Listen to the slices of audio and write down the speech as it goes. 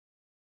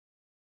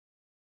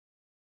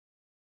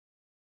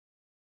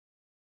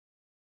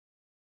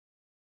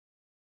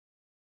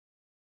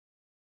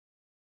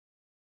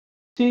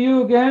see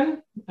you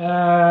again.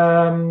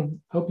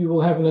 Hope you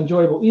will have an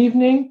enjoyable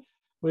evening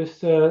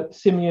with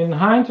Simeon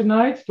Hein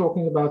tonight,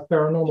 talking about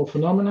paranormal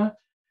phenomena.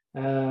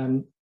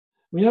 Um,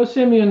 we know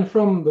Simeon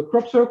from the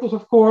crop circles,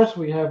 of course.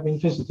 We have been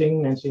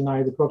visiting, Nancy and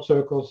I, the crop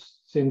circles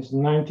since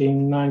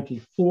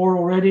 1994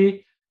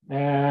 already,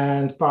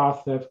 and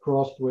paths have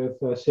crossed with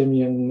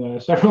Simeon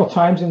several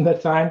times in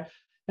that time.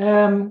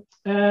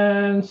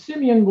 And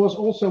Simeon was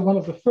also one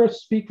of the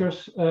first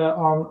speakers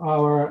on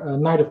our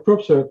night of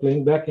crop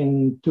circling back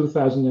in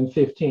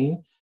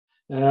 2015,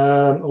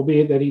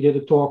 albeit that he did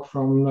a talk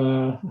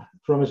from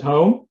his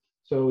home,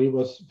 so he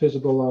was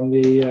visible on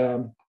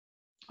the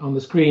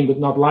screen, but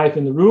not live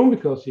in the room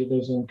because he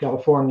lives in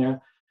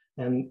California.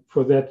 And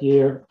for that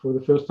year, for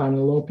the first time in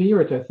a long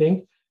period, I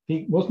think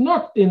he was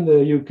not in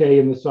the UK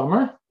in the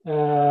summer.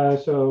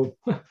 So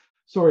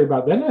sorry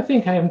about that. I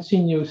think I haven't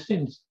seen you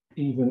since,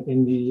 even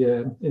in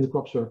the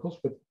crop circles,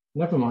 but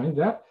never mind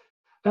that.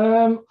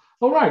 All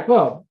right,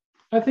 well,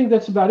 I think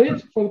that's about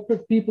it for the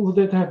people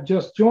that have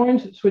just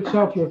joined. Switch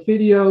off your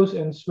videos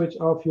and switch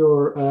off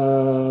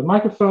your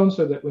microphones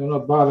so that we're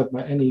not bothered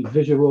by any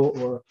visual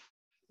or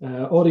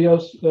audio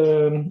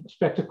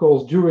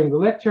spectacles during the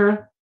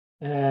lecture.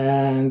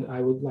 And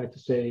I would like to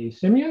say,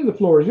 Simeon, the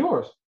floor is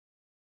yours.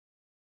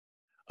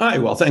 Hi,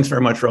 well, thanks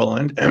very much,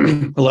 Roland.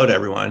 Hello to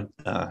everyone.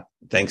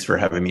 Thanks for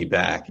having me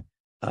back.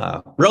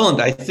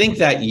 Roland, I think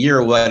that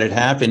year what had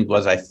happened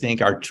was I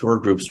think our tour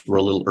groups were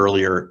a little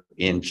earlier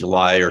in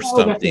July or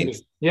something.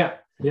 Definitely.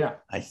 Yeah.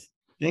 I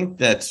think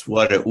that's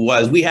what it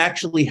was. We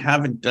actually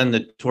haven't done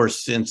the tour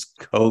since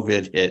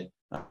COVID hit,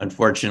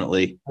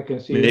 unfortunately. I can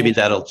see Maybe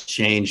that'll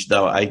change,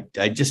 though. I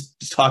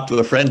just talked to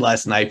a friend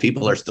last night.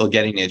 People are still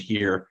getting it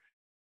here.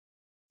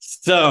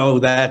 So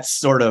that's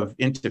sort of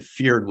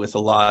interfered with a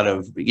lot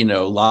of,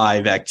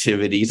 live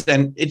activities.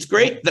 And it's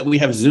great that we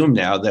have Zoom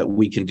now that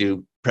we can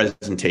do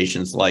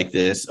presentations like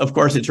this. Of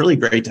course, it's really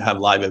great to have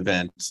live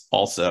events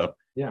also.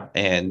 Yeah.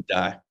 And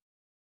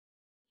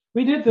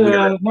we did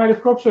the night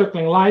of crop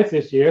circling live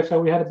this year. So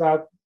we had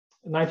about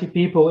 90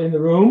 people in the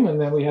room, and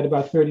then we had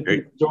about 30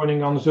 people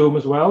joining on Zoom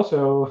as well.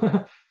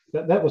 So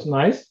that was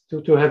nice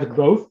to have it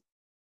both.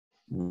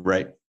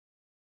 Right.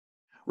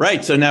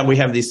 So now we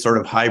have these sort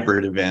of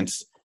hybrid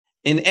events.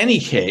 In any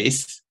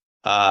case,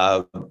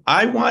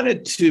 I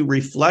wanted to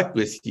reflect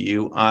with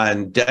you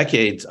on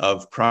decades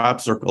of crop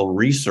circle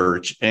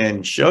research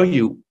and show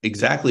you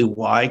exactly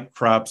why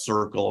crop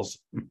circles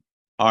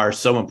are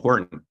so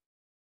important.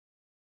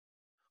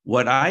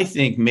 What I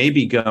think may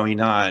be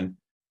going on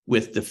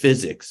with the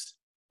physics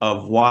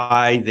of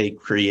why they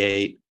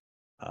create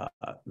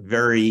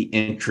very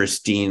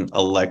interesting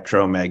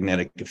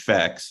electromagnetic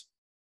effects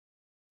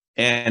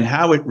and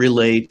how it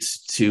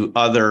relates to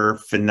other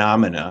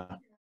phenomena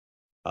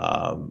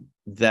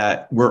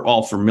that we're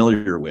all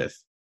familiar with.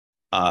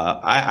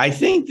 I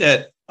think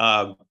that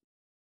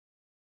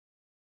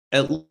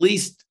at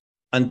least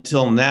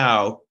until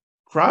now,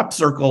 crop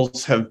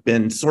circles have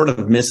been sort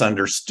of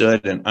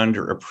misunderstood and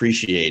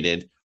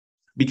underappreciated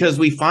because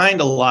we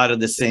find a lot of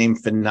the same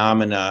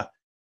phenomena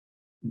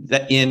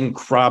that in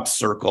crop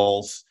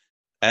circles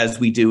as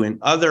we do in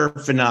other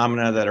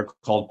phenomena that are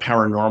called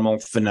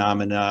paranormal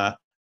phenomena,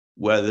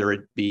 whether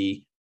it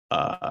be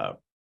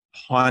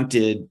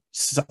haunted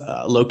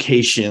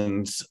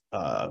locations,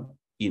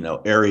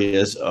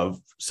 areas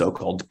of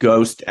so-called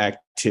ghost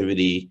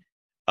activity,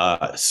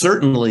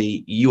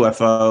 certainly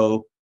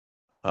UFO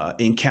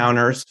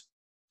encounters,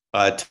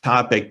 a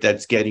topic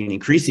that's getting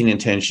increasing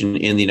attention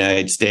in the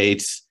United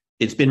States.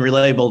 It's been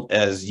relabeled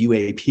as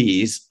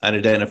UAPs,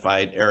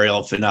 unidentified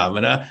aerial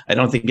phenomena. I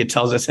don't think it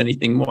tells us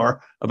anything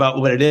more about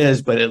what it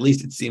is, but at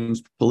least it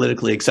seems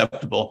politically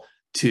acceptable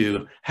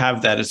to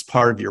have that as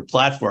part of your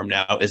platform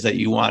now, is that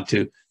you want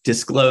to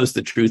disclose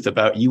the truth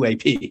about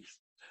UAP.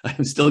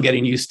 I'm still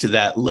getting used to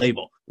that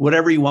label.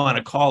 Whatever you want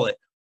to call it,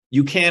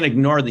 you can't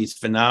ignore these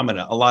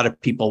phenomena. A lot of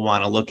people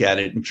want to look at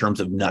it in terms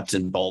of nuts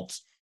and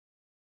bolts.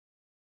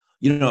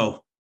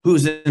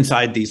 Who's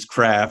inside these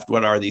craft?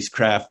 What are these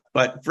craft?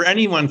 But for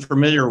anyone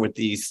familiar with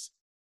these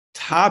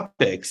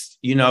topics,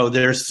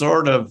 there's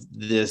sort of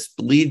this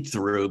bleed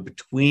through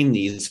between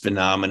these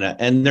phenomena,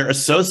 and they're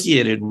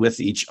associated with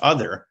each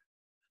other.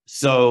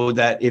 So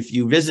that if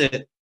you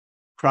visit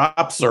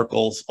crop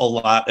circles a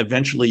lot,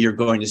 eventually you're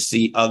going to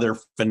see other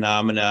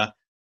phenomena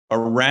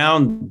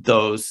around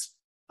those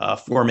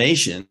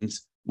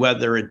formations,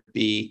 whether it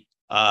be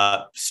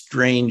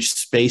strange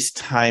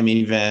space-time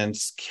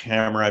events,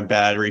 camera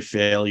battery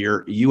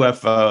failure,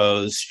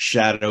 UFOs,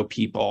 shadow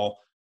people,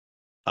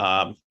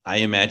 I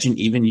imagine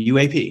even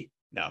UAP.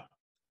 No.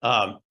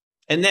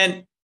 And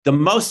then the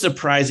most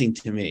surprising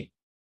to me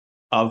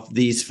of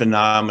these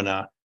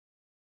phenomena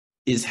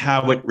is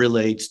how it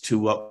relates to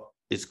what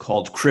is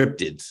called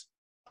cryptids,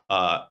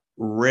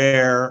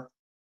 rare,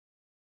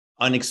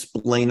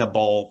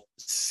 unexplainable,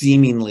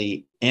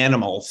 seemingly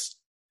animals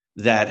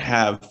that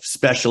have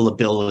special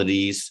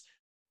abilities,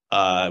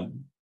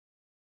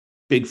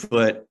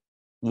 Bigfoot,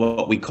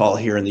 what we call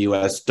here in the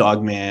US,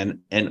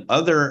 Dogman, and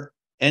other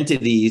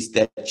entities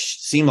that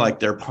seem like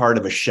they're part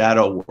of a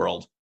shadow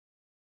world.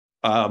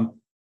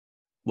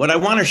 What I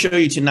want to show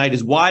you tonight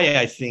is why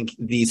I think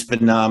these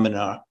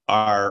phenomena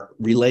are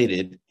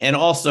related, and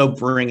also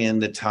bring in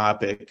the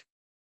topic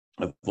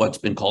of what's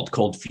been called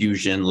cold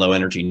fusion, low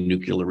energy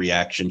nuclear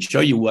reaction, show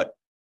you what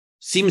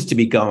seems to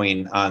be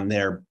going on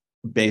there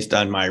based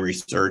on my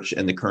research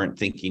and the current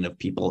thinking of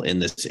people in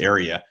this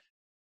area.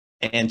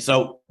 And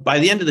so by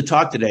the end of the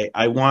talk today,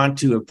 I want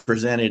to have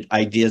presented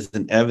ideas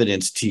and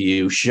evidence to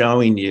you,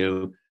 showing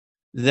you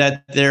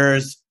that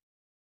there's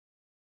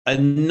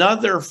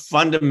another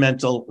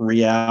fundamental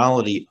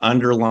reality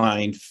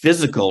underlying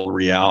physical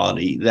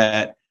reality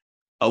that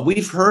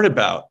we've heard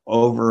about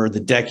over the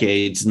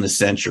decades and the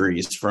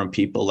centuries from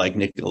people like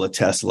Nikola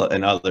Tesla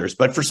and others.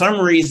 But for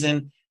some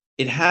reason,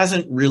 it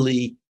hasn't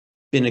really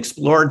been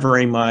explored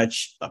very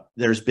much.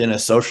 There's been a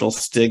social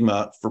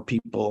stigma for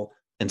people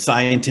and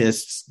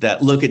scientists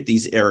that look at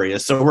these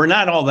areas. So we're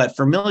not all that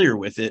familiar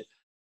with it.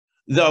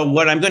 Though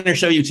what I'm going to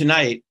show you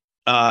tonight,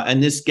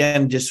 and this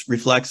again just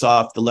reflects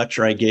off the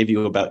lecture I gave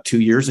you about 2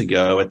 years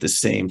ago at the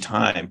same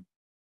time,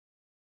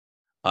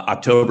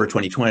 October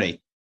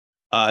 2020.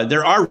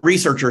 There are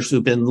researchers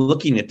who've been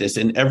looking at this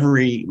in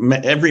every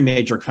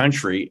major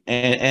country,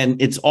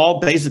 and it's all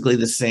basically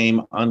the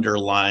same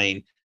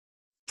underlying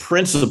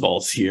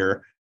principles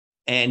here.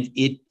 And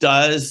it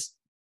does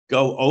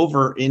go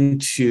over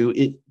into,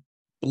 it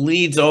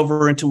bleeds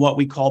over into what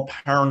we call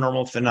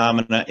paranormal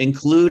phenomena,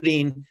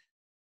 including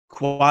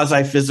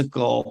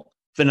quasi-physical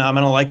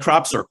phenomena like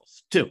crop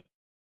circles too.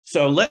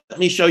 So let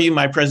me show you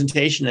my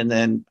presentation, and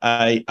then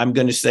I'm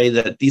going to say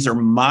that these are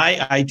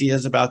my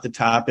ideas about the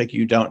topic.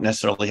 You don't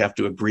necessarily have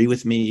to agree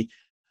with me.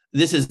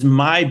 This is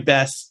my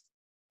best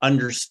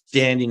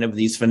understanding of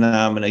these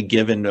phenomena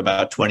given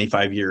about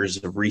 25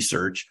 years of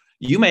research.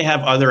 You may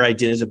have other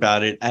ideas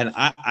about it, and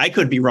I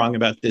could be wrong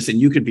about this, and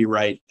you could be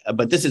right,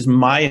 but this is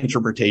my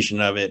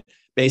interpretation of it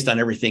based on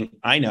everything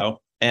I know,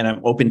 and I'm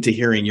open to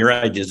hearing your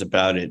ideas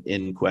about it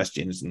in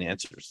questions and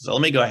answers. So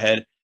let me go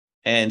ahead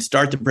and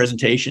start the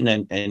presentation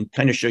and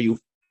kind of show you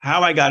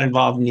how I got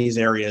involved in these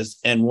areas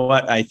and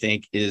what I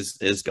think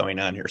is going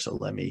on here. So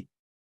let me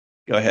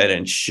go ahead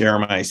and share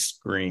my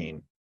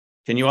screen.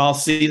 Can you all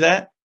see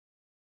that?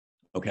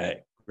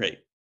 Okay, great.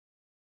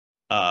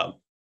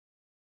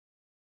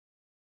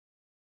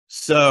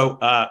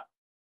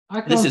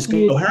 This is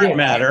coherent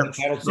matter.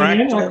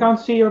 Right? I can't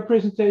see your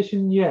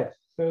presentation yet,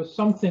 so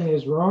something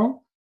is wrong.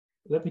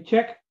 Let me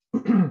check.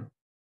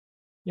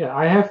 Yeah,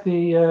 I have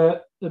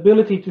the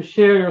ability to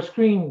share your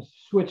screen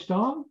switched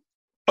on.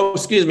 Oh,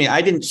 excuse me.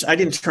 I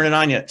didn't turn it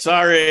on yet.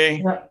 Sorry.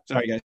 Yeah.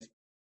 Sorry, guys.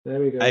 There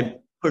we go. I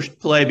pushed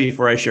play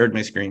before I shared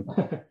my screen.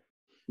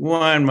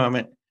 One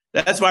moment.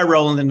 That's why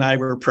Roland and I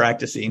were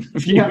practicing a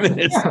few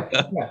minutes ago.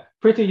 Yeah.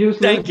 Pretty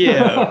useless. Thank you,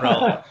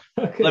 Roland.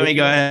 Okay. Let me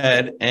go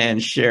ahead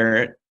and share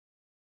it.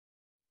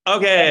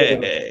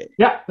 Okay.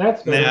 Yeah,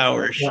 that's good. Now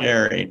we're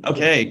sharing.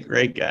 Okay,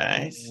 great,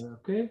 guys.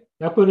 Okay.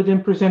 Now put it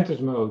in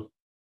presenters mode,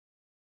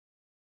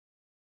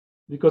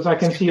 because I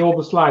can see all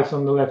the slides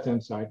on the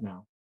left-hand side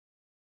now.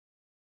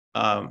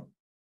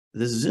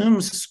 The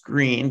Zoom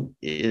screen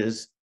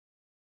is,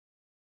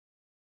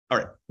 all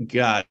right,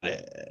 got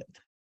it.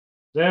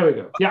 There we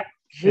go. Yeah.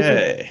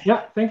 Okay.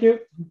 Yeah, thank you.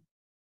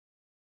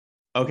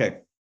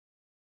 Okay.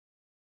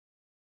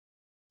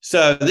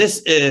 So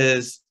this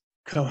is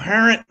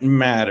coherent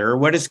matter.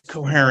 What is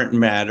coherent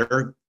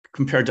matter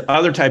compared to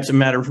other types of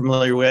matter we're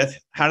familiar with?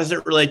 How does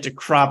it relate to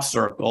crop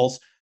circles?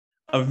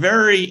 A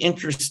very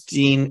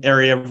interesting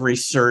area of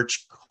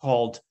research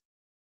called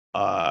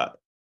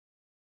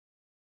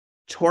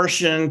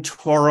torsion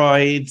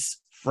toroids,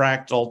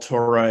 fractal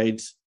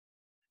toroids,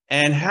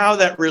 and how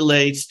that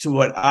relates to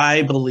what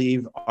I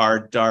believe are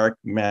dark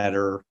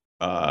matter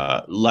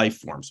life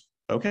forms.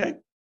 Okay.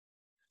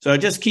 So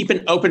just keep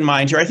an open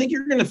mind here. I think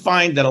you're going to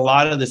find that a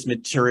lot of this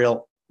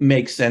material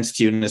makes sense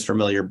to you and is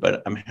familiar,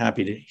 but I'm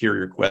happy to hear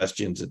your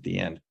questions at the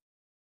end.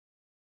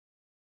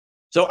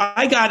 So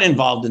I got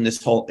involved in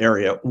this whole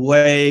area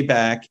way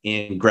back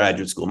in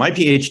graduate school. My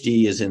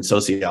PhD is in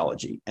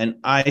sociology, and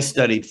I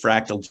studied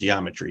fractal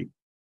geometry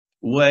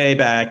way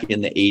back in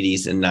the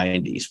 80s and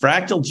 90s.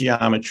 Fractal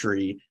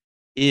geometry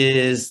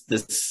is the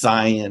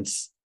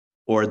science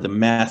or the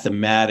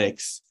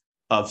mathematics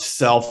of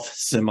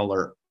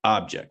self-similar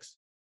objects.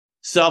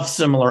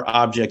 Self-similar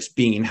objects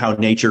being how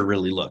nature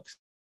really looks.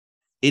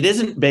 It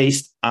isn't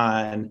based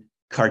on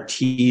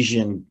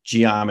Cartesian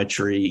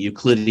geometry,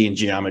 Euclidean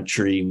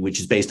geometry,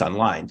 which is based on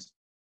lines,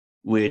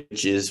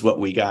 which is what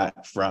we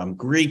got from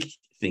Greek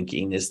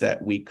thinking, is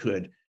that we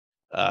could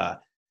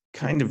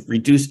kind of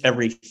reduce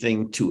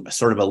everything to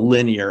sort of a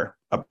linear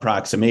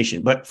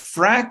approximation. But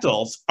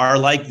fractals are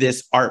like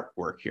this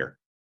artwork here.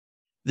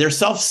 They're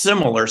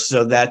self-similar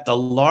so that the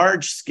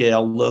large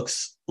scale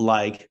looks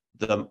like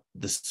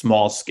the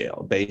small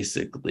scale,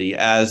 basically,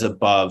 as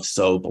above,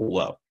 so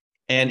below.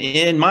 And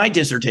in my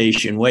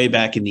dissertation way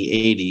back in the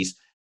 80s,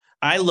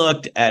 I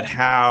looked at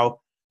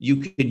how you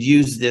could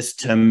use this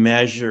to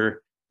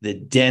measure the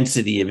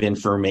density of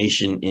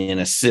information in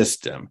a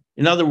system.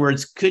 In other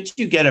words, could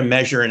you get a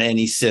measure in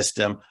any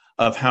system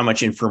of how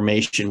much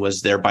information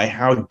was there by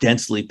how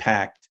densely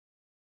packed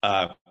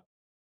uh,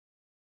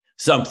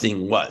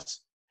 something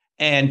was.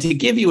 And to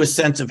give you a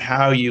sense of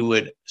how you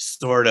would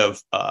sort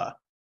of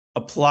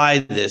apply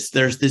this,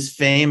 there's this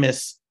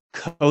famous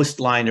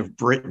coastline of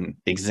Britain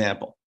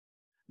example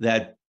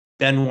that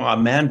Benoit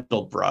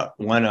Mandelbrot,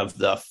 one of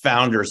the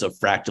founders of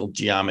fractal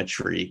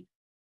geometry,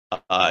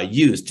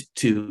 used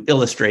to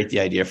illustrate the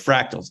idea of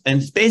fractals.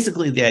 And it's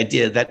basically the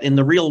idea that in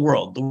the real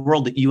world, the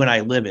world that you and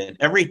I live in,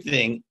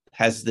 everything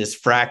has this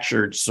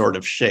fractured sort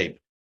of shape.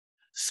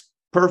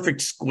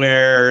 Perfect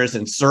squares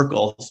and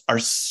circles are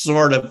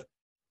sort of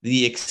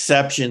the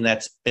exception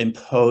that's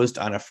imposed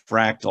on a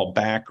fractal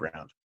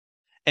background.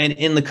 And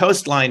in the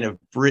coastline of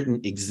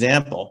Britain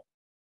example,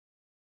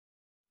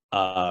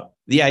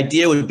 the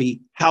idea would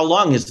be, how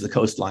long is the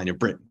coastline of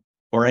Britain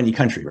or any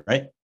country,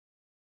 right?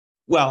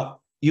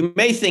 Well, you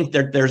may think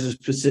that there's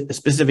a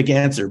specific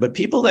answer, but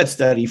people that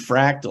study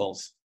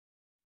fractals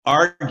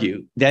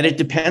argue that it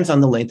depends on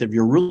the length of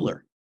your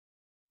ruler.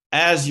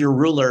 As your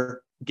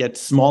ruler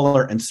gets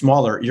smaller and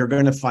smaller, you're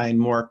going to find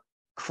more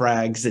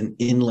crags and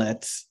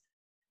inlets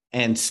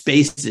and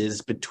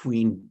spaces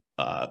between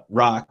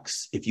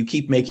rocks. If you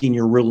keep making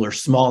your ruler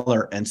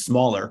smaller and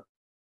smaller,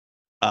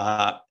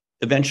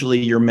 eventually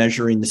you're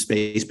measuring the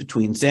space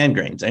between sand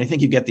grains. And I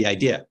think you get the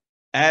idea.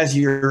 As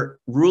your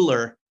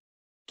ruler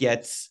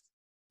gets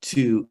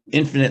to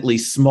infinitely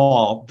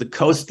small, the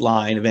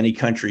coastline of any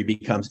country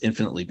becomes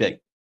infinitely big.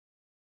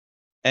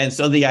 And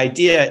so the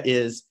idea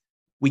is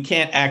we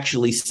can't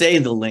actually say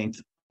the length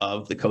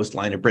of the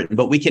coastline of Britain,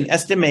 but we can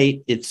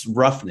estimate its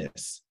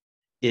roughness,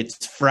 its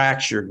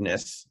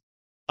fracturedness,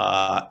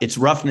 its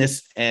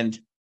roughness, and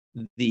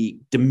the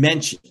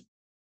dimension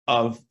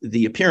of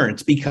the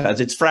appearance because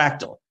it's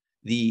fractal.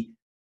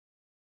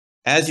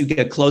 As you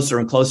get closer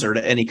and closer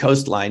to any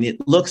coastline,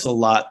 it looks a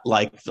lot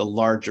like the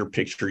larger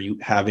picture you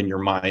have in your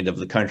mind of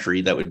the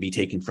country that would be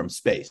taken from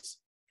space.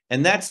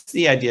 And that's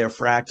the idea of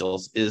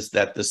fractals, is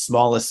that the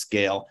smallest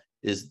scale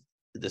is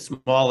the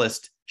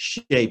smallest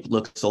shape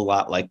looks a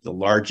lot like the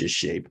largest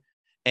shape.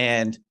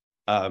 And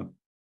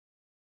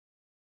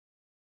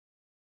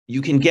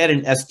you can get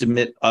an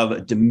estimate of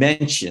a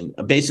dimension,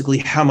 basically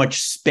how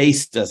much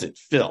space does it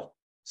fill.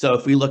 So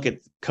if we look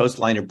at the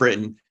coastline of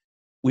Britain,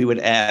 we would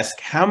ask,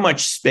 how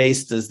much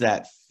space does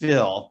that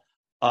fill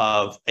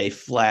of a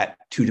flat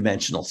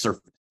two-dimensional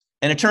surface?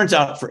 And it turns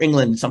out for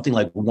England, something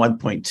like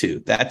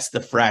 1.2. That's the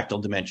fractal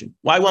dimension.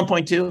 Why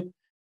 1.2?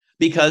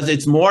 Because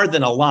it's more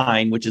than a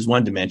line, which is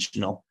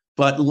one-dimensional,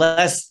 but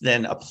less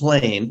than a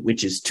plane,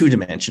 which is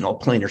two-dimensional,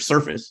 planar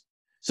surface.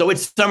 So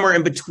it's somewhere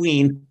in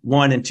between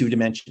 1 and 2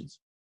 dimensions.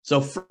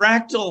 So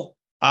fractal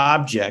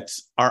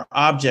objects are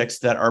objects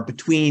that are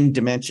between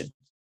dimensions.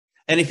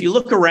 And if you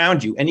look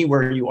around you,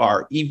 anywhere you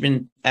are,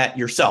 even at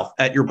yourself,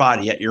 at your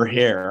body, at your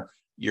hair,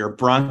 your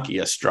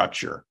bronchia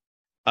structure,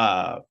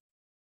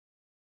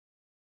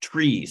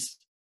 trees,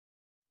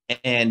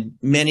 and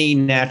many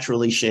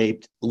naturally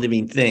shaped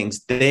living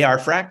things, they are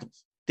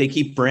fractals. They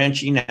keep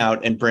branching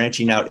out and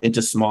branching out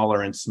into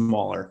smaller and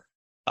smaller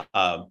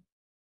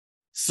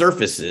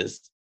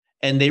surfaces.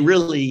 And they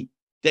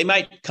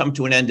might come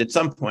to an end at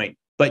some point,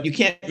 but you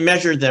can't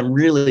measure them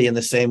really in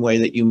the same way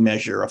that you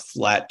measure a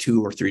flat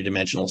 2 or 3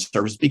 dimensional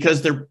surface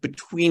because they're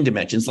between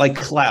dimensions, like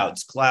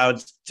clouds.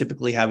 Clouds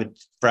typically have a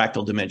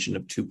fractal dimension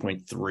of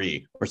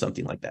 2.3 or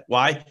something like that.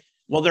 Why?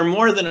 Well, they're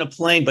more than a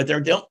plane, but they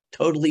don't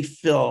totally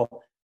fill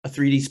a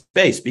 3D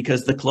space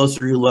because the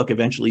closer you look,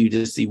 eventually you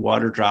just see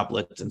water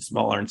droplets and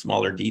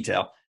smaller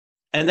detail.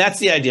 And that's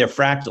the idea of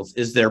fractals,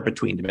 is they're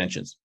between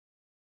dimensions.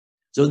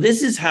 So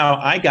this is how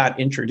I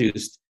got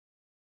introduced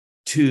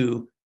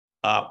to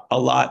a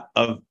lot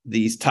of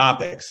these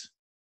topics.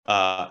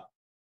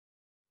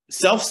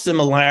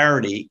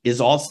 Self-similarity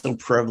is also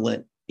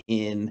prevalent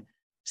in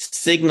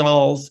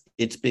signals.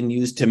 It's been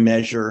used to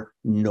measure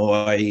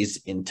noise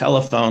in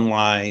telephone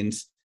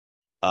lines.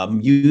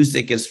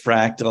 Music is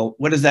fractal.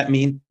 What does that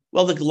mean?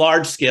 Well, the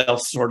large scale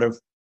sort of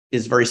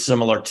is very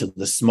similar to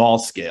the small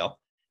scale.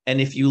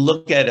 And if you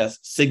look at a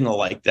signal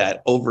like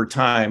that over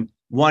time,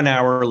 1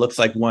 hour looks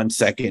like 1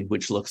 second,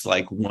 which looks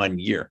like 1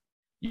 year.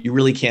 You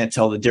really can't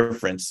tell the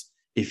difference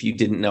if you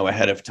didn't know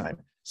ahead of time.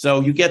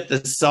 So you get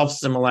the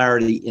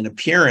self-similarity in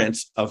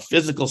appearance of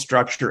physical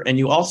structure, and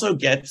you also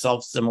get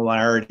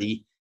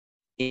self-similarity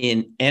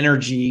in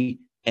energy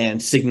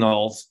and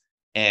signals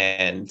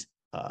and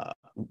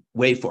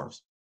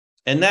waveforms.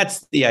 And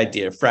that's the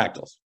idea of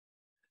fractals.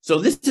 So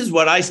this is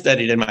what I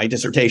studied in my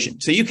dissertation.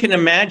 So you can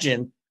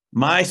imagine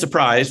my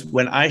surprise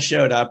when I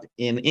showed up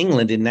in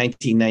England in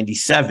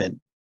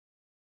 1997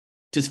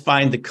 to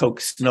find the Coke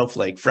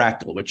snowflake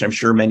fractal, which I'm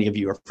sure many of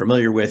you are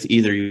familiar with.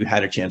 Either you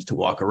had a chance to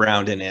walk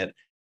around in it.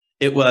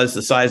 It was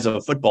the size of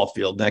a football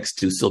field next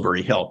to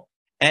Silbury Hill.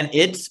 And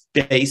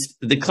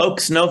the Coke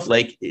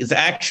snowflake is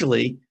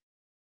actually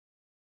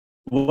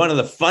one of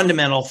the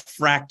fundamental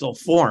fractal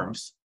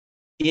forms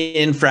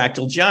in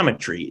fractal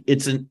geometry.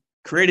 It's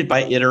created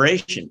by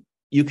iteration.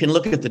 You can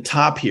look at the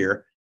top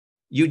here.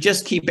 You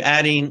just keep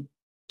adding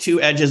 2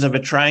 edges of a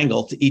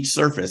triangle to each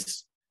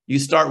surface. You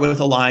start with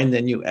a line,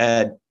 then you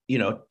add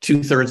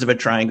 2/3 of a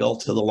triangle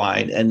to the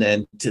line, and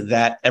then to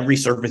that, every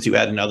surface you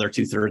add another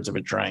 2/3 of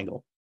a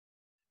triangle.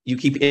 You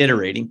keep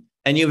iterating,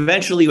 and you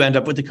eventually end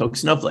up with the Koch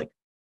snowflake.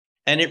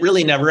 And it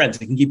really never ends.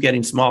 It can keep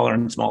getting smaller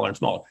and smaller and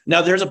smaller.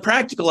 Now, there's a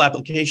practical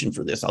application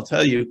for this. I'll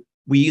tell you,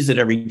 we use it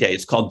every day.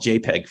 It's called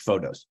JPEG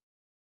photos.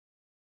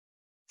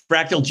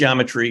 Fractal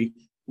geometry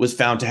was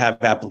found to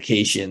have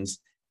applications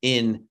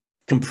in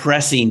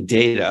compressing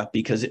data,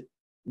 because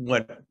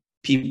what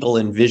people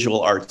in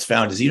visual arts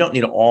found is you don't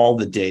need all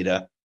the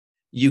data.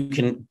 You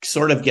can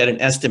sort of get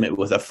an estimate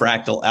with a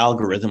fractal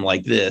algorithm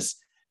like this.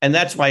 And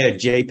that's why a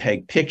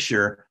JPEG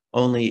picture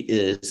only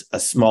is a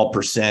small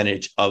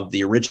percentage of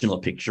the original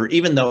picture,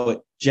 even though it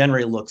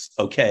generally looks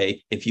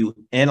okay. If you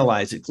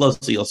analyze it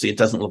closely, you'll see it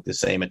doesn't look the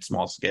same at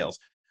small scales,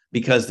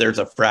 because there's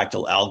a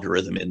fractal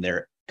algorithm in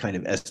there kind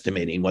of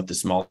estimating what the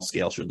small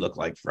scale should look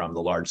like from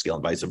the large scale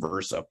and vice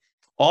versa.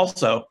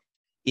 Also,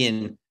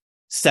 in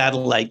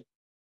satellite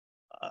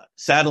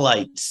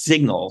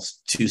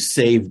signals to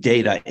save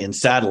data in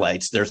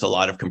satellites, there's a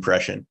lot of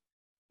compression,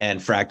 and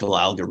fractal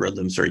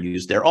algorithms are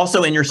used there.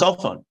 Also in your cell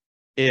phone.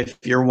 If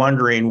you're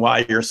wondering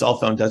why your cell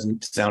phone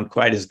doesn't sound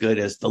quite as good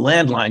as the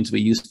landlines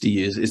we used to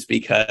use, is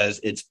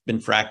because it's been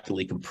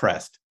fractally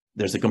compressed.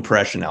 There's a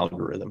compression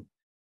algorithm.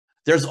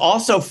 There's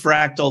also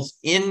fractals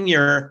in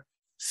your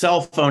cell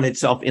phone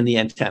itself, in the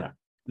antenna.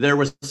 There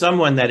was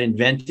someone that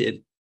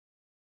invented,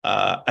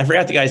 I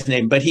forgot the guy's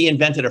name, but he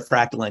invented a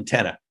fractal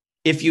antenna.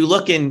 If you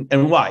look in,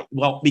 and why?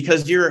 Well,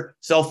 because your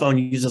cell phone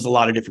uses a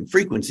lot of different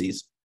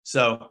frequencies.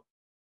 So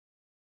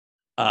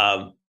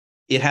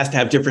it has to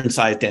have different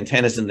sized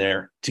antennas in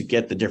there to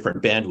get the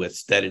different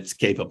bandwidths that it's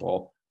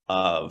capable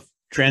of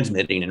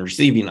transmitting and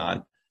receiving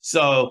on.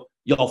 So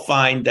you'll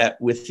find that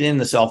within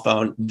the cell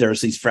phone,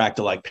 there's these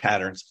fractal-like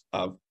patterns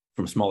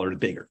from smaller to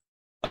bigger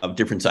of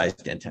different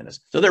sized antennas.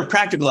 So they're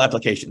practical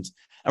applications.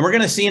 And we're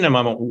going to see in a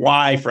moment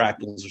why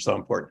fractals are so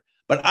important.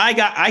 But I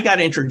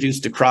got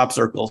introduced to crop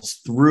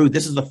circles through,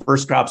 this is the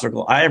first crop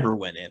circle I ever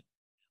went in.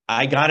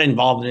 I got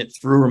involved in it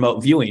through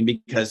remote viewing,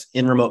 because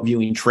in remote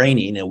viewing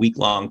training, a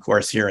week-long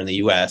course here in the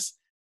US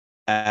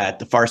at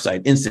the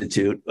Farsight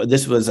Institute,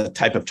 this was a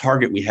type of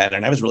target we had,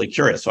 and I was really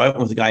curious. So I went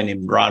with a guy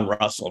named Ron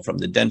Russell from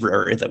the Denver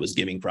area that was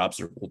giving crop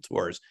circle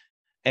tours.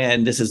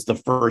 And this is the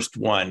first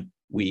one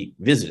we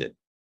visited.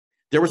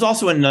 There was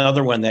also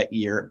another one that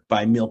year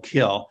by Milk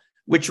Hill,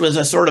 which was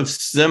a sort of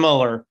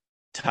similar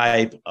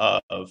type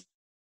of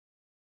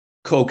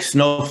Koch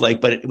snowflake,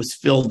 but it was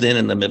filled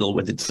in the middle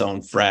with its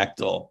own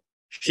fractal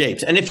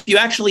shapes. And if you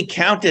actually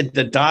counted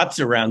the dots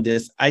around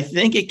this, I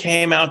think it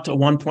came out to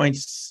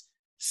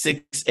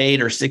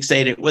 1.68 or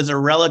 68. It was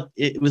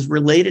it was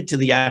related to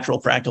the actual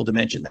fractal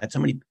dimension. That's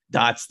how many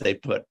dots they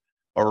put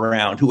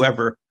around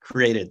whoever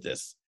created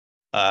this.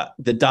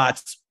 The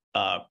dots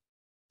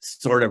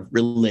sort of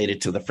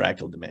related to the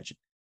fractal dimension.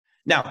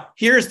 Now,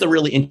 here's the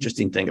really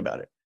interesting thing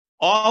about it.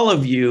 All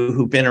of you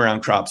who've been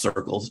around crop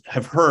circles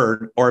have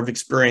heard or have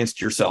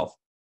experienced yourself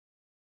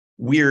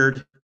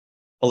weird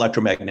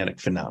electromagnetic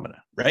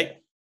phenomena, right?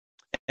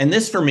 And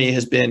this for me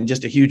has been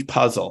just a huge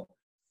puzzle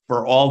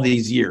for all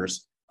these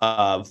years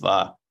of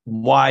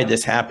why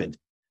this happened.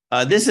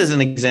 This is an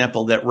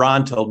example that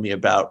Ron told me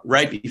about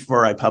right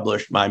before I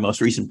published my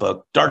most recent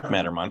book, Dark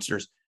Matter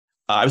Monsters.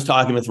 I was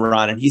talking with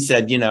Ron, and he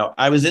said,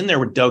 I was in there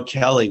with Doe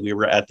Kelly. We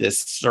were at this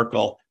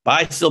circle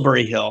by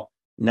Silbury Hill,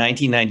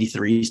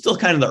 1993, still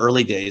kind of the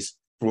early days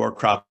for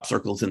crop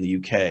circles in the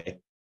UK.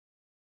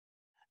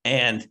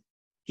 And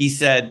he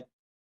said,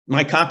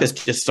 my compass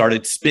just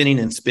started spinning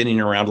and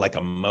spinning around like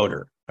a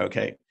motor.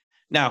 Okay.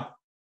 Now,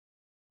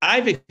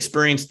 I've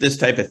experienced this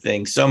type of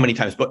thing so many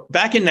times, but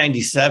back in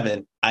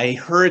 97, I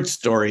heard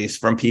stories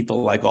from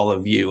people like all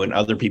of you and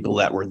other people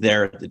that were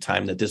there at the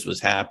time that this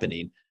was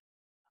happening.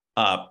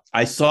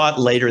 I saw it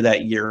later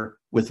that year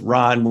with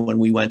Ron when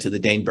we went to the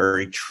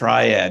Danebury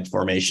Triad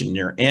Formation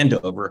near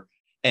Andover,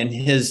 and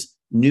his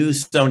new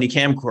Sony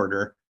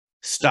camcorder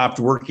stopped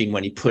working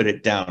when he put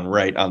it down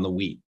right on the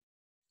wheat.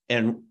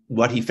 And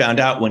what he found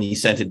out when he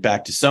sent it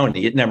back to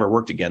Sony, it never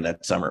worked again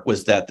that summer,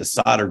 was that the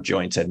solder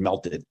joints had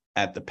melted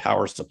at the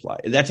power supply.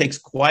 That takes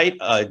quite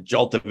a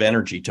jolt of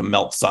energy to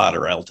melt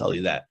solder, I'll tell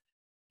you that,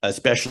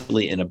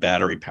 especially in a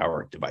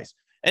battery-powered device.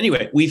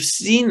 Anyway, we've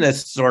seen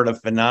this sort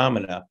of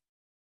phenomena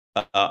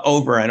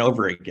over and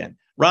over again.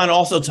 Ron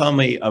also told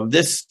me of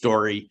this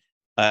story,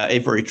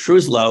 Avery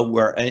Truslow,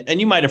 where, and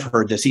you might have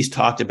heard this, he's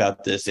talked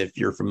about this if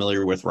you're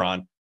familiar with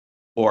Ron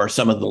or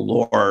some of the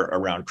lore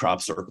around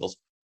crop circles.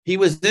 He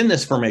was in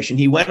this formation.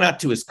 He went out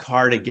to his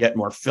car to get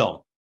more film.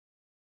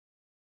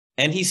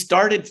 And he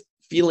started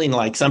feeling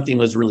like something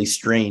was really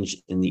strange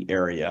in the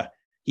area.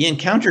 He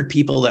encountered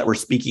people that were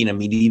speaking a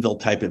medieval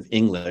type of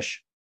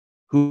English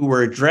who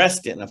were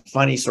dressed in a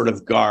funny sort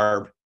of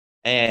garb.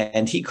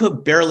 And he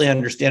could barely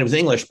understand, it was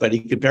English, but he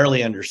could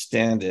barely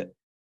understand it.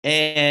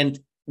 And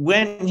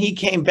when he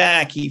came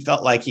back, he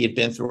felt like he had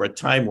been through a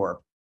time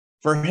warp.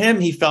 For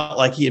him, he felt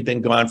like he had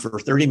been gone for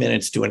 30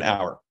 minutes to an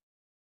hour.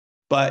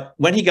 But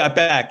when he got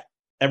back,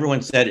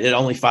 everyone said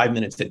only 5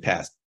 minutes had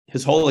passed.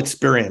 His whole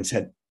experience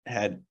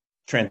had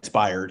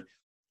transpired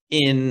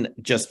in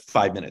just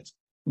 5 minutes.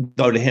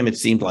 Though to him, it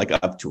seemed like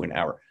up to an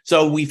hour.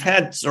 So we've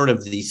had sort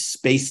of the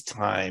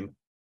space-time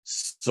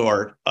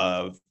sort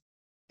of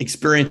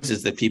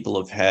experiences that people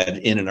have had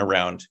in and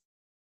around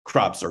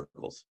crop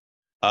circles.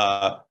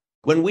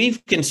 When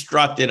we've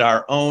constructed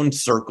our own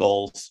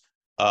circles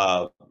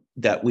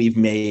that we've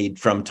made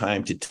from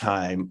time to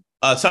time,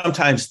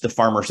 sometimes the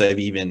farmers have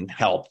even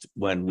helped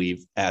when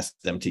we've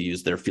asked them to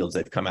use their fields.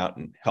 They've come out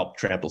and helped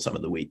trample some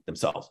of the wheat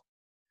themselves.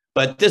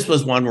 But this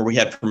was one where we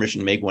had permission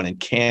to make one in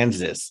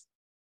Kansas.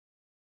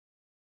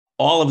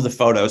 All of the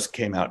photos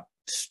came out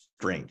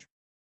strange.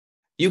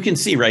 You can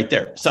see right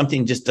there,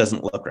 something just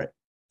doesn't look right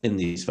in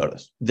these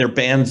photos. There are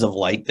bands of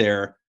light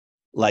there,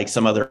 like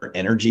some other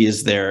energy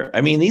is there. I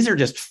mean, these are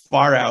just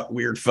far out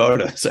weird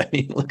photos. I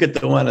mean, look at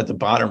the one at the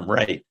bottom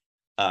right.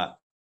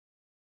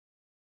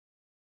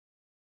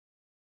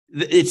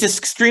 It's just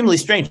extremely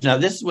strange. Now,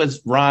 this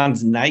was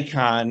Ron's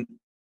Nikon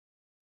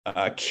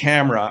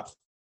camera,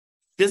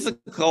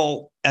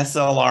 physical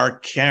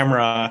SLR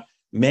camera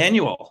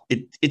manual.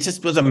 It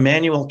just was a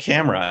manual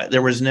camera.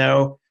 There was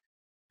no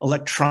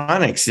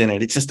electronics in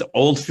it. It's just an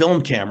old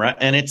film camera,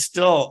 and it's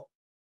still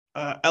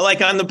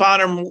like on the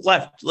bottom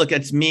left. Look,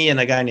 it's me and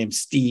a guy named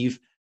Steve,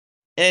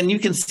 and you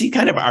can see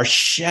kind of our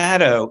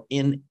shadow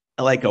in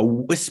like a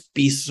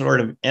wispy sort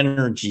of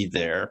energy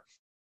there.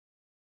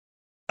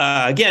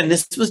 Again,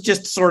 this was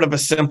just sort of a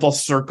simple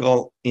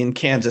circle in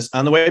Kansas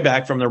on the way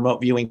back from the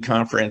remote viewing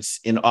conference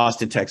in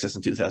Austin, Texas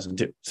in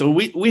 2002. So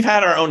we've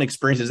had our own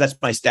experiences. That's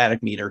my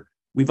static meter.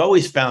 We've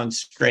always found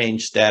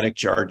strange static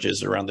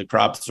charges around the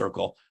crop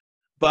circle,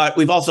 but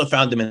we've also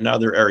found them in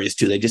other areas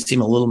too. They just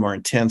seem a little more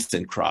intense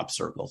in crop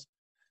circles.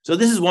 So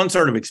this is one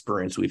sort of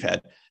experience we've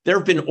had. There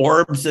have been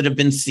orbs that have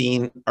been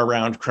seen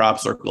around crop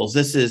circles.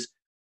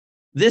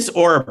 This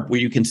orb where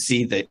you can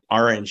see the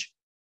orange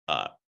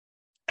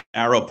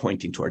arrow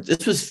pointing towards.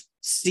 This was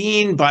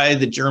seen by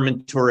the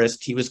German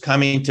tourist. He was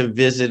coming to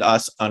visit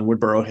us on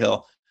Woodborough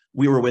Hill.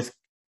 We were with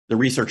the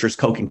researchers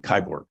Koch and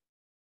Kyborg,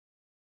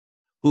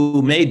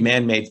 who made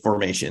man-made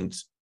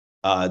formations.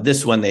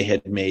 This one they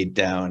had made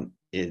down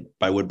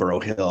by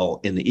Woodborough Hill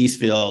in the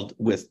Eastfield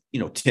with,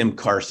 Tim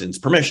Carson's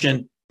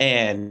permission.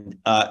 And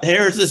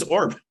there's this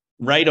orb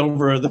right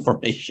over the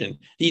formation.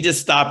 He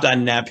just stopped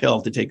on Knapp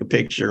Hill to take a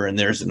picture, and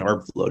there's an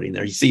orb floating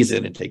there. He sees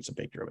it and takes a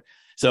picture of it.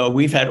 So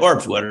we've had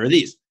orbs. What are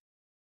these?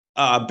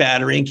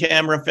 Battery and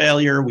camera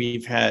failure.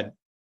 We've had,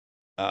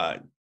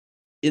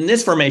 in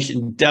this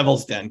formation,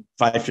 Devil's Den,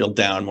 Fifield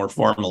Down, more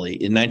formally,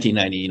 in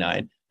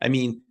 1999. I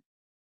mean,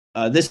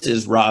 this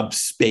is Rob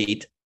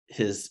Spate.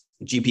 His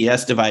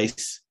GPS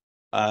device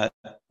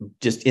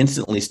just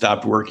instantly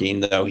stopped working,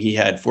 though he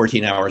had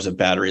 14 hours of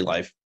battery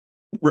life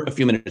a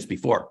few minutes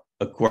before,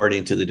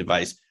 according to the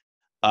device.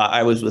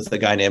 I was with a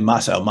guy named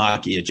Masao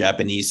Maki, a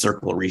Japanese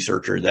circle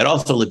researcher that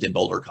also lived in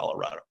Boulder,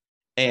 Colorado.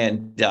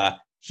 And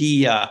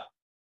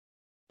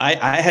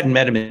I hadn't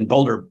met him in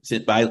Boulder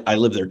since I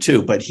lived there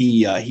too, but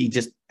he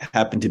just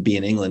happened to be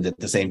in England at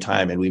the same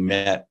time, and we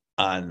met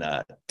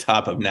on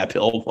top of Knapp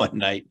Hill one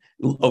night,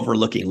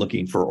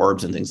 looking for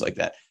orbs and things like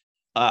that.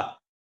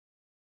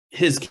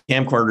 His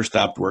camcorder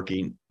stopped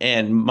working,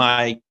 and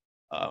my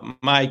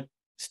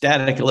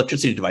static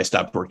electricity device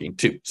stopped working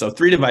too. So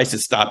 3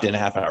 devices stopped in a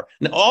half hour.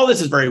 Now, all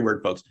this is very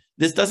weird, folks.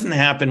 This doesn't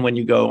happen when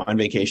you go on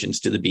vacations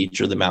to the beach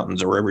or the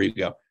mountains or wherever you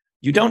go.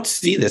 You don't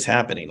see this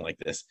happening like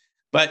this,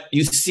 but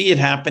you see it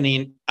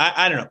happening.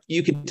 I don't know.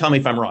 You can tell me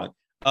if I'm wrong.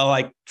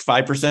 Like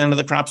 5% of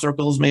the crop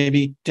circles,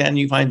 maybe 10,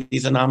 you find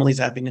these anomalies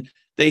happening.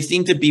 They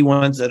seem to be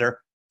ones that are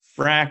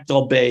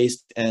fractal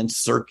based and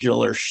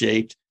circular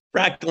shaped.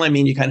 Fractal, I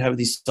mean, you kind of have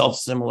these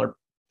self-similar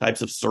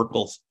types of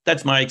circles.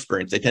 That's my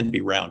experience. They tend to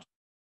be round.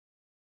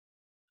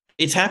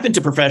 It's happened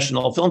to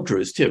professional film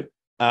crews too.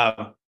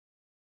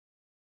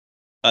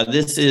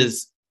 This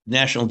is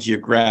National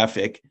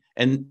Geographic,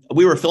 and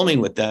we were filming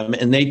with them,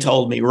 and they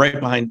told me right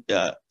behind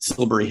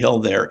Silbury Hill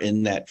there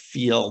in that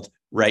field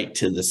right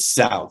to the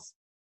south,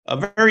 a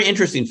very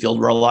interesting field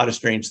where a lot of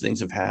strange things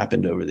have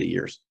happened over the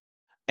years.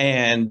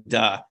 And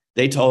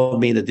they told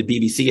me that the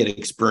BBC had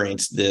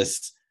experienced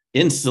this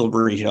in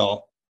Silbury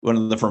Hill, one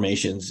of the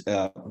formations,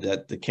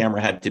 that the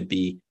camera had to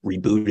be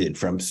rebooted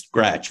from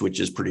scratch, which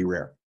is pretty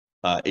rare.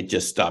 It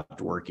just stopped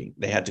working.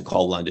 They had to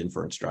call London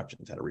for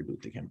instructions how to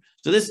reboot the camera.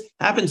 So this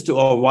happens to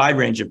a wide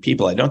range of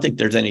people. I don't think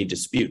there's any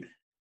dispute.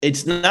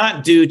 It's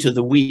not due to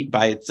the wheat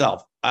by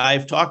itself.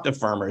 I've talked to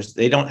farmers.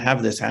 They don't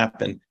have this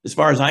happen, as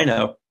far as I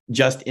know,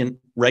 just in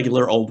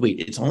regular old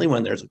wheat. It's only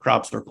when there's a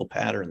crop circle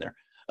pattern there.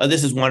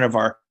 This is one of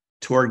our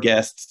tour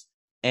guests,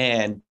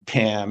 and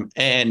Pam.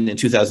 And in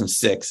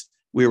 2006,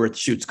 we were at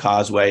Chutes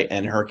Causeway,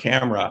 and her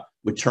camera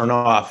would turn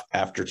off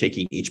after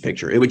taking each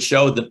picture. It would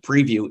show the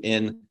preview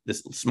in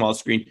this small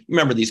screen.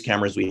 Remember these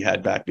cameras we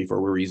had back before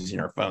we were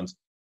using our phones.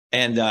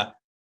 And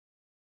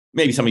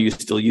maybe some of you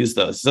still use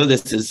those. So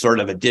this is sort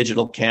of a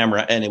digital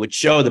camera, and it would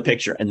show the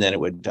picture, and then it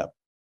would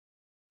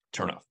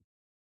turn off.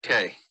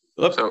 Okay.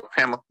 Oops. So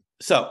Pamela.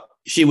 So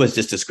she was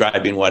just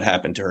describing what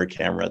happened to her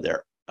camera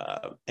there.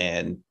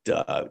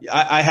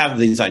 I have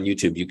these on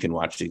YouTube. You can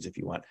watch these if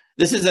you want.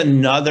 This is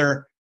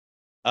another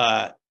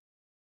to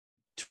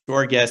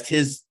our guest,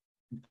 his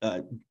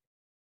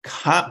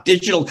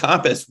digital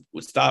compass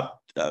would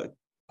stop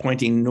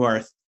pointing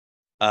north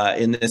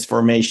in this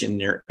formation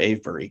near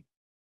Avery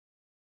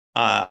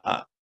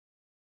on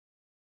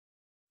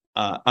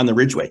the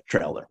Ridgeway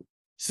Trail there.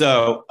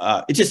 So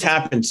it just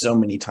happened so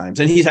many times.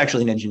 And he's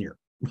actually an engineer,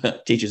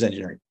 teaches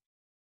engineering.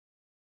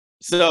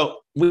 So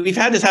we've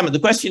had this happen. The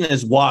question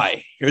is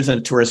why? Here's a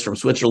tourist from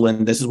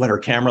Switzerland. This is what her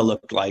camera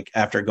looked like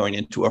after going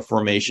into a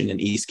formation in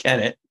East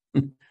Kennet.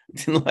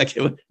 Didn't like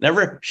it.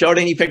 Never showed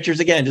any pictures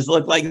again. Just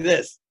looked like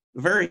this.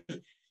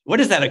 What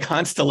is that? A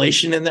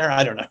constellation in there?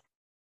 I don't know.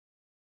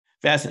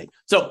 Fascinating.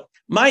 So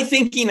my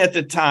thinking at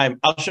the time,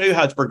 I'll show you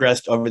how it's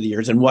progressed over the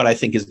years and what I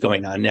think is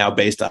going on now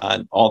based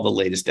on all the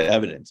latest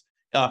evidence.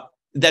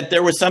 That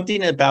there was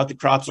something about the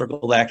crop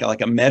circle that acted like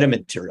a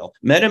metamaterial.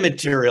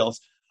 Metamaterials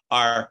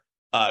are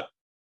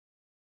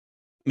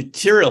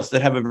materials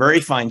that have a very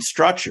fine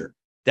structure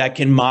that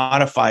can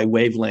modify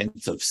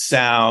wavelengths of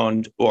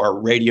sound or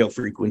radio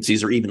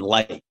frequencies or even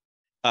light.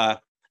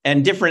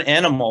 And different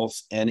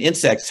animals and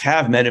insects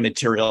have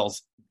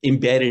metamaterials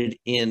embedded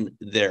in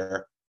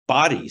their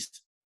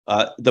bodies.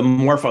 The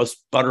Morphos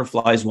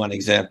butterfly is one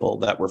example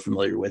that we're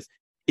familiar with.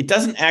 It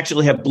doesn't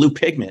actually have blue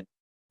pigment,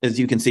 as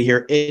you can see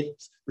here.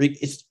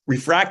 It's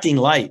refracting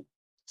light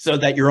so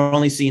that you're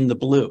only seeing the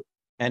blue,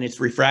 and it's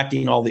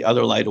refracting all the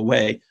other light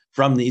away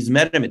from these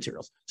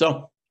metamaterials.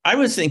 So I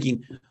was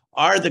thinking,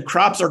 are the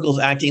crop circles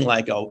acting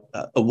like a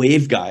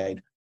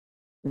waveguide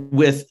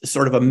with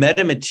sort of a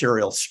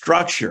metamaterial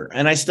structure?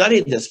 And I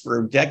studied this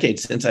for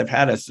decades since I've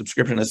had a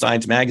subscription to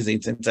Science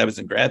magazine since I was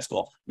in grad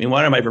school. I mean,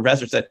 one of my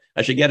professors said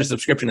I should get a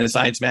subscription to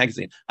Science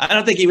magazine. I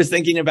don't think he was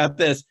thinking about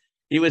this.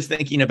 He was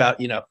thinking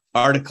about,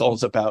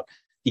 articles about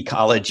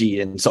ecology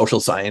and social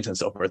science and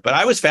so forth. But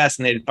I was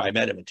fascinated by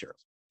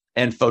metamaterials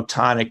and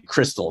photonic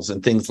crystals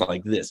and things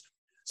like this.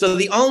 So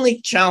the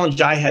only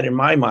challenge I had in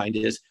my mind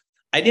is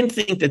I didn't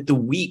think that the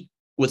wheat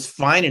was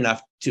fine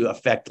enough to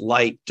affect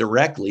light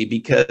directly,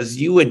 because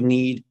you would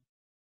need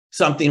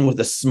something with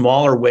a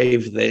smaller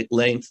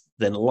wavelength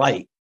than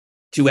light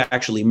to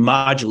actually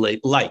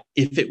modulate light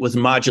if it was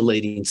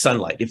modulating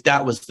sunlight, if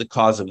that was the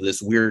cause of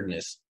this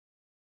weirdness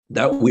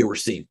that we were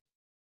seeing.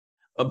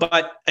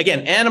 But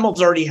again,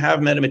 animals already have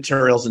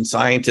metamaterials, and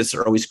scientists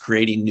are always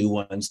creating new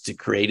ones to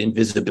create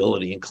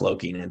invisibility and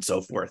cloaking and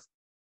so forth.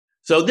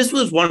 So this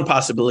was one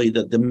possibility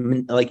that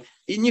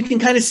and you can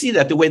kind of see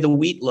that the way the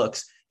wheat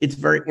looks, it's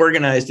very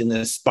organized in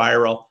this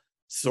spiral,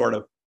 sort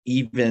of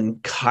even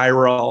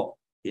chiral,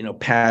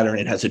 pattern.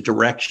 It has a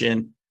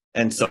direction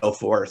and so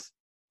forth.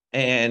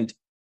 But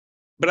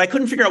I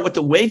couldn't figure out what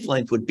the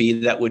wavelength would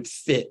be that would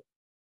fit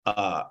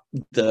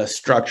the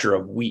structure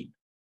of wheat.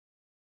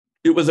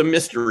 It was a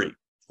mystery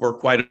for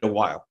quite a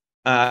while,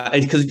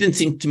 because it didn't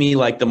seem to me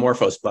like the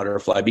Morphos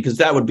butterfly, because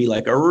that would be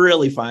like a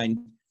really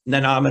fine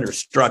nanometer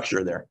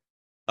structure there,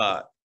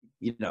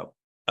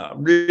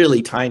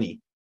 really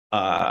tiny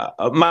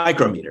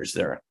micrometers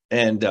there,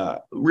 and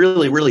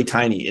really, really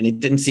tiny. And it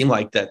didn't seem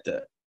like that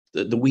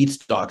the wheat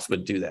stalks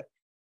would do that.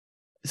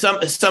 Some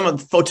of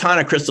the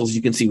photonic crystals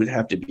you can see would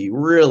have to be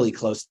really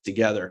close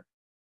together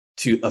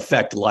to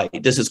affect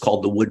light. This is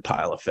called the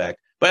woodpile effect.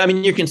 But I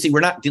mean, you can see we're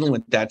not dealing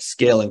with that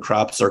scale in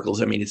crop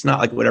circles. I mean, it's not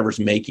like whatever's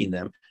making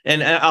them.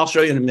 And I'll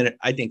show you in a minute.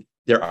 I think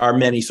there are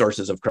many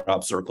sources of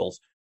crop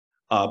circles,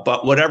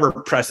 but whatever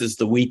presses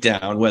the wheat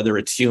down, whether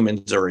it's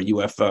humans or a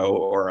UFO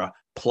or a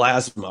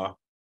plasma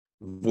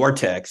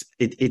vortex,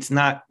 it's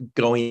not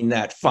going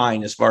that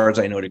fine as far as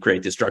I know to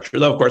create this structure,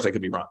 though of course I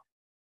could be wrong.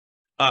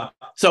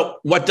 So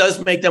what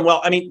does make them?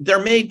 Well, I mean, they're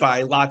made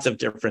by lots of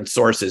different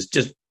sources,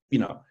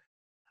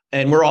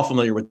 and we're all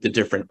familiar with the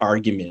different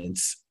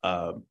arguments.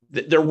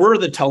 There were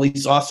the Tully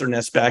saucer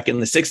nests back in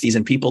the 60s,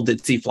 and people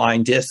did see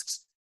flying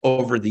discs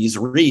over these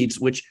reeds,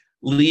 which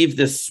leave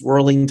this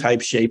swirling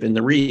type shape in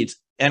the reeds.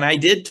 And I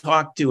did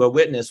talk to a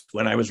witness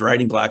when I was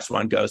writing Black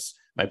Swan Ghosts,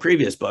 my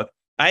previous book.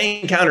 I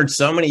encountered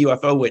so many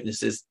UFO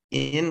witnesses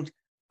in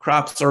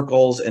crop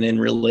circles and in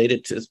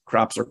related to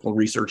crop circle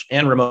research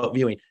and remote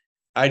viewing.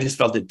 I just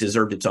felt it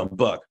deserved its own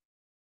book.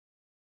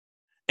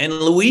 And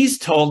Louise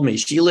told me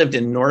she lived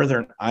in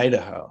northern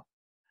Idaho,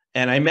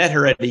 and I met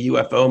her at a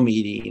UFO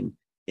meeting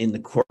in the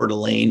Coeur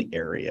d'Alene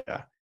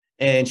area.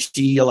 And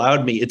she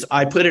allowed me,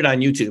 I put it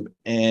on YouTube,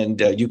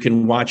 and you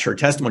can watch her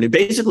testimony.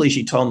 Basically,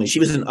 she told me she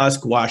was in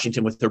Usk,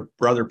 Washington with her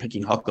brother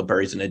picking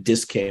huckleberries, and a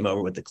disc came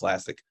over with the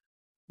classic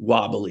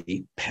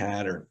wobbly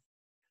pattern.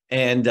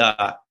 And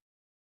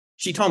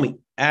she told me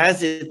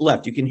as it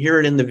left, you can hear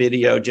it in the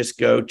video. Just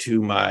go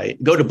to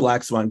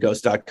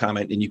blackswanghost.com,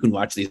 and you can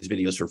watch these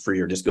videos for free,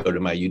 or just go to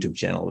my YouTube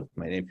channel with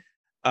my name.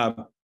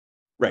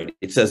 Right,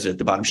 it says it at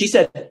the bottom. She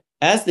said,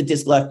 as the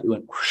disc left, it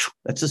went, whoosh,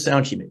 that's the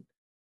sound she made.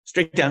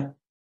 Straight down,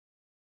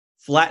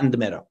 flattened the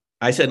meadow.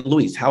 I said,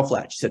 Louise, how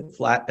flat? She said,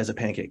 flat as a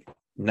pancake,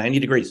 90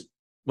 degrees.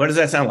 What does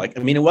that sound like?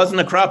 I mean, it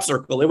wasn't a crop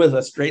circle. It was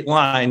a straight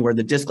line where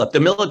the disc left. The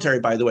military,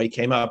 by the way,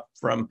 came up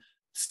from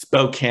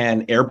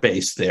Spokane Air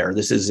Base there.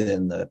 This is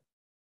in the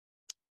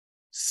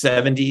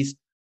 70s.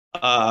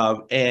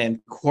 and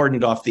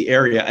cordoned off the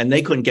area, and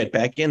they couldn't get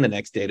back in the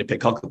next day to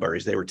pick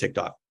huckleberries. They were ticked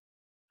off.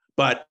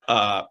 But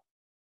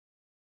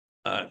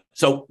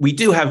so we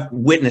do have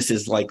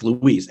witnesses like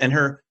Louise, and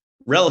her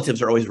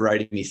relatives are always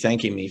writing me,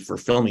 thanking me for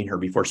filming her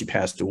before she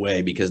passed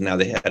away, because now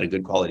they had a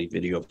good quality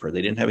video of her.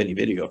 They didn't have any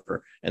video of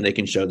her, and they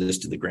can show this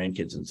to the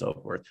grandkids and so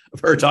forth, of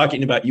her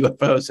talking about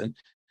UFOs and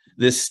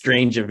this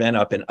strange event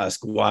up in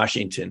Usk,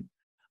 Washington.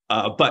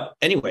 But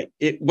anyway,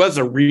 it was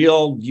a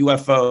real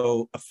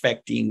UFO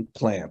affecting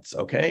plants.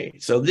 Okay,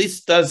 so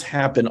this does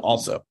happen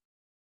also.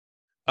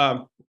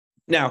 Now,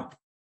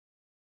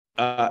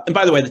 and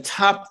by the way, the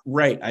top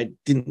right, I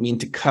didn't mean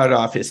to cut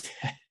off his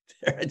head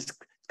there. It's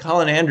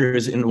Colin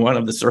Andrews in one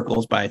of the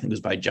circles by, I think it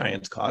was by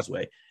Giant's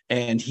Causeway,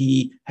 and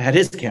he had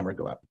his camera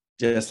go up,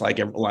 just like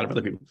a lot of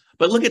other people.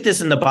 But look at this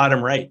in the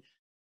bottom right.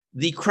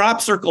 The crop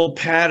circle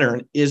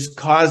pattern is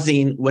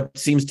causing what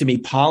seems to be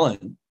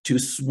pollen to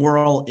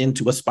swirl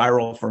into a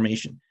spiral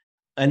formation.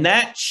 And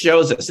that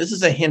shows us, this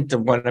is a hint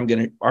of what I'm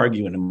going to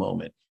argue in a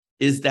moment,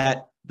 is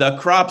that the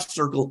crop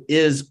circle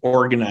is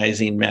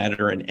organizing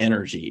matter and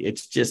energy.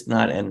 It's just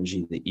not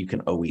energy that you can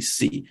always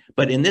see.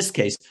 But in this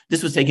case,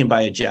 this was taken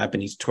by a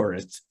Japanese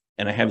tourist,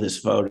 and I have this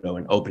photo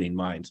in Opening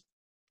Minds,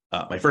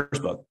 my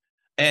first book.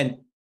 And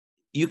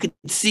you can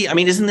see, I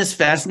mean, isn't this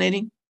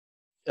fascinating?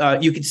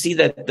 You can see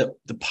that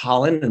the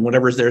pollen and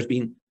whatever's there is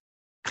being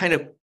kind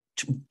of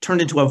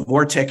turned into a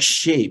vortex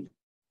shape,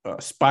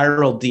 a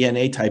spiral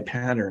DNA type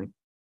pattern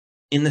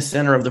in the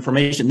center of the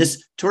formation.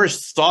 This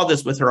tourist saw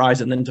this with her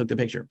eyes and then took the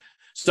picture.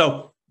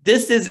 So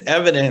this is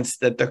evidence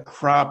that the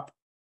crop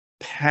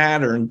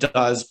pattern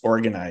does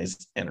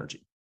organize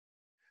energy.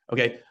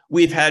 Okay,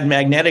 we've had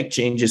magnetic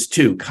changes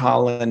too.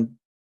 Colin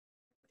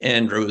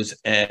Andrews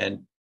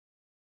and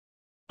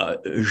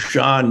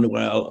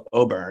Jean-Noel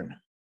O'Brien,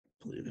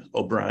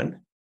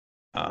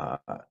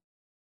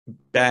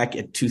 back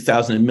at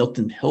 2000 in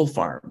Milton Hill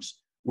Farms,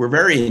 were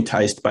very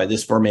enticed by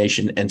this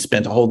formation and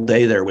spent a whole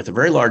day there with a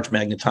very large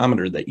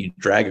magnetometer that you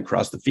drag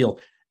across the field.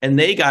 And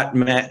they got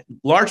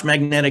large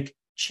magnetic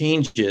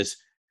changes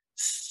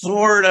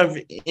sort of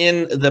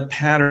in the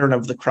pattern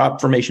of the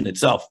crop formation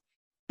itself,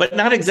 but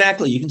not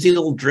exactly. You can see the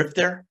little drift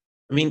there.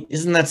 I mean,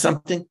 isn't that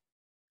something?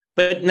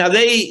 But now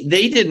they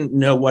didn't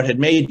know what had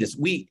made this.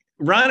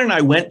 Ron and I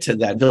went to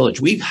that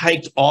village. We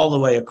hiked all the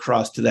way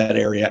across to that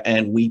area,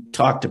 and we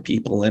talked to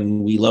people,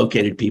 and we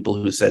located people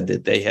who said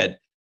that they had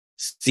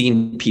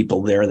seen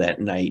people there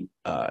that night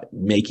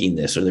making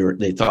this, or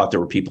they thought there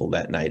were people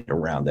that night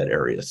around that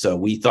area. So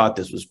we thought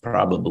this was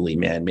probably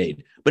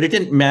man-made, but it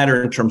didn't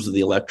matter in terms of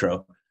the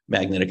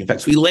electromagnetic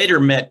effects. We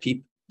later met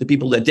the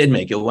people that did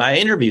make it. When I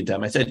interviewed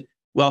them, I said,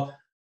 well,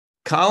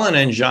 Colin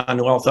and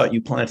Jean-Noel thought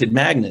you planted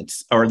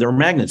magnets, or there were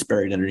magnets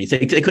buried underneath.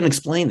 They couldn't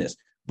explain this.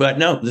 But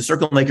no, the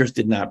circle makers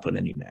did not put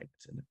any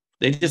magnets in it.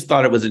 They just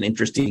thought it was an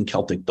interesting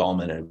Celtic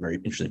dolmen and a very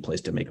interesting place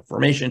to make a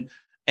formation.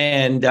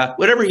 And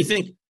whatever you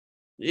think,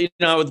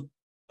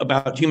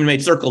 about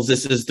human-made circles,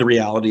 this is the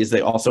reality, is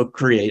they also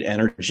create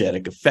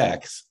energetic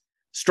effects,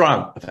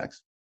 strong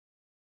effects.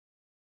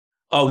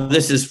 Oh,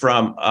 this is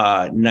from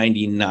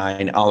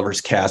 99,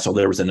 Oliver's Castle.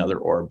 There was another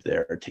orb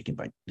there taken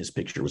by, this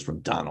picture was from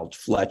Donald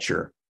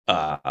Fletcher,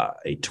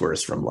 a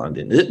tourist from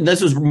London.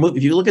 This was,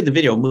 if you look at the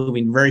video,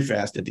 moving very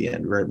fast at the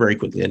end, very, very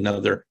quickly,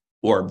 another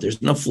orb.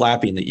 There's no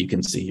flapping that you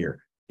can see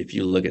here. If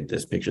you look at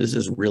this picture, this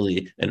is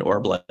really an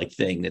orb-like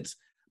thing. That's,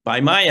 by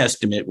my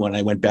estimate, when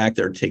I went back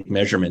there to take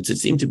measurements, it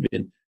seemed to have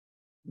been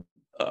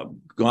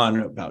gone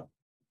about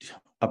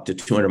up to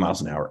 200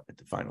 miles an hour at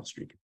the final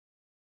streak.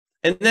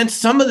 And then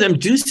some of them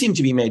do seem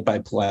to be made by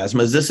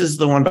plasmas. This is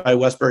the one by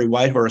Westbury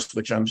Whitehorse,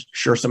 which I'm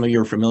sure some of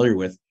you are familiar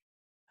with.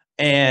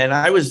 And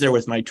I was there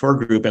with my tour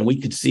group, and we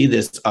could see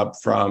this up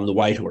from the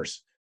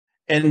Whitehorse.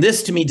 And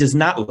this, to me, does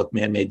not look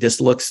man-made.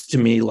 This looks to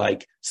me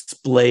like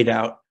splayed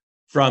out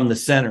from the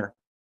center,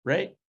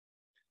 right?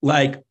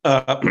 Like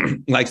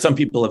some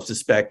people have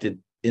suspected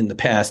in the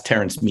past,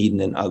 Terrence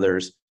Meaden and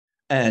others,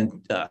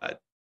 and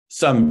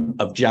some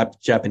of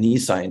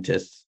Japanese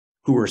scientists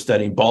who were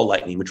studying ball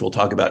lightning, which we'll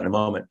talk about in a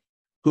moment,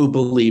 who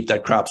believed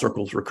that crop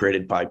circles were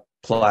created by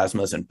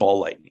plasmas and ball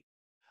lightning.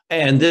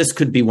 And this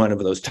could be one of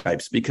those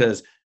types,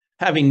 because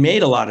having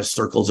made a lot of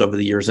circles over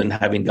the years and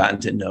having gotten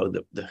to know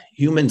the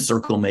human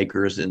circle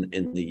makers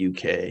in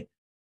the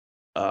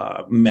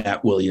UK,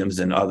 Matt Williams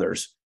and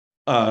others,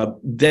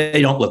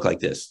 they don't look like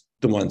this,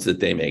 the ones that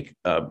they make.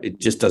 It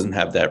just doesn't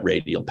have that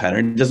radial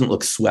pattern. It doesn't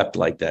look swept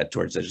like that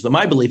towards edges. So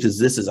my belief is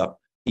this is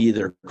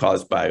either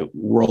caused by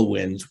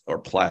whirlwinds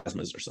or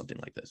plasmas or something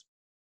like this.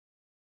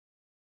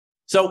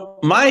 So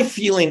my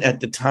feeling at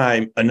the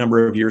time, a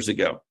number of years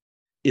ago,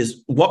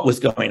 is what was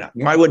going on.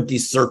 Why would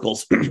these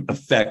circles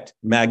affect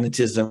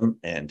magnetism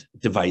and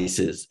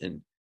devices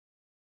and,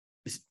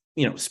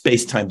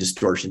 space-time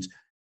distortions?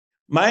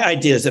 My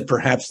idea is that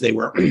perhaps they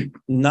were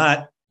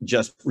not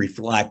just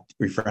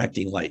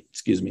refracting light.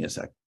 Excuse me a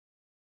sec.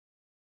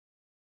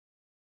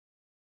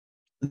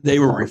 They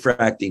were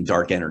refracting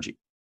dark energy.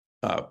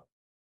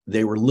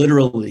 They were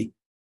literally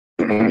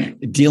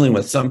dealing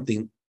with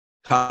something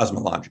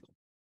cosmological.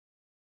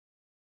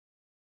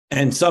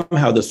 And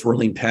somehow the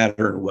swirling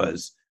pattern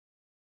was,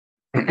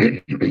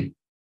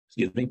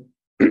 excuse me,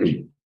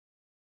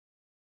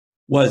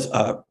 was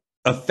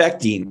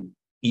affecting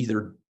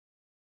either,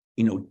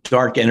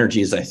 dark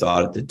energy, as I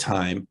thought at the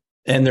time,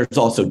 and there's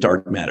also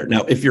dark matter.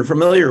 Now, if you're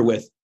familiar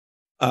with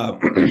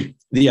the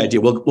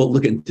idea, we'll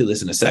look into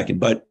this in a second,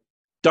 but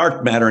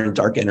dark matter and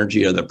dark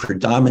energy are the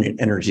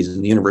predominant energies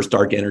in the universe.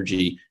 Dark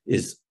energy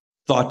is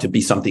thought to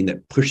be something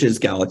that pushes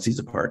galaxies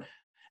apart.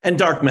 And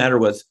dark matter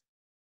was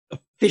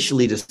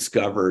officially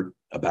discovered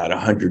about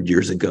 100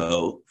 years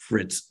ago.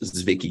 Fritz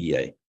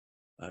Zwicky,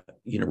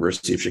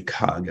 University of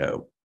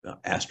Chicago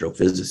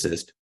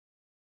astrophysicist.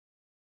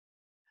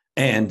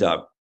 And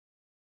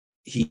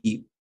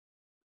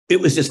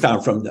it was just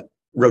found from the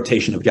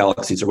rotation of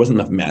galaxies. There wasn't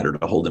enough matter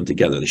to hold them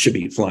together. They should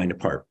be flying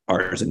apart.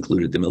 Ours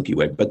included the Milky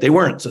Way, but they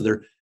weren't. So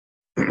there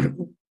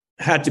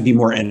had to be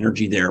more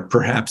energy there,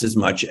 perhaps as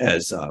much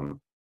as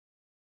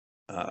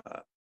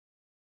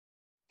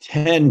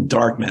 10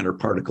 dark matter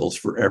particles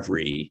for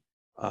every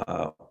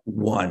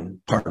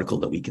one particle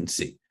that we can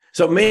see.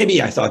 So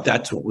maybe I thought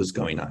that's what was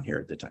going on here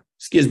at the time.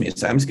 Excuse me,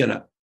 I'm just going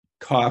to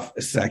cough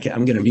a second.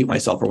 I'm going to mute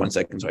myself for 1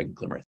 second so I can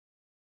clear my throat.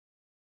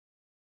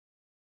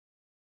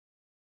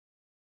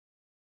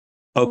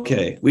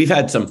 Okay, we've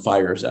had some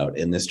fires out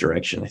in this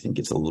direction. I think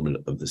it's a little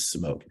bit of the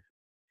smoke.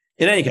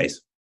 In any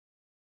case,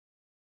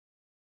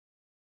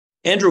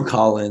 Andrew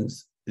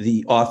Collins,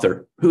 the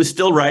author, who is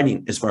still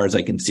writing, as far as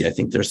I can see, I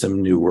think there's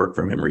some new work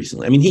from him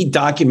recently. I mean, he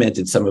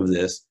documented some of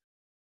this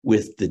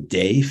with the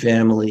Day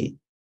family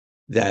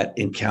that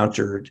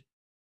encountered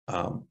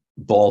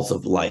balls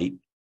of light,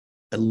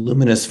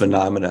 luminous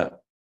phenomena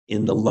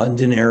in the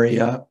London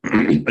area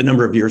a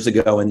number of years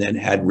ago, and then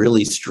had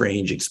really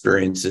strange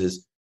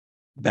experiences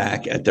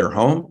back at their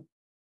home.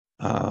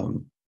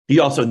 He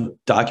also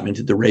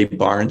documented the Ray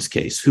Barnes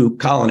case, who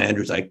Colin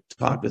Andrews, I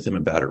talked with him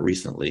about it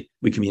recently.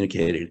 We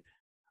communicated.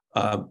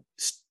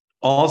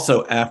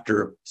 Also,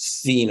 after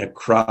seeing a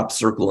crop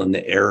circle in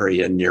the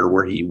area near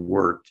where he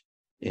worked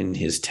in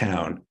his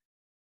town,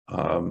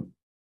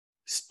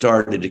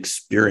 started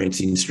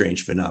experiencing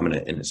strange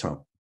phenomena in his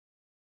home.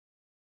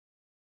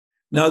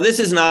 Now, this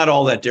is not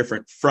all that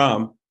different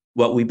from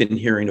what we've been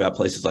hearing about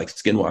places like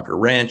Skinwalker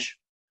Ranch,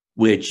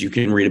 which you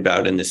can read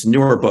about in this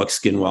newer book,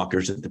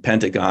 Skinwalkers at the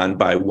Pentagon,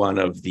 by one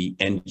of the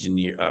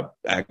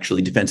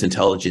actually Defense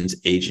Intelligence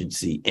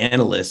Agency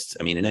analysts.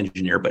 I mean, an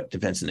engineer, but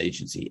Defense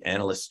Agency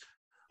analysts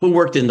who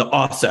worked in the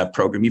OSAP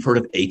program. You've heard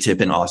of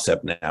ATIP and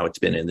OSAP now. It's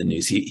been in the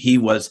news. He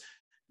was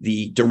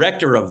the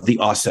director of the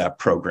OSAP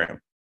program.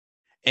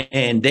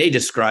 And they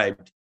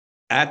described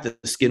at the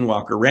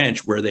Skinwalker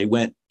Ranch, where they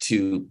went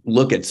to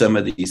look at some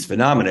of these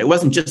phenomena. It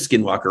wasn't just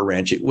Skinwalker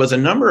Ranch. It was a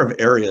number of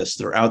areas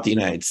throughout the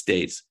United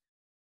States,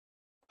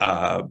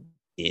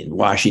 in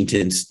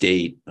Washington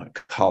State,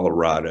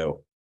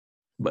 Colorado,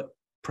 but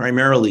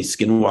primarily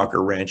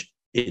Skinwalker Ranch.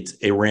 It's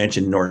a ranch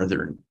in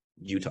northern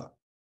Utah.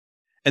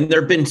 And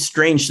there have been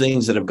strange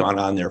things that have gone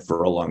on there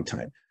for a long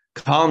time.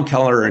 Colin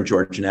Keller and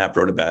George Knapp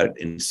wrote about it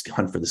in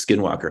Hunt for the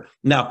Skinwalker.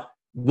 Now,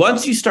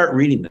 once you start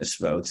reading this,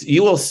 folks,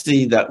 you will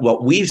see that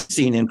what we've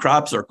seen in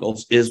crop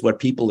circles is what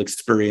people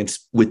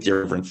experience with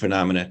different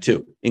phenomena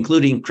too,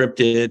 including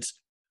cryptids,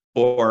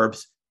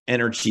 orbs,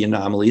 energy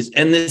anomalies,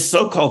 and this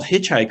so-called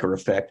hitchhiker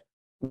effect,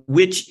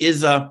 which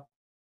is the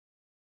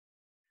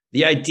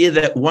idea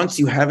that once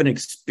you have an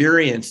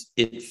experience,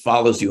 it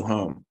follows you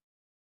home.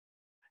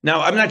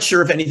 Now, I'm not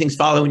sure if anything's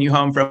following you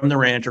home from the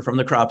ranch or from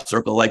the crop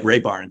circle like Ray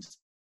Barnes.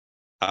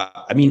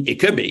 I mean, it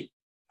could be.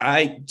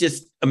 I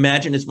just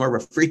imagine it's more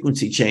of a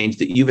frequency change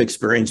that you've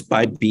experienced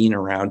by being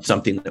around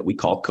something that we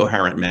call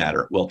coherent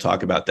matter. We'll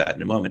talk about that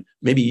in a moment.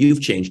 Maybe you've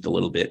changed a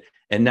little bit,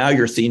 and now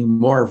you're seeing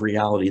more of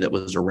reality that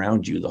was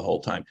around you the whole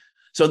time.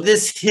 So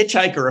this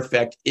hitchhiker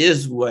effect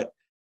is what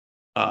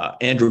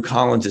Andrew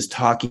Collins is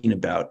talking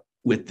about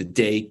with the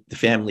Day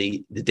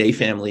family,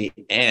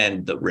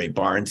 and the Ray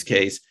Barnes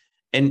case.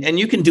 And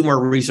you can do more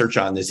research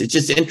on this. It's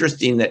just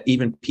interesting that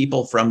even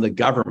people from the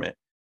government,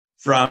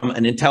 from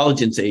an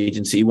intelligence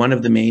agency, one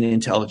of the main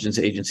intelligence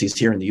agencies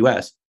here in the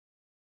US,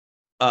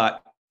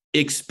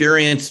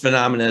 experience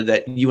phenomena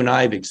that you and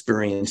I have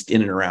experienced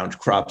in and around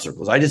crop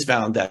circles. I just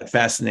found that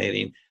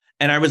fascinating.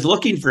 And I was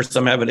looking for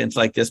some evidence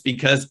like this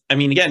because, I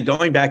mean, again,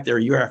 going back there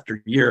year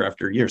after year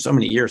after year, so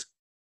many years,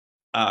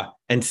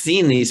 and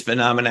seeing these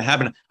phenomena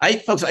happen.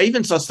 Folks, I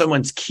even saw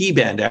someone's key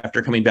bend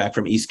after coming back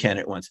from East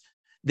Kent once.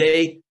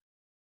 They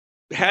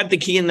had the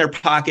key in their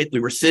pocket. We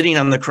were sitting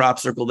on the crop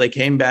circle. They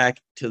came back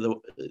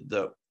to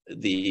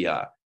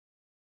the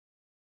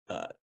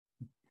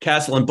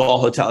Castle and Ball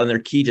Hotel, and their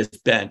key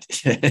just bent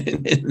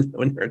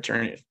when they're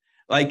returning it.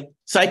 Like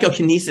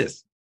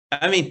psychokinesis.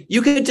 I mean,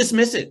 you could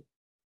dismiss it,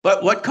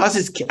 but what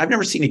causes? I've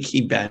never seen a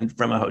key bend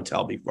from a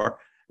hotel before,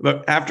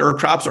 but after a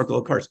crop circle,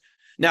 of course.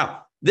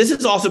 Now, this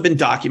has also been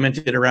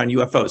documented around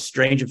UFOs,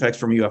 strange effects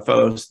from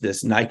UFOs.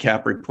 This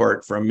NICAP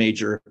report from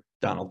Major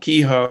Donald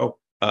Kehoe,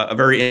 a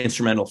very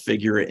instrumental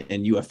figure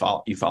in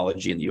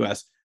ufology in the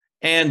US,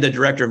 and the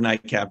director of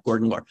NICAP,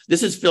 Gordon Lohr.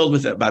 This is filled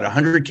with about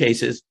 100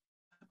 cases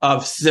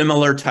of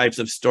similar types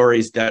of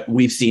stories that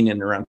we've seen in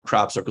and around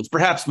crop circles,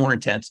 perhaps more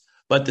intense,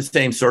 but the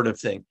same sort of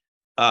thing.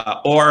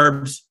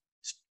 Orbs,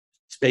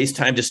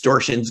 space-time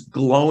distortions,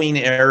 glowing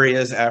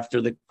areas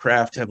after the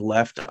craft have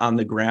left on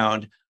the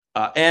ground,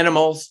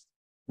 animals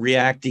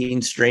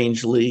reacting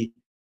strangely,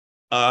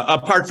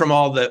 apart from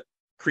all the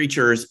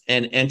creatures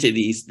and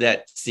entities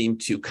that seem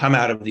to come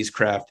out of these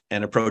craft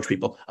and approach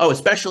people. Oh,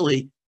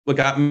 especially what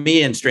got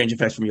me in strange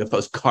effects from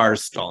UFOs,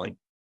 cars stalling,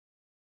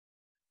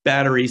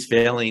 batteries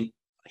failing,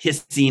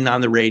 hissing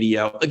on the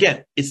radio.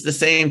 Again, it's the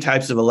same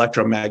types of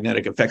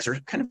electromagnetic effects are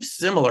kind of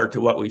similar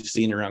to what we've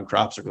seen around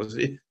crop circles.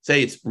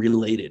 Say it's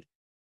related.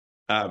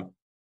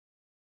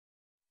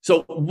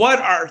 So what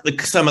are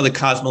some of the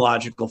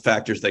cosmological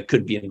factors that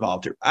could be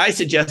involved here? I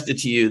suggested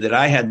to you that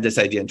I had this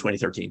idea in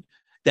 2013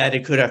 that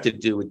it could have to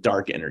do with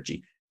dark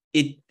energy.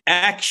 It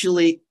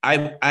actually,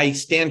 I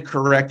stand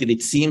corrected.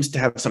 It seems to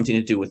have something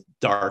to do with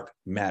dark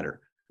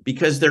matter,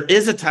 because there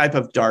is a type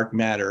of dark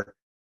matter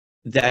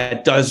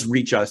that does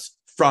reach us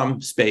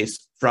from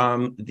space,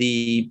 from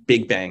the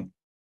Big Bang,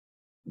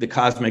 the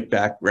cosmic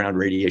background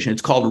radiation.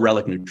 It's called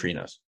relic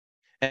neutrinos.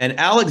 And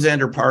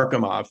Alexander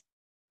Parkhomov,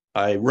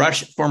 a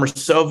former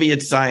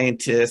Soviet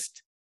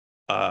scientist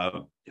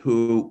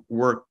who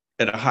worked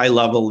at a high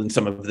level in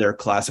some of their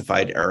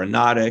classified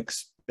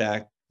aeronautics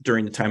back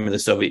during the time of the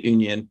Soviet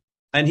Union.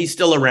 And he's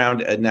still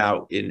around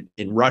now in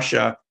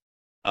Russia.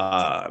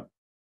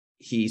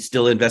 He's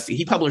still investing.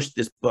 He published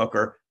this book,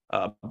 or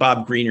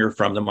Bob Greener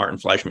from the Martin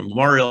Fleischmann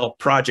Memorial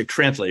Project,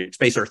 translated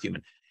Space Earth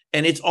Human.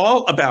 And it's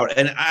all about,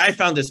 and I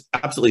found this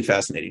absolutely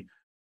fascinating,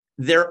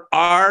 there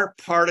are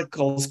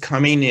particles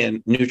coming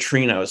in,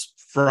 neutrinos,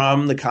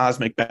 from the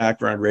cosmic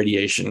background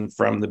radiation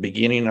from the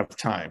beginning of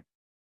time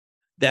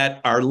that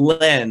are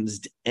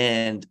lensed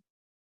and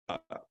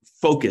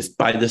focused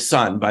by the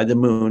sun, by the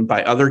moon,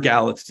 by other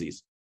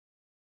galaxies.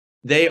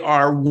 They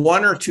are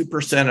 1 or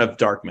 2% of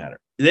dark matter.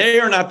 They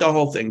are not the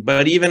whole thing,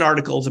 but even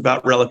articles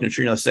about relic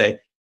neutrinos say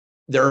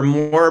there are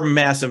more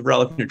massive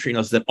relic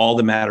neutrinos than all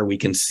the matter we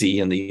can see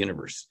in the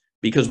universe,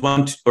 because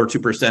 1 or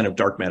 2% of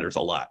dark matter is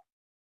a lot.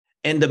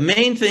 And the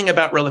main thing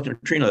about relic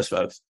neutrinos,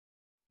 folks,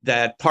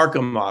 that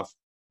Parkhomov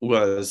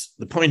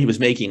the point he was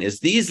making is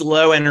these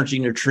low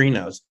energy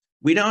neutrinos,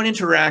 we don't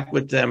interact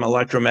with them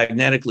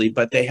electromagnetically,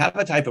 but they have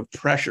a type of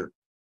pressure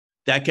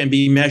that can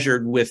be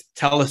measured with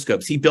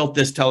telescopes. He built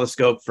this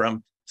telescope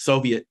from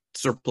Soviet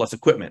surplus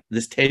equipment,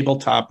 this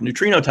tabletop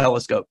neutrino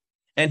telescope.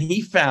 And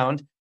he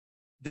found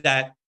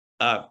that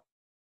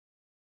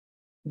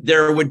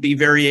there would be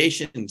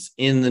variations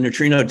in the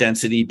neutrino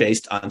density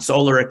based on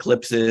solar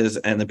eclipses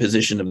and the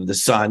position of the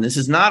sun. This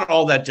is not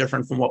all that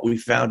different from what we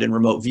found in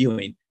remote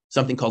viewing,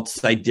 something called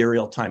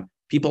sidereal time.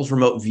 People's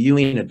remote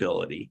viewing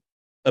ability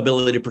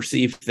to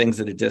perceive things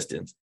at a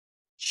distance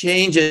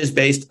changes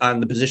based on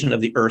the position of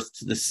the Earth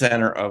to the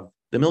center of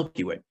the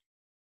Milky Way.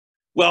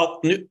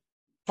 Well,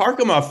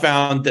 Parkhomov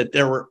found that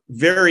there were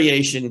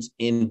variations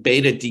in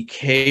beta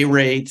decay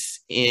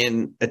rates,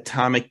 in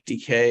atomic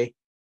decay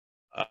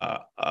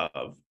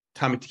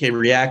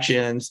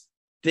reactions,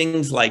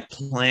 things like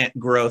plant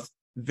growth,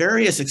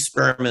 various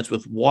experiments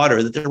with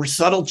water, that there were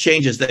subtle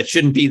changes that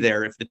shouldn't be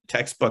there if the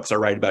textbooks are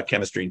right about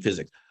chemistry and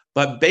physics.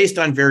 But based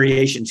on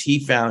variations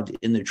he found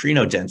in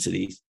neutrino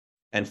densities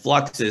and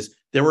fluxes,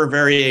 there were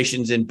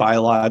variations in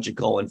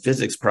biological and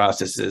physics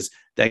processes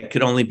that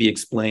could only be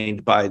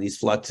explained by these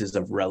fluxes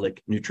of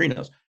relic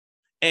neutrinos.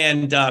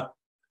 And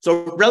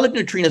so relic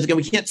neutrinos, again,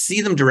 we can't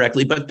see them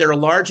directly, but they're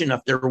large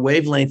enough, their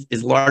wavelength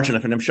is large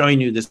enough, and I'm showing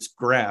you this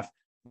graph.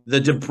 The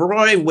de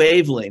Broglie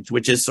wavelength,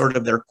 which is sort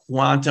of their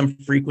quantum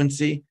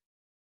frequency,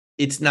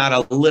 it's not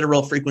a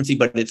literal frequency,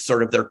 but it's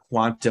sort of their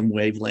quantum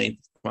wavelength,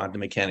 quantum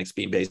mechanics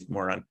being based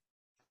more on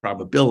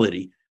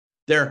probability.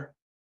 Their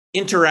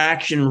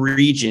interaction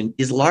region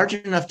is large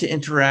enough to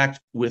interact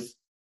with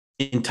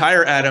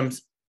entire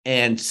atoms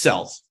and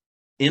cells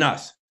in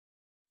us.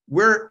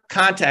 We're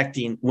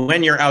contacting,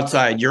 when you're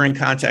outside, you're in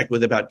contact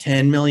with about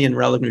 10 million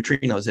relic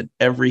neutrinos at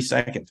every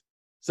second.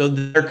 So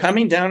they're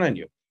coming down on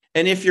you.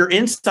 And if you're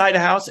inside a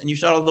house and you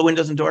shut all the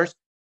windows and doors,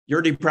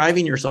 you're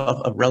depriving yourself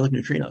of relic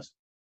neutrinos.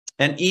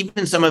 And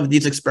even some of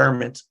these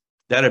experiments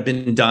that have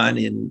been done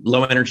in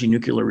low energy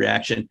nuclear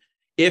reaction,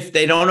 if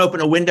they don't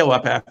open a window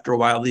up after a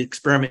while, the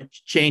experiment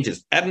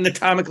changes at an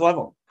atomic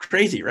level.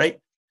 Crazy, right?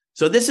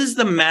 So this is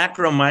the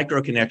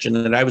macro-micro connection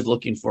that I was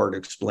looking for to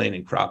explain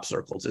in crop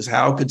circles, is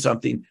how could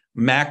something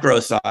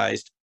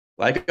macro-sized,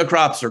 like a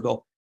crop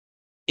circle,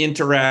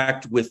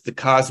 interact with the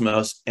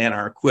cosmos and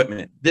our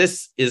equipment?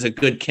 This is a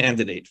good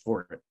candidate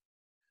for it.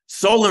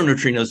 Solar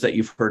neutrinos that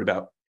you've heard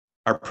about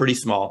are pretty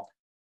small,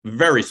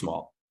 very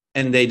small,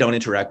 and they don't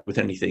interact with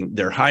anything.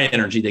 They're high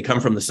energy, they come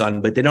from the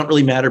sun, but they don't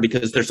really matter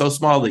because they're so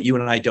small that you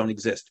and I don't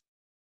exist.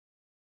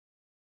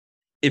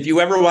 If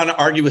you ever want to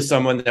argue with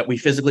someone that we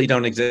physically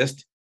don't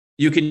exist,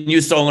 you can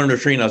use solar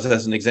neutrinos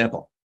as an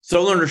example.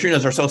 Solar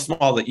neutrinos are so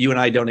small that you and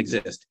I don't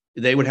exist.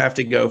 They would have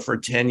to go for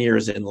 10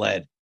 years in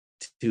lead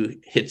to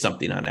hit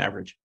something on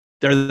average.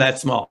 They're that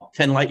small,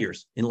 10 light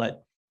years in lead.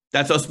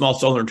 That's how small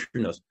solar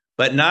neutrinos,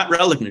 but not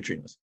relic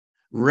neutrinos.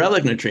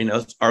 Relic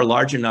neutrinos are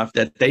large enough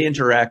that they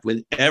interact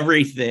with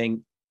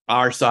everything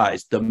our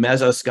size, the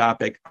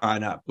mesoscopic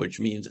on up, which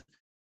means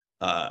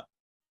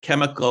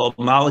chemical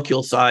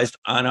molecule sized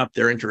on up.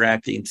 They're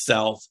interacting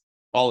cells,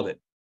 all of it.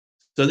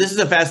 So this is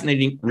a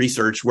fascinating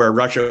research where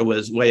Russia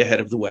was way ahead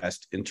of the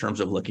West in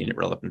terms of looking at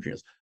relic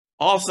neutrinos.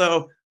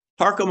 Also,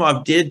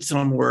 Parkhomov did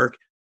some work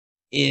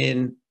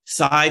in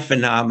psi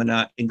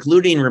phenomena,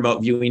 including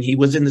remote viewing. He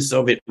was in the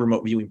Soviet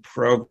remote viewing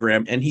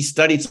program, and he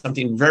studied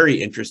something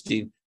very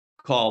interesting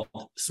called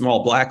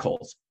small black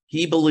holes.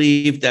 He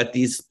believed that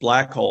these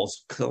black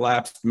holes,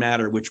 collapsed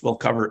matter, which we'll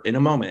cover in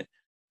a moment,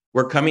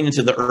 were coming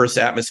into the Earth's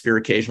atmosphere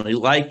occasionally,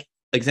 like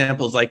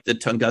examples like the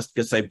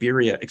Tunguska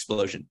Siberia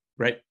explosion,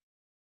 right?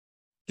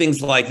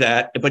 Things like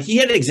that. But he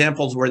had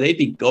examples where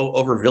they'd go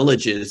over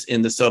villages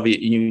in the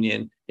Soviet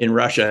Union, in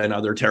Russia and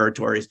other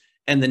territories,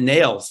 and the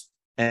nails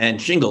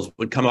and shingles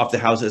would come off the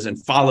houses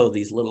and follow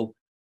these little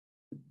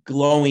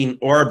glowing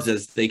orbs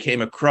as they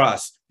came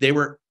across. They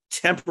were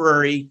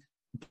temporary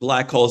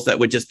black holes that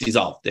would just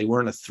dissolve. They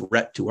weren't a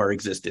threat to our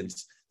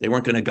existence. They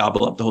weren't going to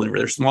gobble up the whole universe.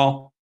 They're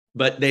small,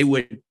 but they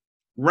would,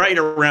 right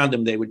around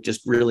them, they would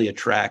just really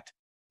attract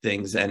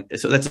things. And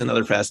so that's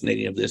another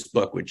fascinating of this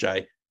book, which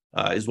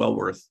is well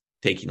worth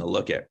taking a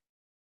look at.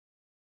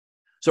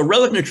 So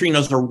relic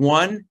neutrinos are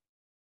one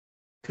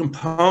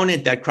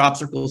component that crop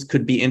circles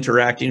could be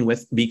interacting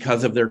with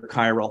because of their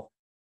chiral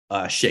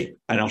shape.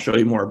 And I'll show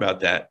you more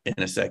about that in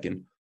a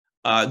second.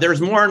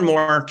 There's more and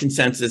more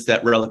consensus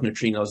that relic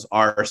neutrinos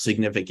are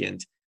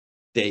significant.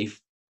 They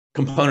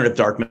component of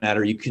dark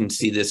matter. You can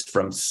see this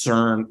from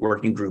CERN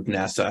working group.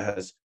 NASA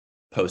has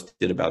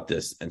posted about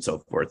this and so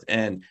forth.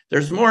 And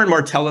there's more and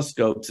more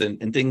telescopes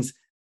and things,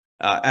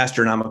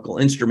 astronomical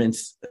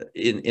instruments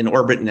in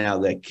orbit now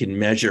that can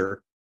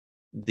measure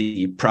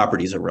the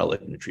properties of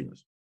relic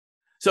neutrinos.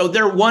 So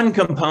they're one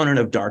component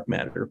of dark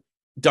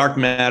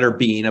matter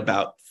being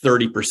about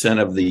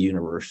 30% of the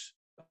universe,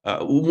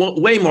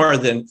 way more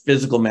than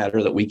physical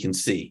matter that we can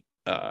see,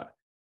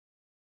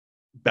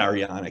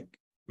 baryonic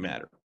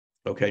matter,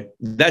 okay?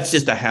 That's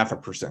just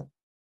 0.5%.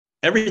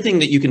 Everything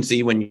that you can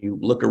see when you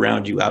look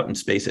around you out in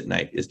space at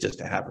night is just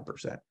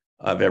 0.5%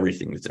 of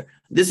everything that's there.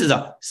 This is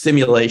a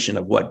simulation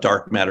of what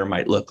dark matter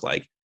might look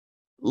like.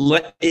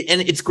 And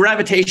it's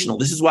gravitational.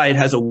 This is why it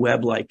has a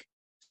web-like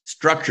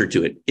structure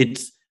to it.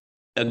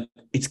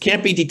 It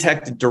can't be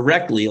detected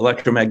directly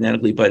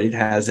electromagnetically, but it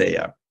has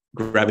a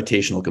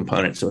gravitational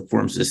component. So it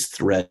forms this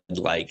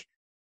thread-like,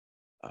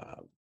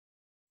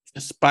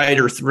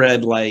 spider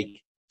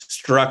thread-like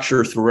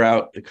structure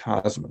throughout the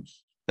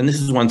cosmos. And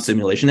this is one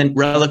simulation. And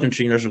relic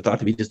neutrinos are thought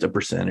to be just a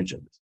percentage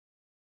of this.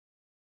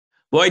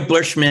 Boyd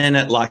Bushman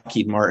at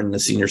Lockheed Martin, the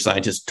senior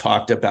scientist,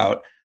 talked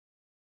about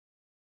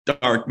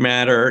dark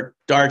matter,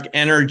 dark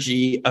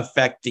energy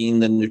affecting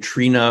the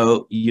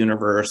neutrino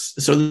universe.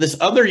 So this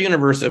other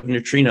universe of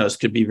neutrinos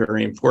could be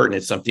very important.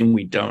 It's something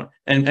we don't,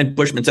 and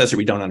Bushman says that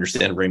we don't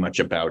understand very much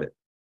about it.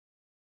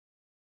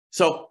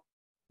 So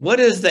what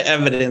is the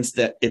evidence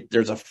that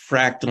there's a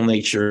fractal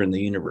nature in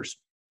the universe?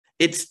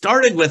 It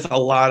started with a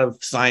lot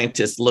of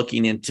scientists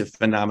looking into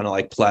phenomena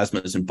like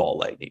plasmas and ball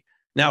lightning.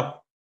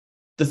 Now,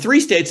 the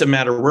three states of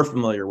matter we're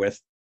familiar with,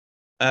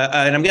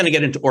 and I'm going to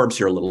get into orbs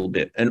here a little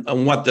bit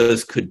and what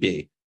those could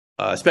be,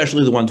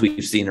 especially the ones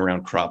we've seen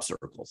around crop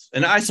circles.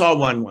 And I saw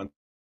one once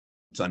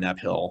on Knapp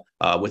Hill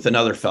with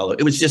another fellow.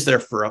 It was just there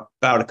for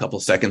about a couple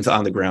seconds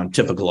on the ground,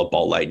 typical of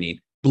ball lightning,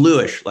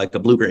 bluish, like a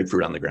blue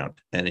grapefruit on the ground.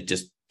 And it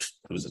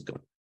was just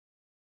going.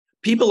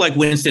 People like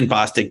Winston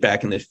Bostick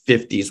back in the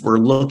 50s were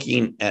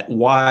looking at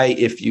why,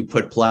 if you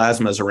put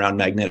plasmas around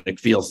magnetic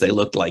fields, they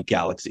looked like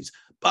galaxies.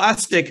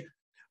 Bostick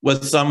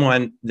was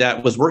someone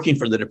that was working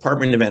for the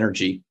Department of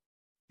Energy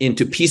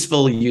into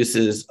peaceful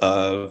uses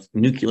of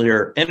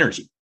nuclear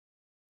energy.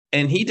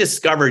 And he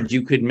discovered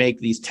you could make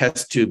these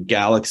test tube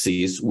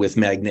galaxies with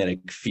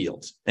magnetic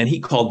fields, and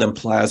he called them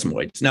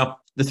plasmoids. Now,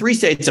 the three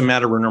states of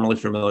matter we're normally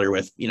familiar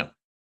with,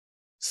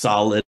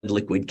 solid,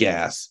 liquid,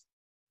 gas.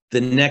 The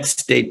next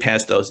state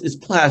past those is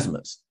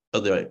plasmas.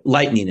 The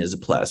lightning is a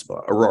plasma.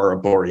 Aurora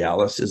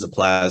borealis is a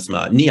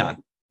plasma.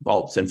 Neon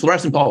bulbs and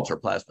fluorescent bulbs are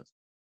plasmas.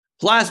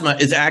 Plasma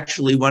is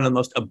actually one of the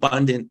most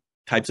abundant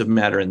types of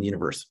matter in the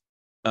universe.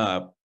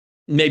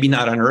 Maybe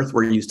not on Earth.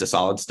 We're used to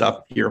solid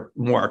stuff here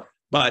more,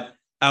 but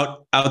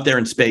out there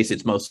in space,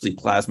 it's mostly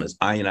plasmas,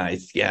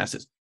 ionized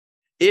gases.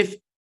 If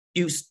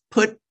you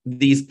put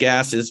these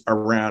gases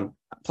around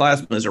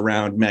plasmas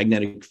around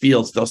magnetic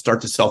fields, they'll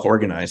start to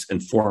self-organize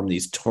and form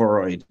these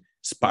toroid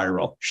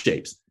spiral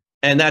shapes.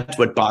 And that's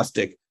what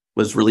Bostick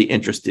was really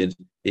interested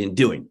in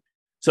doing.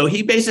 So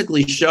he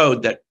basically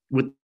showed that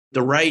with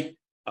the right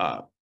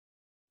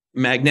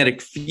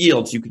magnetic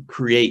fields, you could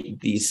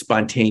create these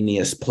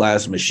spontaneous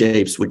plasma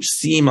shapes, which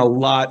seem a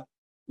lot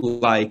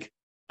like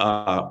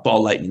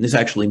ball lightning. This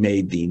actually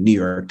made the New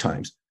York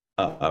Times.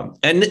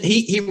 And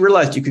he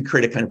realized you could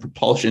create a kind of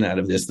propulsion out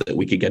of this that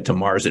we could get to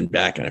Mars and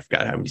back. And I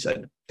forgot how many said,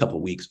 a couple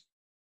of weeks,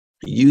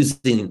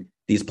 using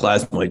these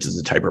plasmoids as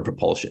a type of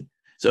propulsion.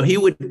 So he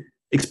would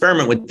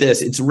experiment with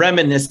this. It's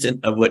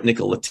reminiscent of what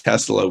Nikola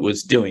Tesla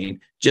was doing,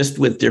 just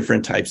with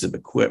different types of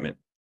equipment.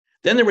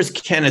 Then there was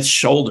Kenneth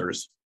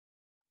Shoulders.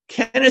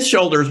 Kenneth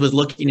Shoulders was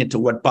looking into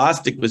what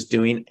Bostic was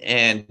doing,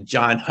 and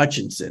John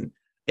Hutchinson,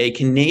 a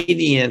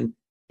Canadian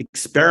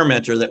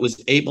experimenter that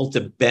was able to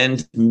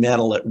bend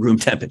metal at room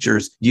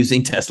temperatures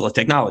using Tesla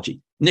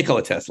technology.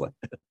 Nikola Tesla,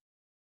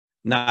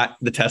 not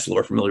the Tesla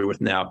we're familiar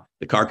with now,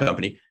 the car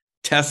company.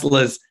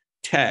 Tesla's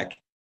tech.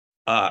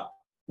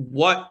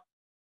 What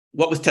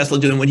was Tesla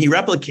doing? When he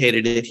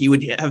replicated it, he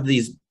would have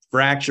these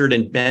fractured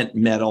and bent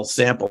metal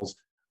samples,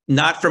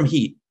 not from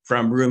heat,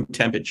 from room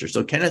temperature.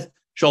 So Kenneth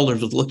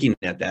Shoulders was looking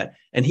at that,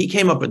 and he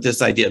came up with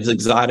this idea of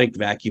exotic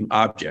vacuum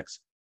objects,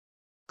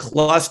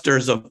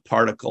 clusters of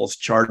particles,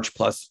 charged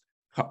plus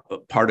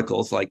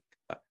particles like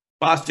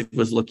Bostic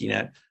was looking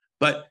at.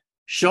 But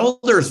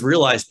Shoulders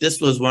realized this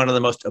was one of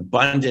the most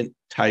abundant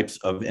types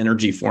of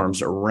energy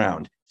forms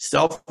around,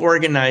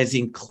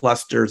 self-organizing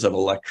clusters of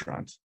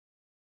electrons.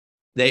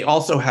 They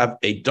also have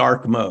a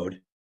dark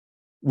mode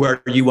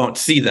where you won't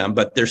see them,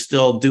 but they're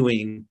still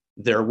doing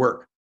their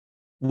work.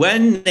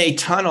 When they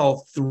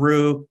tunnel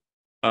through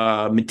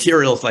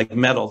materials like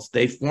metals,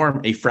 they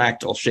form a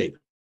fractal shape.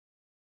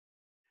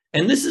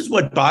 And this is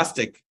what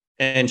Bostic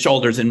and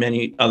Shoulders and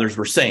many others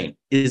were saying,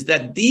 is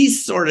that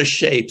these sort of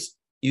shapes,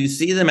 you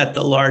see them at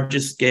the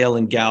largest scale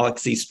in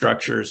galaxy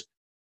structures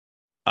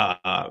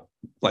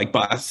like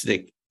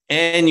Bostic,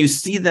 and you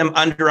see them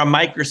under a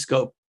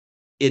microscope,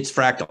 it's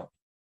fractal,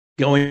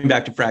 going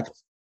back to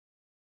fractals,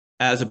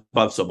 as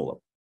above, so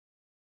below.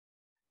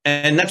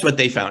 And that's what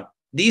they found.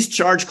 These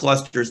charge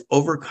clusters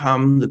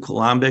overcome the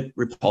Coulombic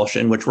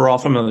repulsion, which we're all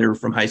familiar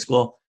from high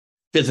school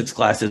physics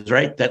classes,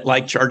 right? That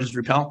like charges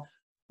repel.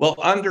 Well,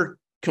 under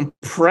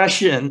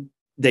compression,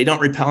 they don't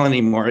repel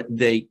anymore.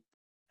 They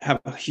have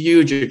a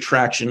huge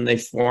attraction. They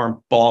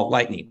form ball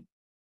lightning.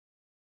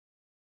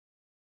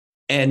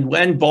 And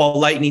when ball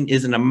lightning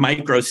is in a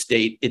micro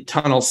state, it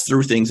tunnels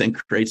through things and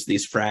creates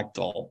these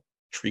fractal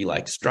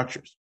tree-like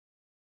structures.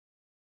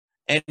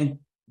 And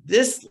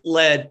this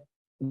led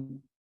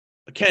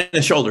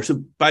Kenneth Shoulders,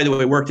 who, by the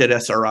way, worked at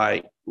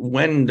SRI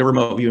when the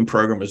remote viewing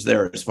program was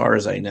there, as far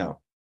as I know.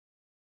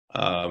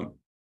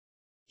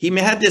 He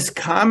had this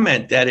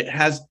comment that it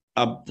has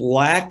a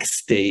black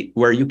state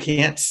where you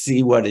can't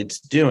see what it's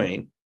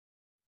doing,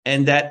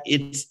 and that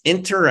it's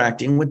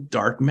interacting with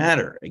dark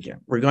matter. Again,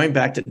 we're going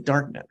back to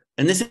dark matter.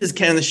 And this is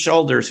Kenneth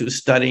Shoulders, who's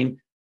studying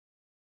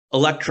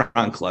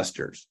electron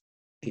clusters.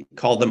 He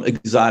called them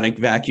exotic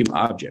vacuum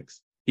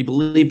objects. He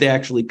believed they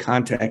actually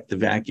contact the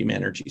vacuum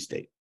energy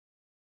state.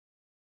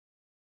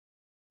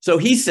 So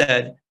he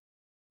said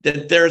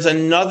that there's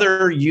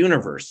another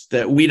universe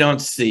that we don't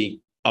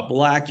see, a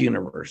black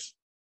universe,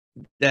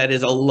 that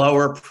is a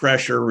lower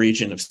pressure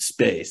region of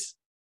space,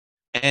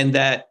 and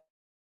that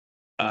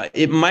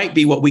it might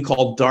be what we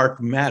call dark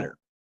matter,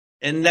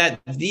 and that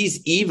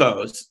these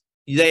EVOs,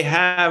 they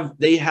have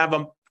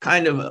a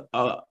kind of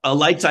a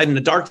light side and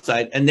a dark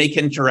side, and they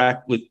can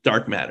interact with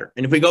dark matter.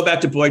 And if we go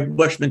back to Boyd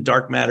Bushman,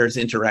 dark matter is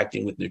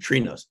interacting with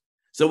neutrinos.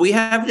 So we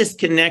have this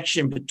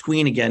connection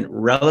between, again,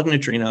 relative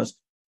neutrinos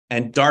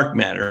and dark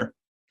matter.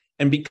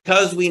 And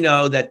because we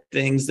know that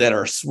things that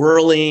are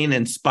swirling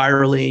and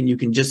spiraling, you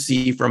can just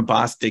see from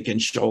Bostic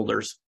and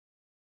Shoulders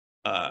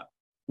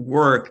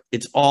work,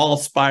 it's all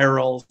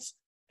spirals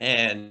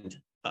and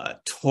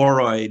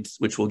toroids,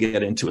 which we'll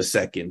get into a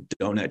second,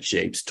 donut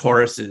shapes,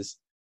 toruses,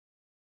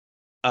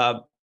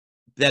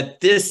 that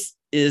this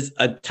is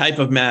a type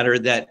of matter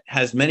that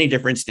has many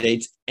different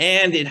states,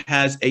 and it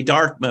has a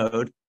dark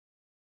mode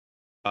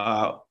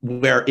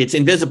where it's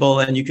invisible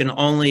and you can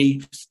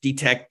only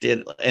detect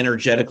it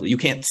energetically. You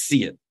can't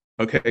see it,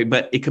 okay,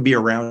 but it could be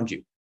around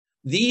you.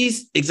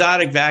 These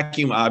exotic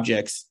vacuum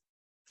objects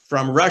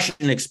from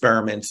Russian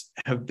experiments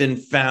have been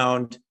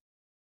found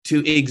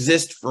to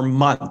exist for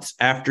months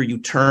after you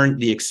turn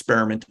the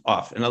experiment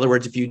off. In other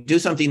words, if you do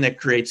something that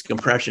creates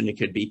compression, it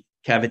could be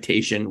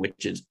cavitation,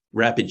 which is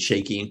rapid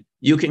shaking.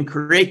 You can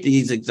create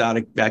these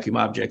exotic vacuum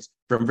objects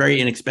from very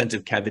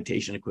inexpensive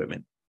cavitation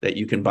equipment that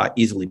you can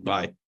easily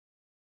buy.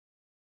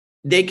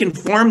 They can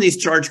form these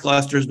charge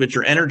clusters, which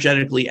are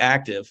energetically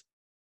active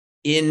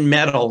in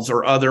metals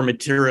or other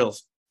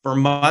materials for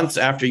months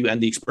after you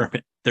end the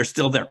experiment. They're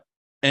still there.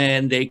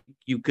 And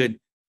you could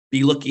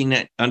be looking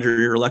at under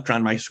your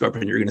electron microscope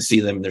and you're going to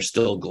see them and they're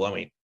still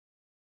glowing.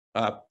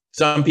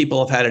 Some people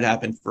have had it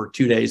happen for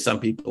 2 days. Some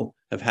people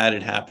have had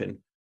it happen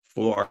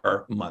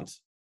for months.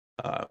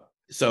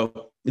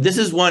 So this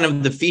is one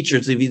of the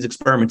features of these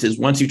experiments, is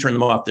once you turn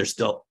them off, they're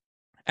still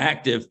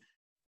active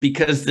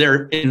because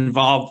they're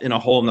involved in a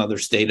whole nother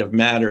state of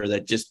matter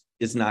that just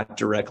is not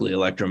directly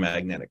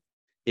electromagnetic.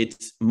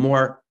 It's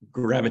more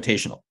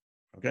gravitational,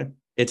 okay?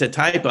 It's a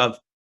type of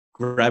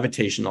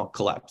gravitational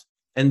collapse.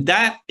 And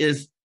that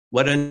is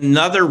what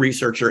another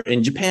researcher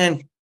in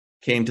Japan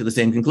came to the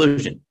same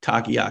conclusion,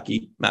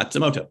 Takeaki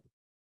Matsumoto.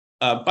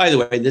 By the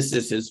way, this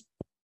is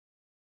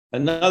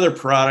another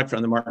product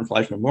from the Martin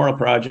Fleischmann Memorial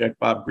Project.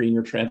 Bob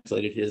Greenyer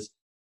translated his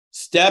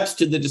Steps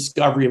to the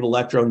Discovery of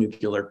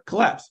Electronuclear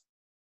Collapse.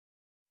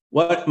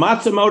 What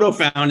Matsumoto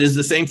found is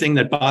the same thing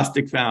that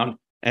Bostic found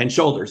and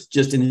Shoulders,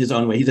 just in his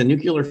own way. He's a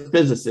nuclear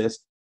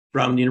physicist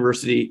from the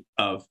University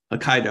of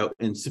Hokkaido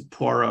in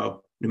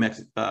Sapporo, New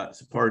Mexico,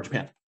 Sapporo,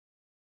 Japan.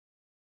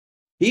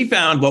 He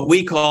found what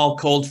we call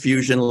cold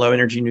fusion, low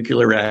energy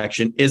nuclear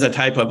reaction is a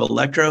type of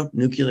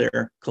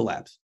electronuclear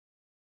collapse.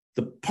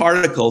 The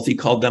particles, he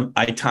called them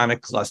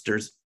itonic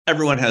clusters.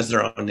 Everyone has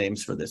their own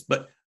names for this,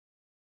 but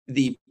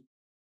the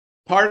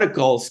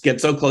particles get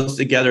so close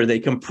together, they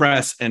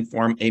compress and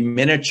form a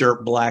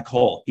miniature black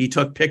hole. He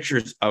took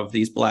pictures of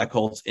these black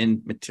holes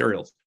in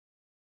materials.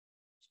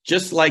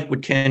 Just like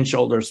what Ken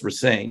Shoulders was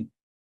saying,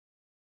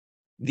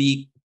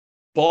 the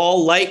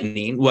ball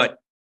lightning, what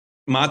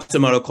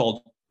Matsumoto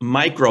called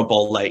micro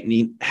ball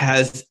lightning,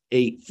 has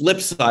a flip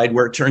side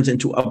where it turns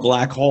into a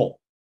black hole.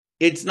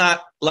 It's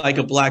not like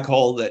a black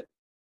hole that,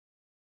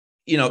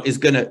 you know, is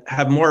going to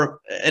have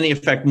any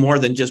effect more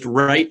than just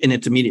right in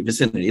its immediate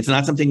vicinity. It's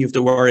not something you have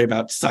to worry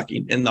about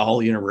sucking in the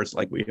whole universe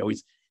like we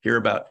always hear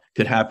about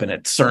could happen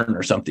at CERN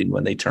or something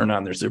when they turn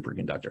on their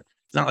superconductor.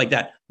 It's not like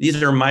that.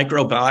 These are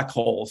micro black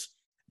holes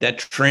that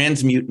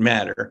transmute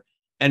matter.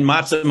 And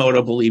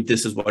Matsumoto believed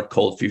this is what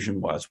cold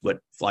fusion was, what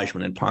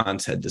Fleischmann and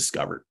Pons had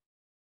discovered.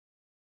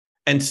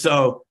 And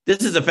so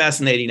this is a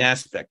fascinating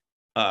aspect,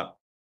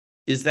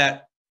 is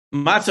that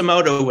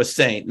Matsumoto was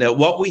saying that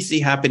what we see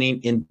happening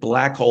in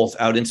black holes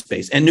out in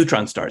space and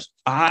neutron stars,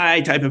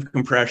 high type of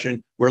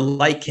compression where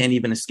light can't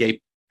even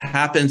escape,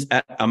 happens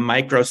at a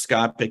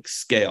microscopic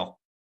scale.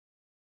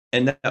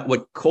 And that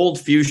what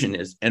cold fusion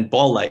is and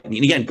ball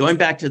lightning, again, going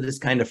back to this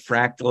kind of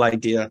fractal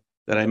idea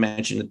that I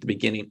mentioned at the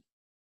beginning,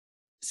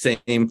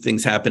 same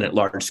things happen at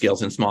large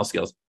scales and small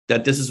scales,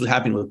 that this is what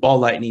happening with ball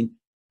lightning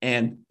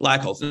and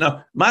black holes.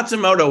 Now,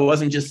 Matsumoto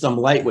wasn't just some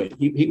lightweight.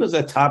 He was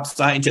a top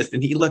scientist,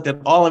 and he looked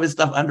at all of his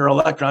stuff under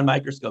electron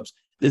microscopes.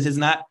 This is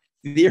not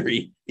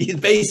theory. He's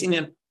basing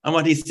it on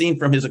what he's seen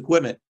from his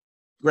equipment,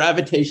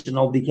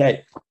 gravitational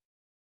decay.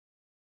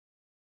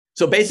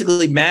 So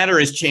basically, matter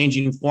is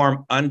changing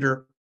form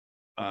under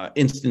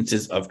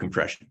instances of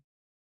compression.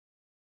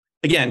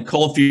 Again,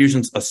 cold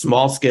fusion's a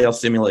small-scale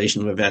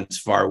simulation of events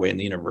far away in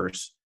the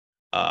universe,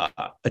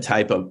 a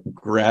type of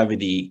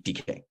gravity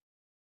decay.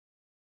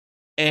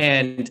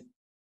 And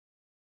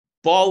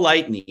ball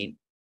lightning,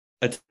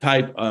 a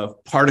type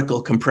of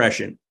particle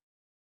compression,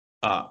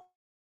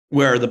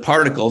 where the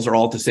particles are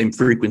all at the same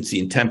frequency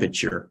and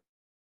temperature,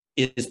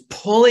 is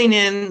pulling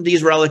in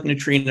these relic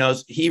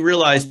neutrinos. He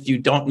realized you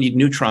don't need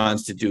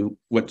neutrons to do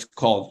what's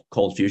called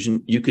cold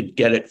fusion. You could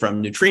get it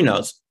from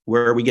neutrinos.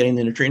 Where are we getting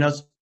the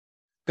neutrinos?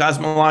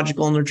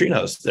 Cosmological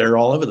neutrinos. They're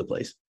all over the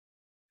place.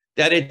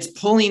 That it's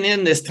pulling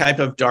in this type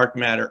of dark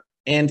matter,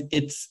 and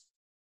it's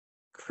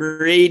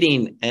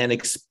creating and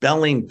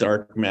expelling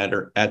dark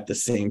matter at the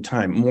same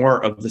time,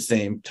 more of the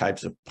same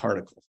types of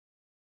particles.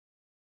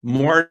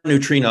 More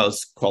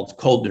neutrinos called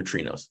cold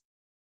neutrinos.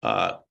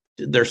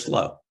 They're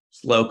slow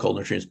cold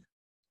neutrinos.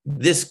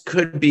 This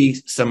could be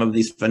some of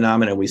these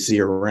phenomena we see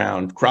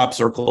around crop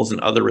circles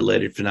and other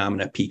related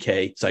phenomena,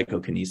 PK,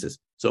 psychokinesis,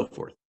 so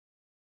forth.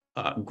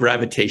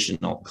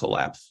 Gravitational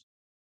collapse.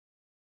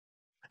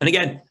 And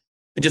again,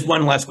 just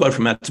one last quote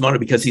from Matsumoto,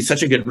 because he's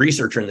such a good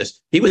researcher in this.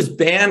 He was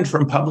banned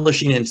from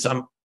publishing in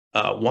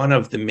one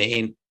of the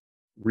main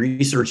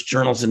research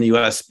journals in the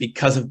US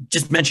because of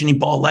just mentioning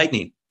ball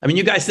lightning. I mean,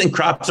 you guys think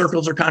crop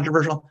circles are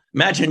controversial?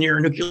 Imagine you're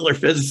a nuclear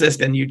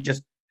physicist and you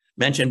just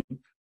mention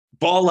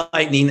ball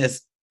lightning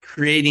as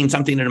creating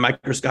something in a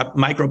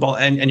micro ball,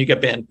 and you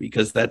get banned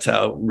because that's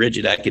how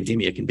rigid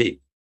academia can be.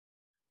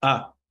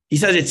 He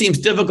says it seems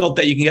difficult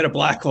that you can get a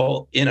black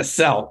hole in a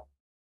cell.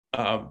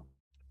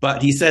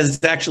 But he says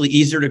it's actually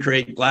easier to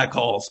create black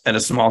holes at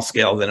a small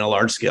scale than a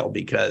large scale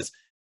because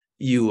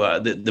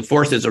the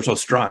forces are so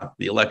strong,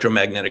 the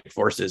electromagnetic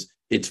forces,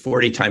 it's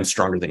 40 times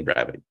stronger than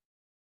gravity.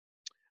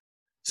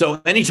 So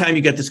anytime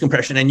you get this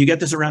compression, and you get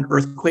this around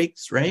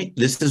earthquakes, right?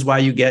 This is why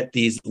you get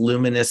these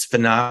luminous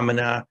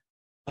phenomena.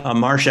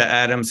 Marcia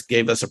Adams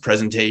gave us a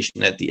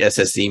presentation at the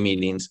SSE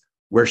meetings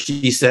where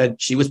she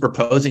said she was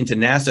proposing to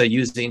NASA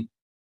using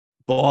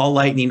ball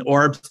lightning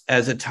orbs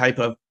as a type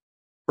of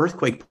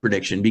earthquake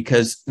prediction,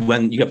 because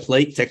when you get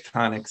plate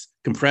tectonics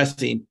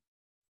compressing,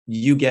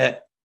 you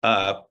get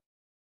ball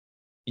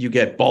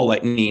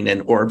lightning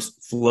and orbs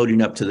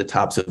floating up to the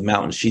tops of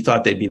mountains. She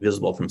thought they'd be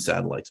visible from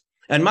satellites.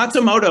 And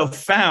Matsumoto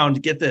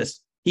found, get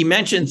this, he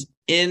mentions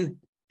in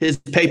his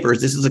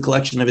papers, this is a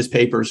collection of his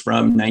papers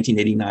from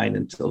 1989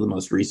 until the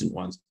most recent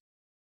ones.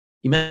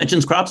 He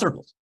mentions crop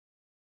circles.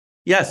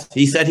 Yes,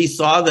 he said he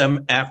saw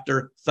them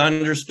after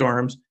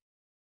thunderstorms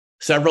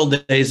several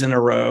days in a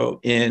row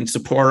in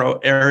Sapporo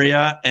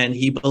area, and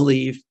he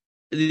believed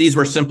these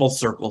were simple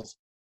circles.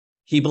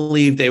 He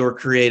believed they were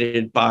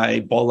created by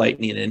ball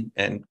lightning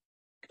and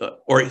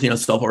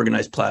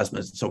self-organized plasmas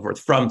and so forth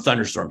from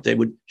thunderstorms. They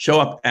would show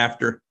up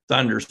after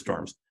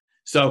thunderstorms.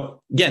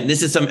 So again,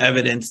 this is some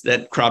evidence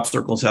that crop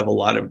circles have a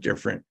lot of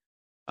different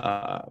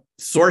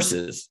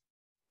sources.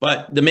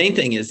 But the main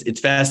thing is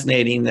it's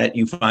fascinating that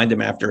you find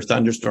them after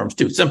thunderstorms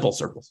too, simple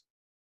circles.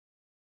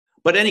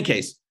 But in any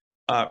case,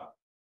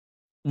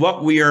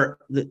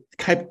 the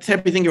type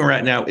of thinking we're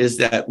at now is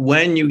that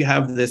when you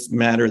have this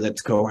matter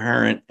that's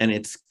coherent and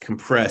it's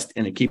compressed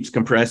and it keeps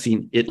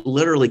compressing, it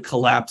literally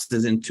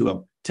collapses into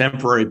a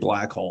temporary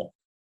black hole.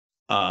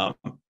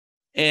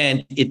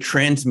 And it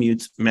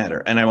transmutes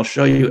matter. And I will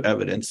show you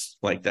evidence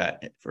like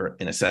that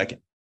in a second.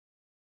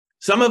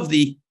 Some of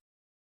the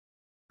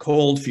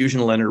cold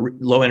fusion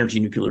low energy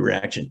nuclear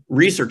reaction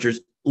researchers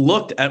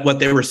looked at what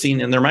they were seeing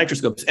in their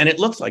microscopes, and it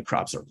looks like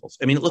crop circles.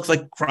 I mean, it looks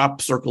like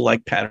crop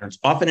circle-like patterns,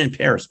 often in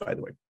pairs, by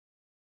the way.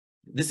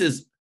 This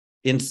is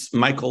in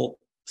Michael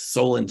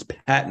Solin's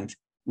patent,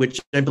 which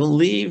I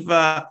believe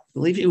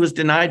he was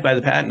denied by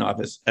the patent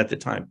office at the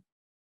time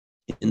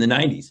in the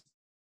 90s.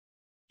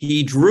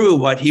 He drew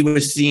what he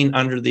was seeing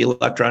under the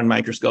electron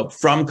microscope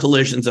from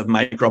collisions of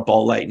micro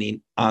ball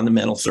lightning on the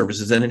metal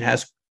surfaces, and it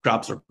has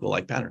crop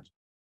circle-like patterns.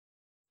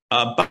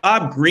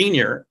 Bob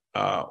Grenier,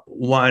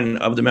 one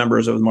of the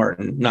members of the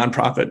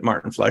nonprofit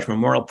Martin Fleisch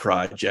Memorial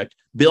Project,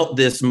 built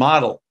this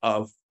model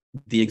of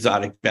the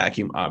exotic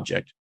vacuum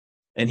object,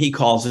 and he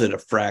calls it a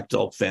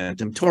fractal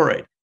phantom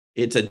toroid.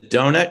 It's a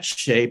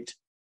donut-shaped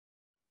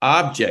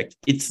object.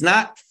 It's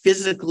not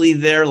physically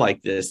there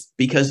like this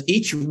because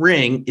each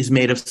ring is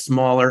made of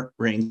smaller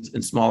rings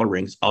and smaller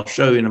rings. I'll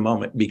show you in a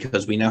moment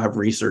because we now have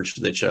research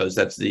that shows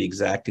that's the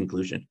exact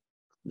conclusion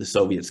the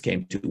Soviets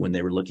came to when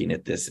they were looking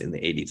at this in the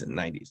 80s and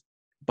 90s.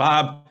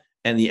 Bob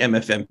and the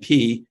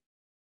MFMP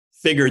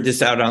figured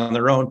this out on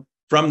their own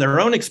from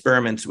their own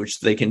experiments, which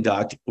they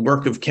conduct,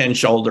 work of Ken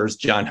Shoulders,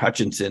 John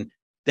Hutchinson.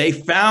 They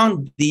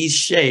found these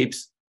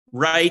shapes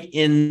right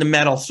in the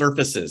metal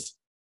surfaces,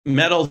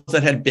 metals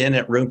that had been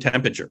at room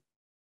temperature.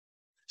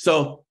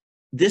 So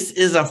this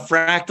is a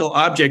fractal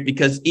object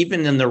because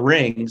even in the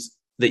rings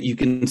that you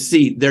can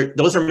see,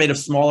 those are made of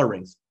smaller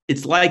rings.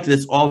 It's like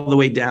this all the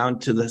way down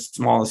to the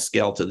smallest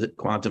scale, to the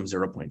quantum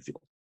zero-point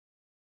field.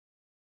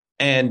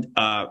 And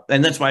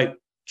that's why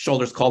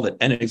Shoulders called it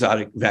an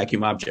exotic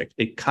vacuum object.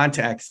 It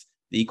contacts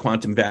the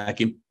quantum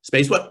vacuum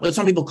space, what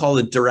some people call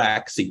the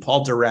Dirac. See,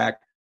 Paul Dirac,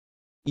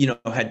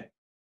 had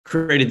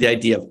created the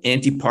idea of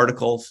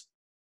antiparticles,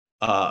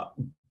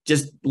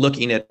 just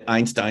looking at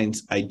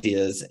Einstein's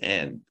ideas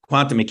and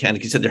quantum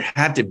mechanics. He said there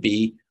had to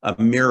be a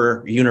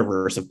mirror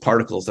universe of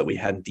particles that we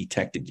hadn't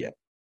detected yet.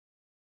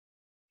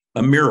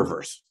 A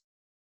mirrorverse.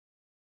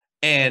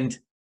 And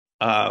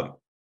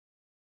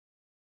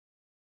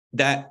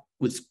that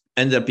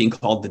ended up being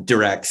called the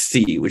Dirac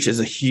Sea, which is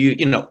a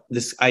huge,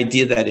 this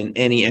idea that in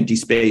any empty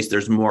space,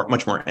 there's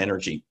much more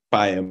energy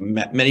by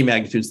many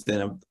magnitudes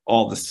than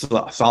all the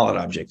solid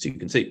objects you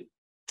can see.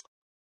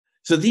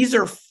 So these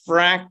are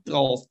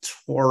fractal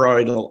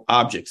toroidal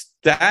objects.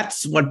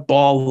 That's what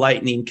ball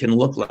lightning can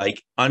look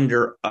like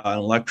under an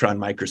electron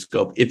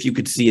microscope if you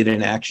could see it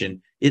in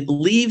action. It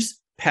leaves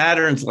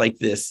patterns like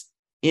this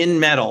in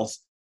metals.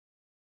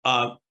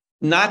 Not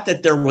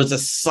that there was a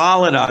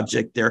solid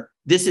object there.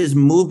 This is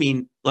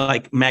moving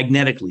like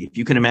magnetically, if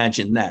you can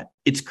imagine that.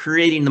 It's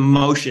creating the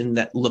motion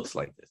that looks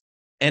like this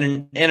and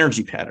an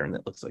energy pattern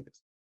that looks like this.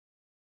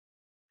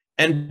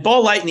 And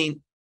ball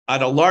lightning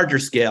at a larger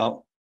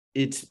scale,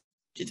 it's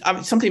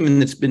something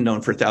that's been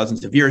known for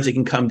thousands of years. It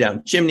can come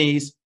down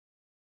chimneys.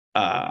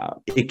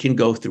 It can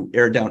go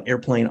down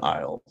airplane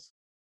aisles.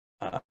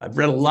 I've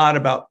read a lot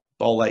about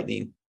ball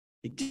lightning.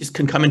 It just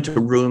can come into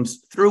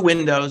rooms through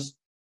windows.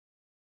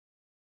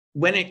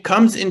 When it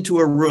comes into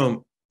a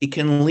room, it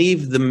can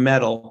leave the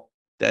metal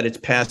that it's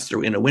passed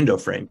through in a window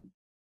frame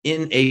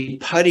in a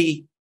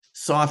putty,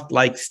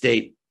 soft-like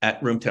state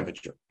at room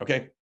temperature,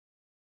 okay?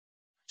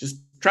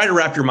 Just try to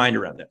wrap your mind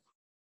around that.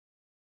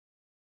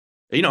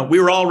 We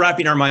were all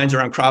wrapping our minds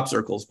around crop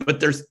circles,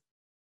 but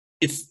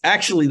it's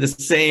actually the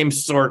same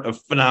sort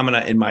of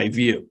phenomena in my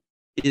view,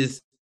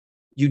 is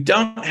you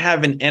don't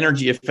have an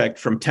energy effect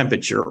from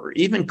temperature or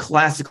even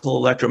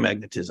classical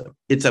electromagnetism.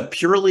 It's a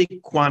purely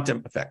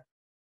quantum effect.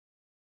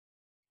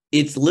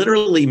 It's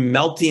literally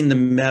melting the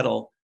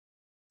metal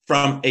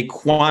from a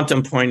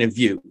quantum point of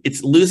view.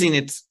 It's losing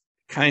its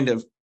kind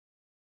of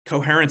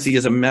coherency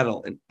as a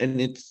metal,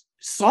 and it's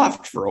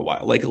soft for a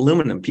while, like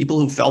aluminum. People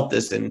who felt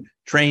this in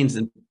trains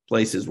and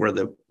places where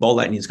the ball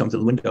lightnings come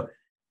through the window,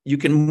 you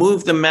can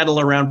move the metal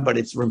around, but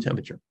it's room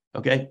temperature.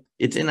 Okay,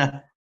 it's in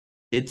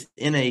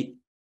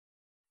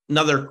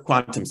another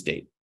quantum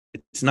state.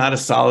 It's not a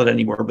solid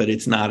anymore, but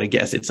it's not a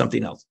gas. It's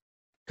something else.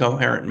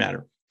 Coherent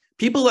matter.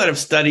 People that have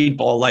studied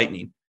ball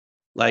lightning,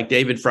 like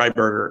David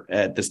Freiberger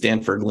at the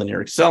Stanford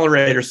Linear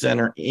Accelerator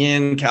Center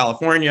in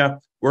California,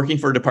 working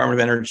for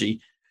Department of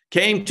Energy,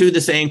 came to the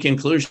same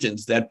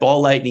conclusions that ball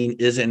lightning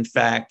is in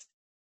fact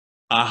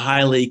a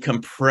highly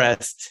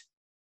compressed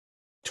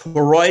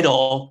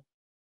toroidal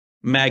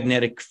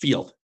magnetic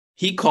field.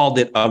 He called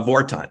it a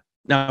vorton.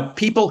 Now,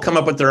 people come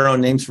up with their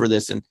own names for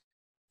this, and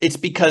it's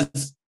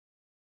because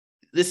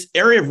this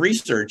area of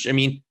research,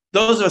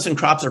 those of us in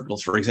crop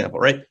circles, for example,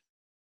 right?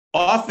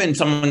 Often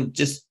someone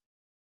just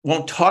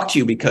won't talk to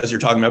you because you're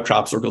talking about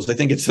crop circles. I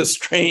think it's so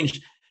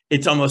strange.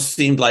 It's almost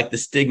seemed like the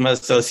stigma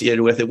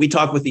associated with it. We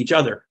talk with each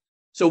other.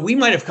 So we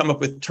might have come up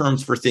with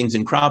terms for things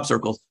in crop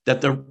circles that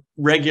the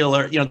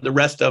regular, the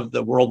rest of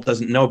the world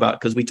doesn't know about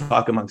because we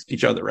talk amongst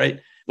each other, right?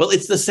 Well,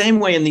 it's the same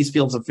way in these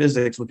fields of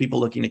physics with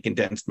people looking at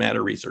condensed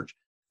matter research,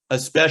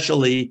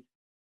 especially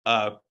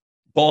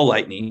ball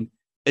lightning.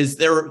 Is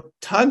there are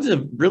tons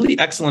of really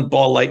excellent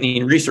ball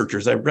lightning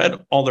researchers. I've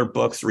read all their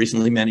books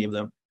recently, many of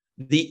them.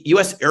 The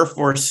US Air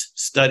Force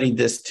studied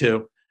this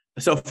too.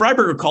 So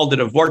Freiberger called it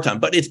a vorton,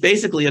 but it's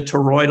basically a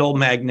toroidal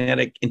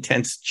magnetic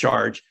intense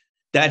charge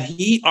that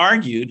he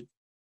argued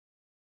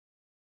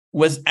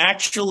was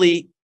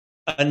actually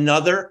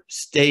another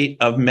state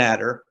of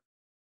matter,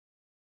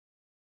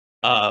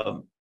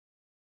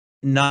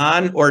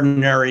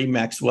 non-ordinary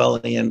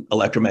Maxwellian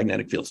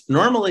electromagnetic fields.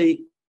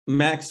 Normally,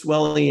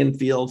 Maxwellian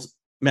fields,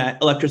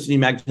 electricity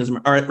and magnetism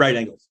are at right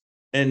angles.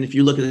 And if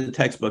you look at the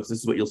textbooks, this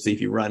is what you'll see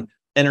if you run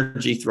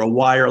energy through a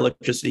wire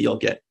electricity, you'll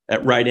get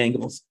at right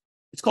angles.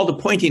 It's called a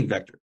Poynting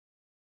vector,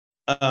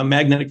 a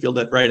magnetic field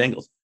at right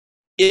angles.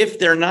 If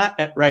they're not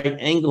at right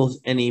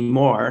angles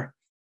anymore,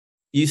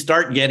 you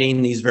start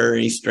getting these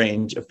very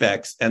strange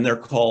effects, and they're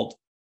called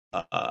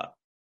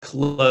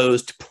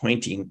closed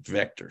Poynting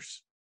vectors.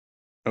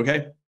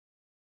 Okay?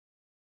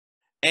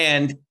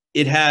 And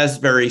it has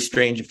very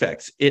strange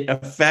effects. It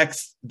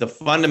affects the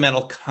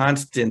fundamental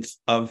constants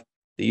of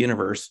the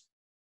universe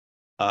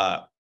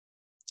and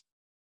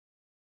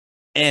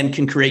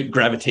can create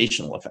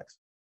gravitational effects.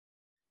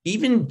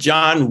 Even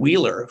John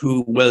Wheeler,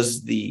 who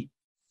was the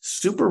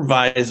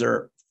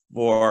supervisor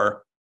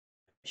for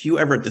Hugh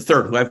Everett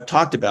III, who I've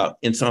talked about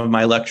in some of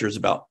my lectures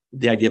about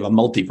the idea of a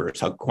multiverse,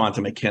 how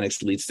quantum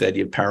mechanics leads to the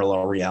idea of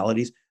parallel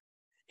realities.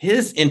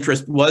 His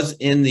interest was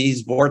in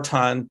these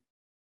vorton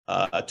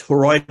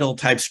toroidal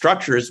type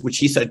structures, which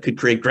he said could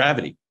create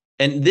gravity.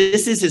 And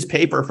this is his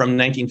paper from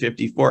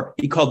 1954.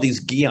 He called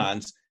these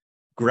GEONs,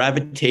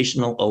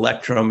 gravitational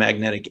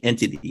electromagnetic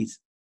entities.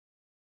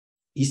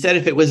 He said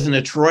if it was in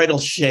a toroidal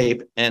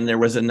shape and there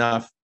was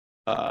enough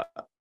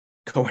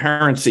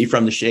coherency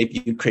from the shape,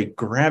 you could create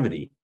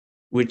gravity,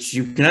 which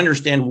you can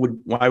understand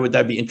why would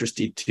that be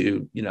interesting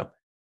to,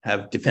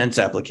 have defense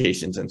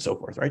applications and so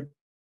forth, right?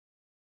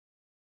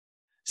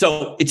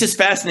 So it's just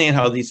fascinating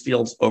how these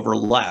fields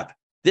overlap.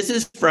 This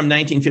is from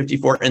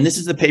 1954, and this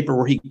is the paper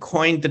where he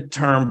coined the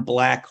term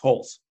black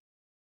holes.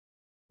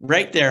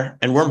 Right there,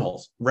 and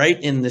wormholes, right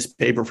in this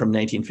paper from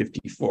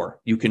 1954.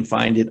 You can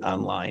find it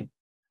online.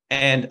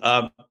 And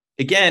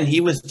again,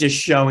 he was just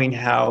showing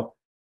how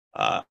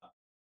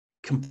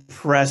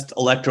compressed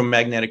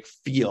electromagnetic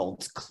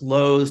fields,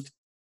 closed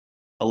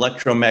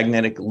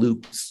electromagnetic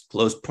loops,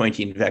 closed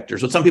Poynting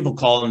vectors, what some people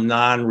call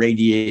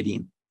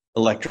non-radiating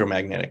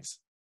electromagnetics,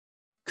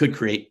 could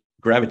create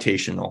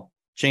gravitational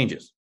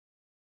changes.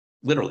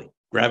 Literally,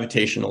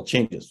 gravitational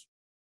changes.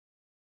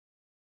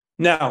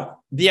 Now,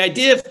 the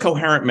idea of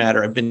coherent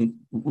matter, I've been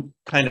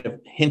kind of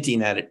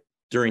hinting at it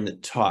during the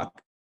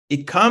talk.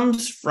 It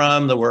comes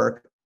from the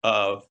work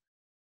of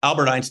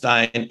Albert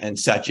Einstein and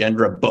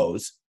Satyendra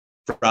Bose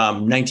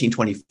from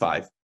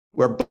 1925,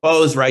 where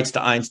Bose writes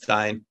to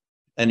Einstein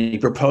and he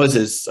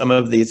proposes some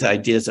of these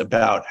ideas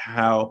about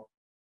how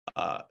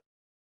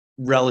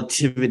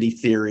relativity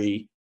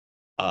theory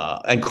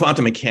and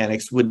quantum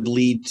mechanics would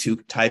lead to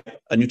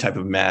a new type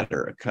of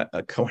matter,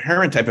 a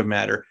coherent type of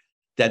matter,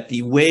 that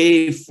the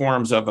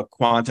waveforms of a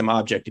quantum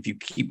object, if you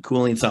keep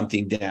cooling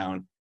something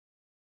down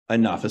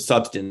enough, a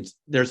substance,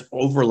 there's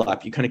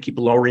overlap. You kind of keep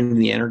lowering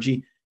the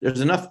energy. There's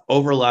enough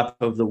overlap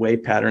of the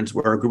wave patterns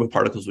where a group of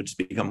particles would just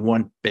become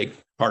one big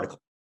particle.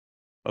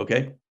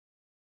 Okay?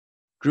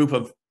 Group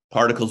of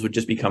particles would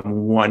just become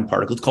one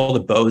particle. It's called a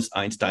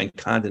Bose-Einstein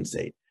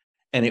condensate.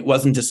 And it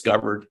wasn't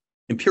discovered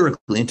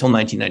empirically until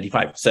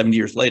 1995. 70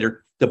 years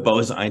later, the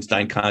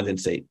Bose-Einstein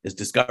condensate is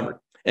discovered.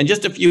 And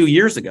just a few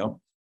years ago,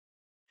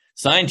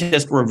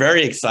 scientists were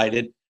very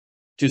excited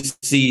to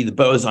see the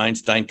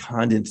Bose-Einstein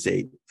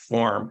condensate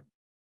form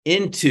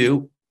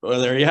into, well,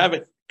 there you have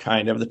it,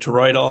 kind of the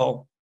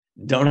toroidal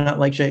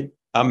donut-like shape,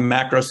 a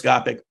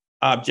macroscopic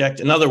object.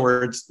 In other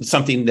words,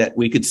 something that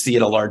we could see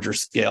at a larger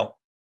scale.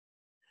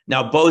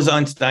 Now,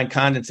 Bose-Einstein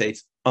condensates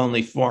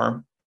only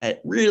form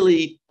at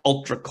really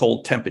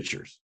ultra-cold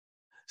temperatures.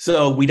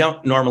 So we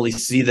don't normally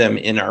see them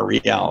in our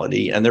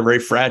reality, and they're very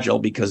fragile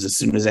because as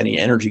soon as any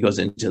energy goes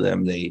into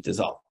them, they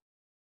dissolve.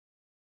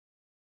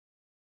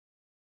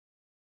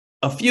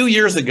 A few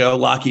years ago,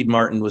 Lockheed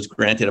Martin was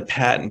granted a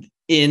patent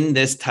in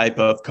this type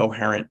of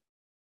coherent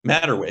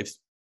matter waves.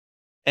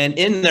 And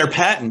in their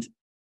patent,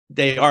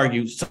 they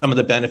argue some of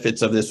the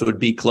benefits of this would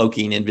be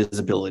cloaking,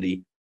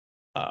 invisibility,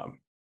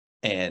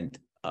 and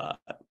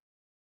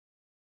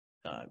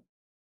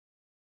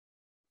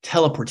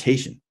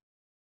teleportation,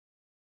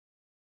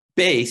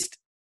 based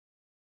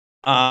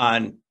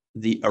on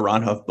the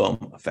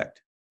Aharonov-Bohm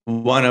effect,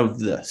 one of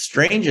the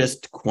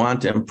strangest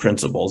quantum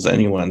principles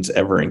anyone's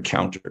ever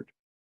encountered.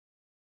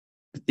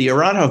 The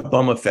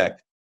Aharonov-Bohm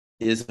effect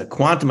is a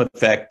quantum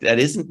effect that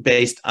isn't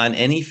based on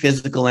any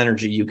physical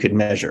energy you could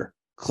measure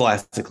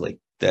classically,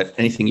 that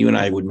anything you and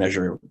I would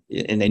measure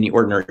in any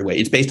ordinary way.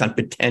 It's based on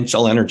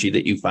potential energy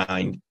that you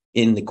find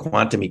in the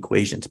quantum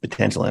equations,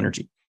 potential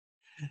energy.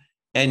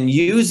 And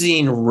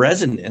using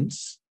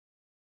resonance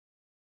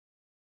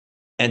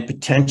and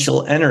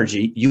potential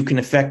energy, you can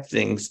affect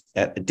things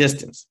at a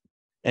distance.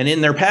 And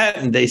in their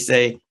patent, they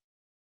say,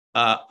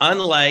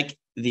 unlike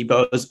the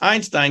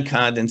Bose-Einstein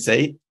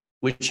condensate,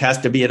 which has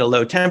to be at a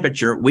low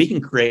temperature, we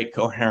can create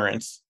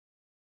coherence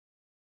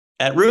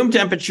at room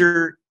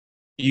temperature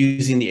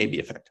using the AB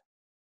effect,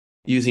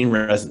 using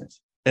resonance.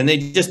 And they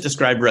just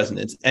described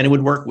resonance, and it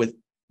would work with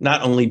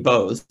not only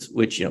Bose,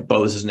 which,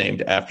 Bose is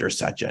named after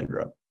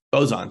Satchendra,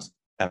 bosons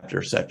after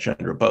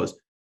Satchendra Bose,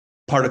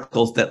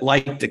 particles that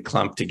like to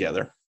clump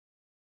together.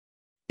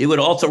 It would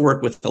also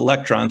work with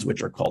electrons,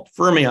 which are called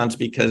fermions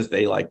because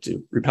they like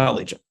to repel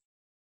each other.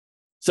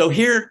 So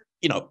here,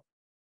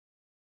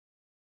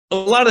 a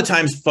lot of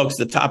times, folks,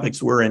 the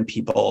topics we're in,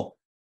 people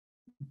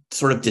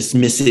sort of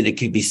dismiss it. It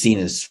could be seen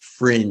as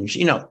fringe.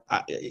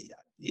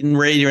 In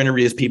radio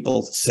interviews,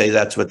 people say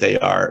that's what they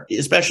are,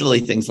 especially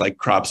things like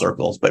crop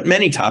circles, but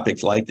many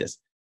topics like this.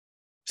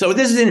 So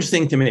this is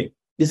interesting to me.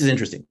 This is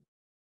interesting.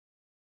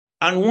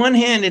 On one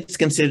hand, it's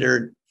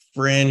considered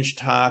fringe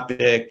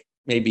topic,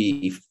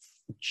 maybe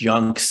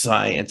junk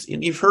science.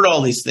 And you've heard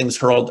all these things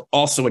hurled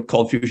also at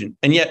cold fusion.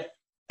 And yet,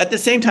 at the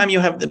same time, you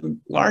have the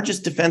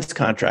largest defense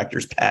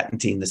contractors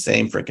patenting the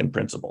same freaking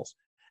principles.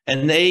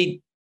 And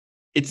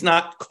it's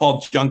not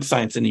called junk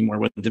science anymore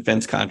when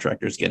defense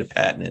contractors get a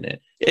patent in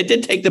it. It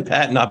did take the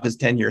patent office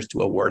 10 years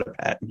to award a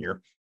patent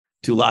here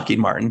to Lockheed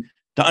Martin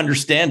to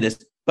understand this.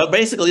 But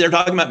basically, they're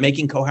talking about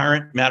making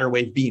coherent matter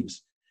wave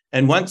beams.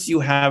 And once you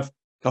have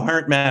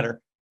coherent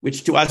matter,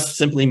 which to us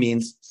simply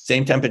means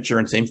same temperature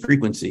and same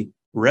frequency,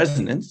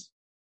 resonance,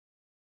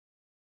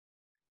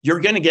 you're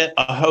going to get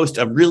a host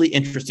of really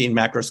interesting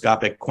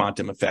macroscopic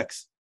quantum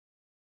effects.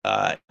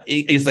 As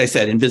I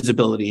said,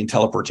 invisibility and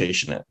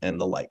teleportation and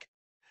the like.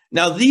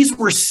 Now, these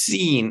were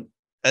seen,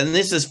 and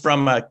this is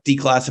from a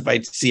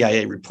declassified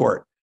CIA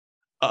report,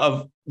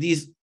 of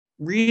these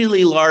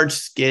really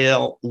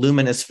large-scale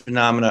luminous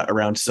phenomena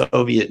around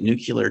Soviet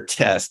nuclear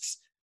tests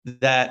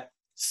that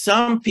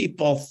some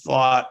people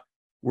thought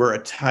were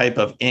a type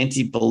of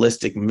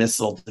anti-ballistic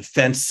missile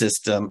defense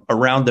system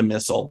around the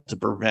missile to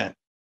prevent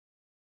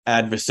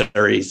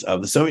adversaries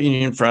of the Soviet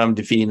Union from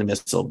defeating the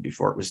missile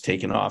before it was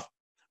taken off.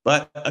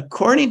 But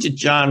according to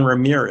John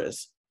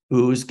Ramirez,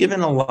 who's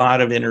given a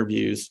lot of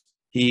interviews,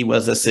 he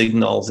was a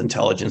signals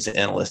intelligence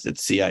analyst at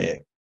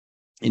CIA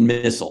in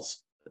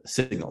missiles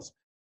signals.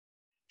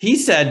 He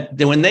said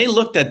that when they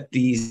looked at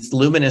these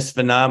luminous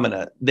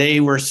phenomena, they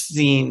were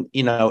seen,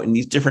 in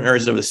these different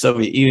areas of the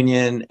Soviet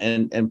Union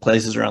and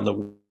places around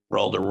the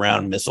world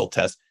around missile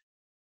tests.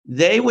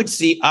 They would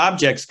see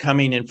objects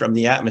coming in from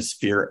the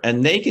atmosphere,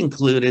 and they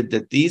concluded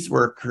that these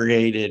were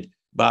created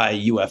by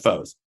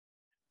UFOs.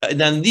 And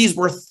then these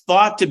were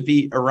thought to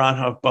be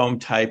Aharonov-Bohm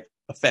type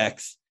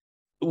effects,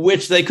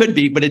 which they could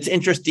be, but it's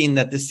interesting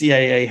that the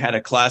CIA had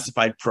a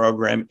classified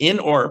program in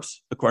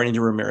Orbs, according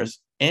to Ramirez,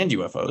 and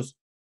UFOs,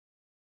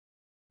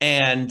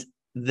 and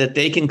that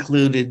they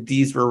concluded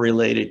these were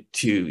related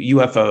to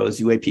UFOs,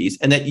 UAPs,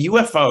 and that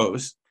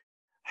UFOs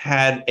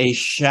had a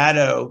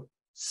shadow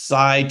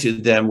side to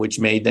them, which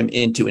made them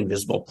into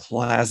invisible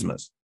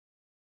plasmas.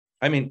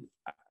 I mean,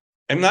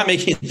 I'm not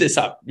making this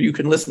up. You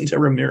can listen to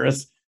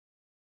Ramirez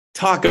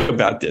talk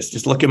about this.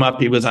 Just look him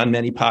up. He was on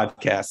many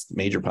podcasts,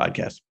 major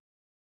podcasts.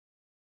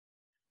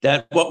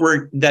 That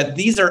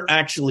these are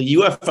actually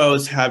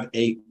UFOs have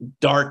a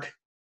dark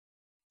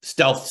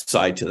stealth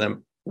side to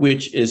them,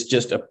 which is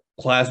just a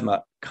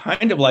plasma,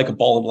 kind of like a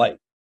ball of light.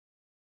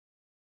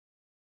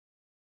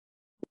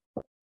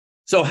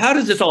 So how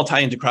does this all tie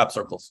into crop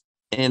circles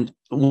and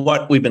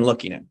what we've been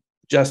looking at?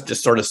 Just to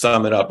sort of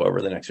sum it up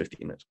over the next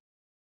 15 minutes.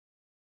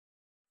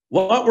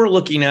 What we're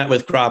looking at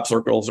with crop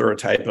circles are a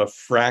type of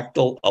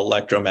fractal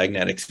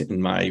electromagnetics, in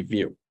my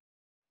view,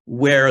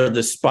 where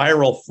the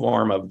spiral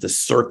form of the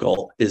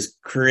circle is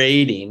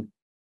creating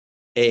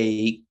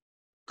a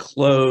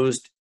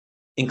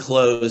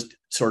enclosed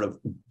sort of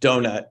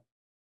donut,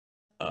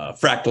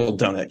 fractal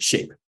donut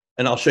shape.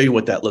 And I'll show you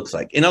what that looks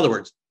like. In other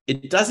words,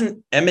 it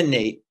doesn't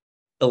emanate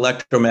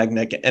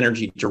electromagnetic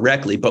energy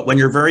directly, but when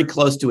you're very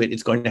close to it,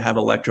 it's going to have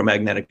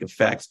electromagnetic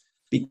effects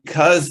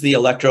because the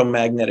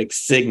electromagnetic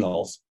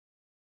signals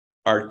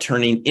are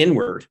turning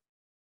inward.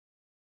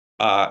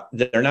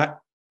 They're not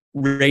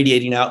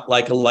radiating out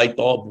like a light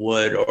bulb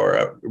would or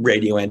a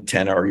radio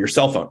antenna or your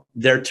cell phone.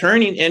 They're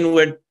turning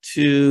inward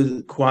to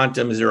the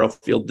quantum zero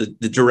field,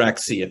 the direct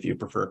C, if you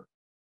prefer.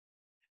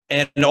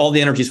 And all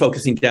the energy is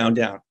focusing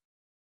down.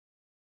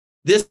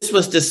 This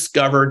was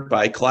discovered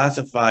by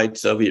classified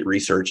Soviet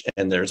research,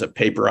 and there's a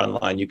paper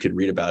online you could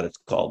read about. It's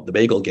called The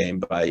Bagel Game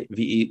by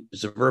V.E.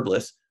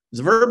 Zverblis.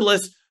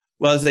 Zverblis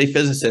was a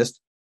physicist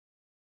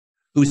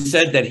who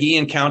said that he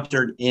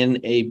encountered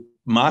in a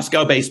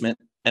Moscow basement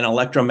an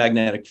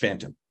electromagnetic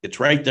phantom. It's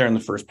right there in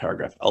the first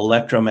paragraph,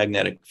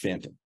 electromagnetic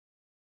phantom.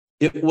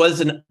 It was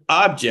an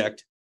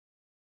object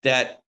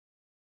that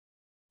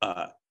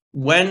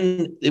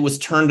when it was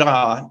turned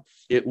on,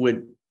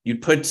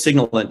 you'd put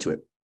signal into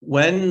it.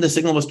 When the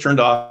signal was turned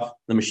off,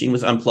 the machine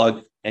was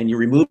unplugged, and you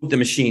removed the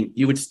machine,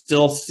 you would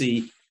still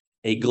see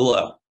a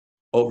glow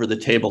over the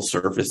table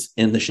surface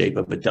in the shape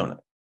of a donut.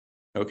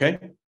 Okay?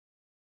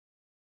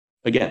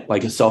 Again,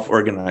 like a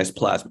self-organized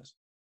plasma.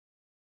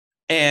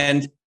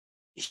 And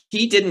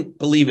he didn't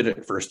believe it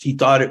at first. He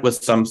thought it was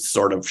some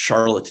sort of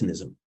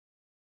charlatanism.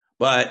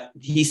 But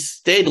he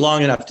stayed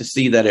long enough to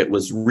see that it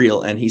was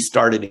real, and he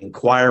started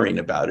inquiring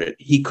about it.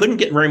 He couldn't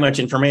get very much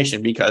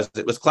information because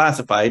it was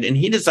classified, and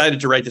he decided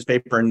to write this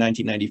paper in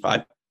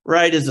 1995,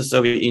 right as the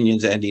Soviet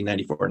Union's ending,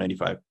 94,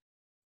 95,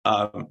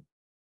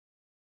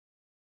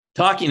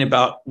 talking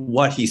about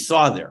what he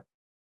saw there.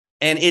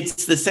 And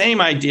it's the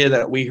same idea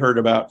that we heard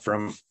about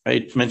from,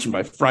 I mentioned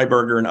by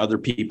Freiberger and other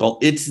people.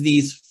 It's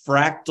these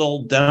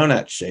fractal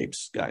donut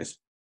shapes, guys.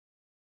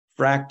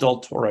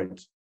 Fractal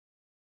toroids.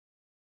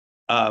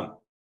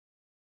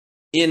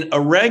 In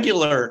a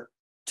regular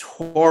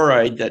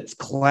toroid that's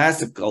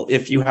classical,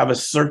 if you have a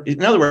certain,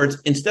 in other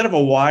words, instead of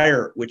a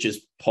wire, which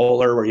is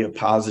polar, where you have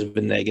positive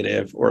and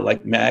negative, or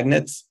like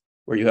magnets,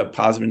 where you have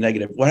positive and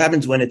negative, what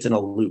happens when it's in a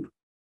loop?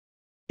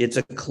 It's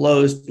a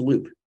closed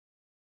loop.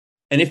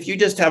 And if you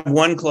just have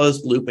one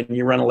closed loop and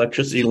you run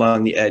electricity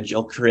along the edge,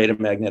 you'll create a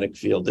magnetic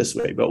field this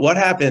way. But what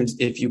happens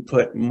if you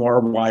put more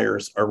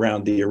wires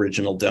around the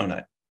original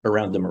donut,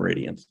 around the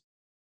meridians?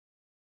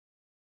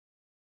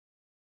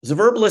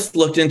 Zverbelis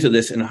looked into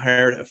this and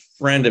hired a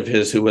friend of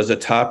his who was a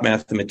top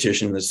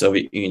mathematician in the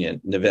Soviet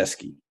Union,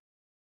 Nevesky,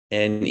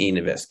 N.E.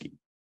 Nevesky.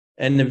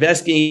 And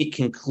Nevesky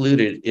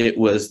concluded it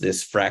was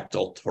this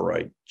fractal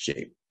toroid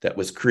shape that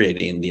was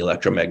creating the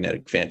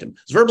electromagnetic phantom.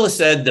 Zverbelis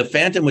said the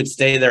phantom would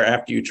stay there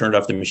after you turned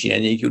off the machine,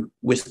 and you could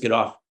whisk it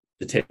off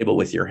the table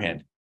with your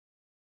hand.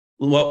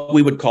 What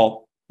we would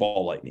call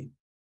ball lightning.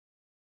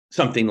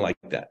 Something like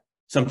that.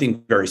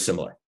 Something very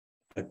similar.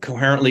 A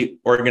coherently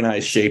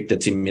organized shape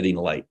that's emitting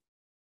light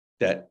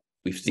that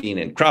we've seen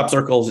in crop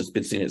circles. It's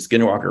been seen at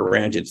Skinwalker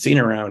Ranch. It's seen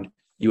around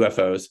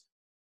UFOs.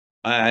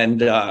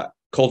 And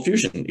cold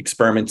fusion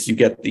experiments, you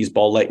get these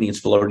ball lightnings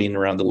floating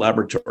around the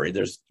laboratory.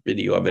 There's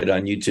video of it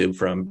on YouTube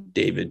from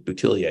David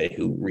Boutillier,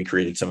 who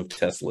recreated some of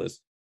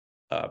Tesla's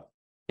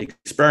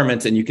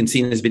experiments. And you can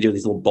see in this video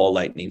these little ball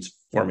lightnings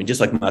forming,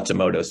 just like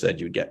Matsumoto said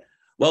you'd get.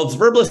 Well,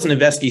 Zverbelis and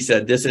Nevesky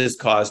said this is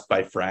caused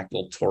by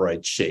fractal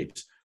toroid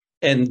shapes.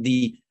 And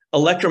the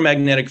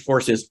electromagnetic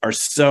forces are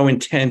so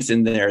intense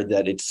in there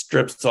that it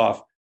strips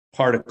off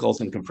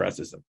particles and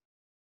compresses them.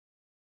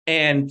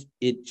 And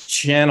it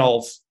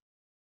channels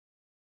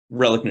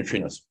relic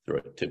neutrinos through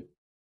it too.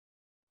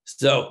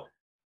 So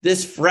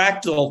this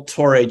fractal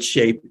toroid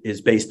shape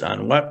is based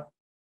on what?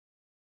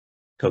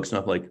 Coke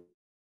snowflake.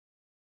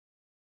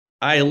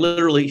 I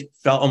literally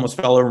almost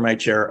fell over my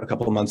chair a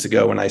couple of months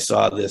ago when I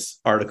saw this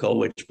article,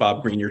 which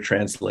Bob Greenyer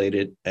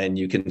translated, and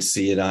you can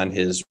see it on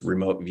his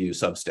Remote View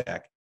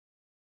Substack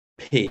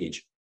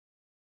page.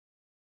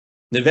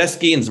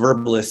 Nevesky and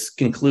Zverbelis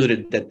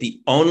concluded that the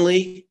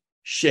only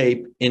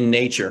shape in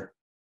nature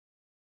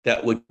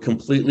that would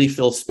completely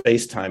fill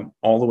space-time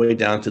all the way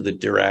down to the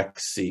Dirac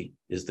Sea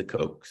is the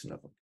Coke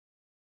snowflake.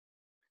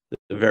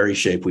 The very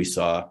shape we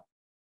saw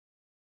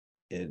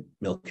in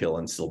Milk Hill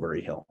and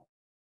Silbury Hill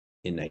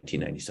in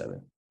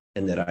 1997,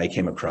 and that I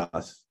came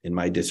across in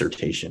my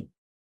dissertation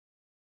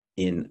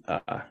in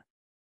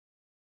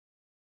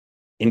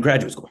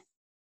graduate school.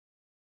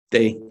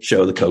 They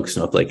show the Coke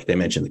snowflake. They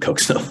mention the Coke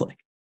snowflake.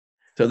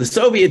 So the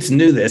Soviets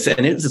knew this,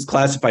 and it was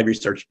classified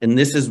research, and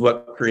this is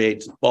what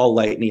creates ball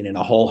lightning and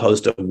a whole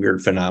host of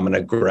weird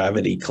phenomena: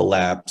 gravity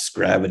collapse,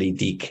 gravity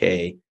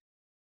decay.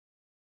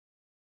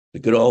 The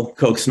good old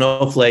Coke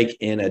snowflake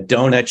in a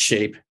donut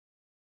shape.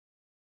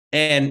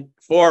 And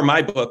for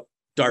my book,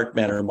 Dark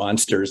Matter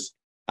Monsters,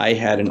 I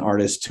had an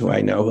artist who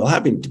I know will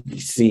happen to be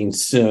seen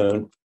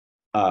soon,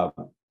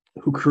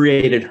 who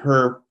created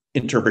her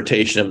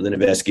interpretation of the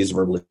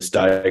Nevesky-Zverbelis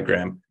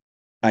diagram.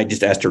 I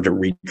just asked her to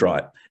redraw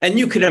it. And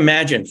you can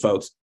imagine,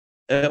 folks,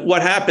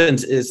 what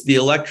happens is the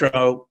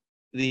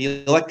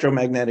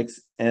electromagnetics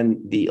and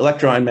the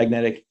electron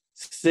magnetic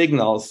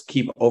signals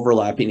keep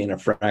overlapping in a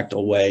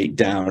fractal way,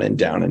 down and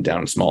down and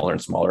down, smaller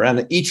and smaller.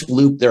 And each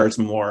loop, there's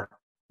more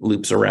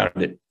loops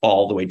around it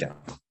all the way down.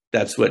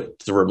 That's what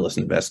Zverbelis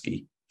and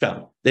Nevesky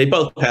found. They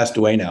both passed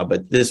away now,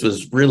 but this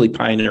was really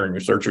pioneering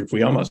research, which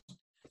we almost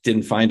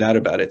didn't find out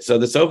about it. So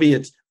the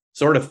Soviets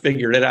sort of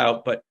figured it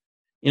out, but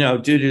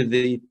due to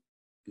the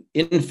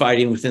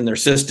infighting within their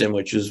system,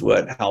 which is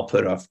what Hal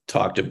Puthoff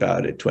talked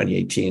about at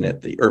 2018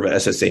 at the URBA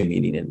SSA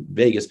meeting in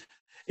Vegas.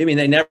 I mean,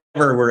 they never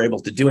were able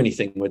to do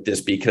anything with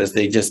this because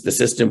the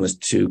system was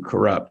too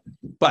corrupt,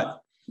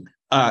 but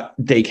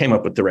they came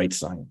up with the right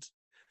science.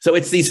 So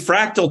it's these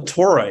fractal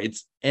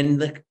toroids, and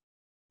the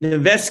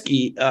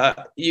Nevesky,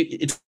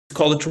 it's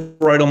called a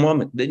toroidal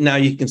moment. Now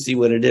you can see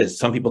what it is.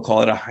 Some people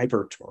call it a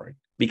hypertoroid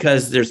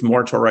because there's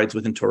more toroids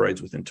within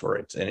toroids within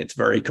toroids, and it's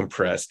very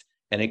compressed,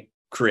 and it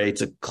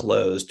creates a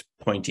closed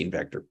pointing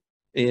vector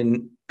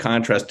in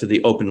contrast to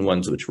the open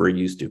ones, which we're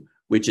used to,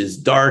 which is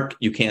dark,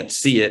 you can't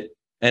see it,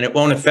 and it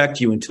won't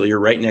affect you until you're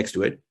right next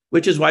to it,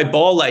 which is why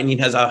ball lightning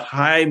has a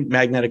high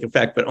magnetic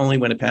effect, but only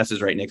when it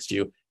passes right next to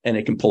you, and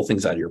it can pull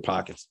things out of your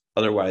pockets.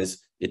 Otherwise,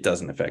 it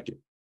doesn't affect you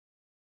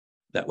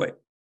that way.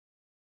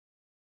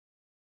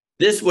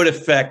 This would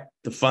affect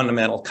the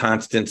fundamental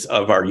constants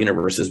of our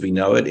universe as we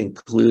know it,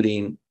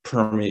 including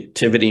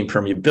permittivity and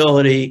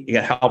permeability.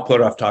 Hal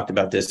Puthoff talked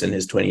about this in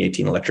his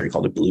 2018 lecture. He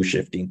called it blue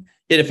shifting.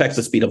 It affects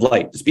the speed of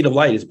light. The speed of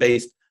light is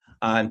based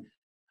on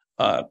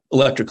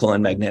electrical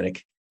and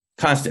magnetic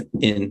constant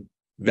in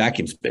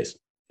vacuum space,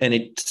 and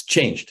it's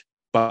changed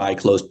by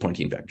closed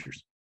Poynting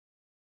vectors.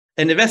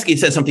 And Nevesky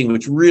said something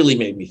which really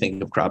made me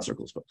think of crop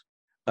circles, folks.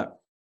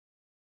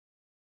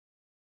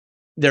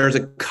 There's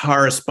a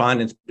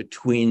correspondence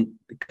between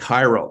the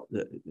chiral,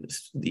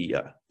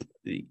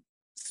 the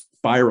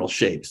spiral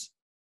shapes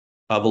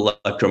of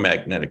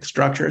electromagnetic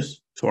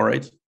structures,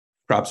 toroids,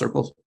 crop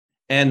circles,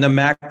 and the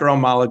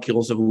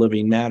macromolecules of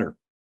living matter.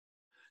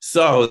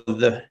 So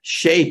the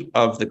shape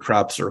of the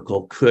crop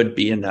circle could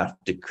be enough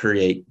to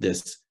create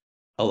this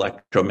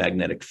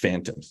electromagnetic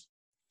phantoms.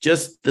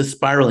 Just the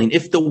spiraling,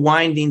 if the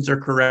windings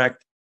are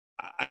correct,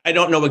 I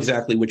don't know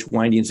exactly which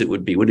windings it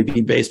would be. Would it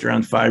be based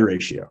around phi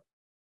ratio?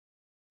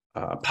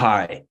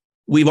 Pi.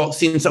 We've all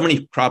seen so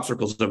many crop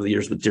circles over the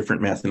years with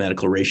different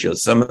mathematical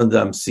ratios. Some of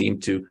them seem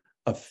to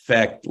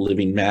affect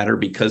living matter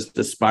because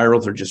the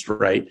spirals are just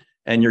right,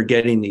 and you're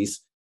getting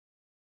these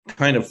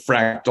kind of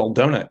fractal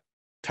donut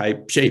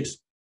type shapes.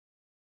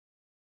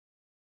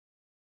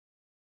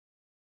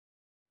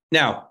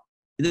 Now,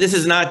 this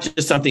is not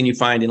just something you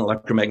find in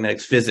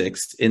electromagnetic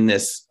physics in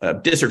this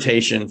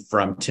dissertation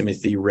from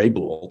Timothy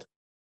Raybould,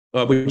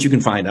 which you can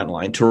find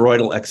online,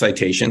 toroidal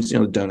excitations, the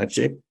donut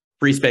shape,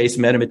 free space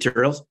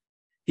metamaterials.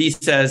 He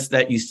says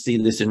that you see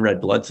this in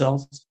red blood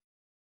cells,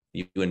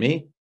 you and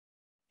me.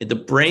 The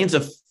brains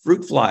of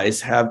fruit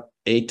flies have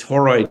a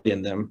toroid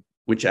in them,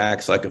 which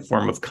acts like a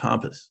form of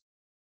compass.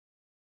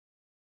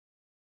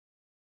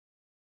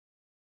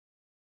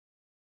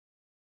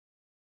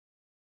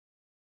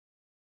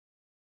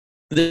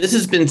 This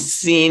has been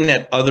seen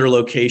at other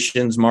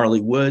locations, Marley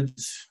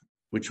Woods,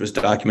 which was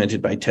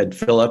documented by Ted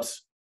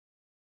Phillips.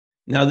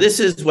 Now, this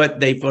is what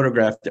they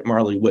photographed at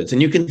Marley Woods.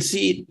 And you can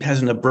see it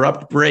has an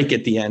abrupt break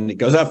at the end. It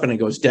goes up and it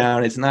goes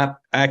down. It's not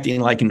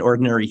acting like an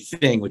ordinary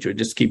thing, which would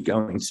just keep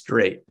going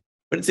straight.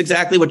 But it's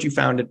exactly what you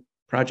found at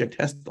Project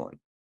Hestelin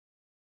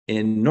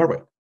in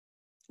Norway,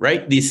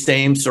 right? These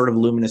same sort of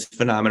luminous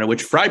phenomena,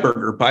 which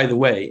Freiberger, by the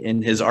way,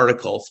 in his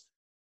articles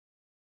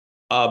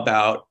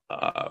about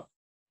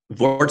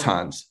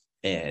vortons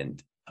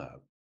and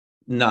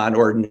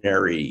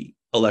non-ordinary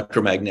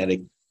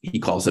electromagnetic, he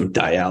calls them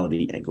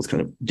diality angles, kind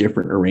of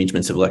different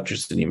arrangements of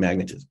electricity and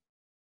magnetism.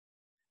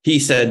 He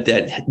said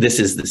that this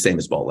is the same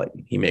as ball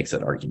lightning. He makes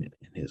that argument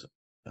in his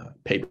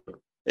paper.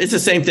 It's the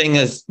same thing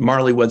as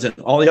Marley Woods and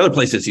all the other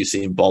places you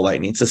see in ball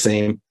lightning. It's the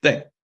same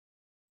thing.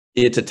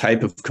 It's a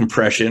type of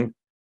compression,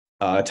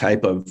 a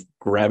type of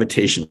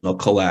gravitational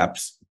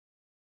collapse.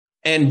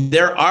 And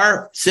there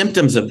are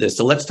symptoms of this.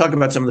 So let's talk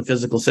about some of the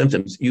physical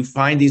symptoms. You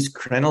find these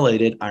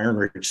crenellated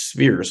iron-rich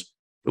spheres,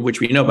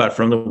 which we know about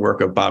from the work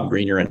of Bob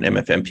Greenyer and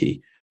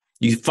MFMP.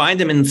 You find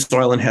them in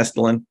soil and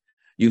Hestelin.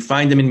 You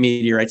find them in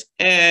meteorites,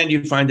 and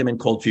you find them in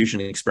cold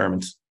fusion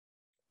experiments,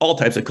 all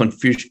types of cold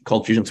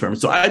fusion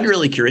experiments. So I'd be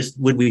really curious,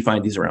 would we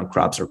find these around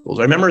crop circles?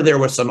 I remember there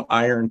was some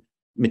iron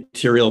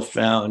material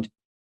found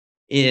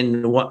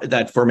in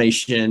that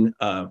formation.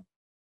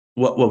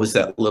 What was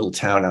that little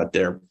town out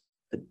there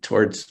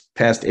towards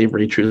past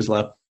Avery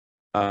Truslove?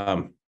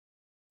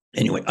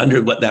 Anyway,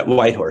 under that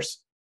Whitehorse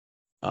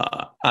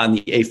on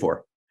the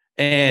A4.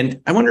 And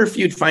I wonder if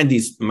you'd find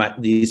these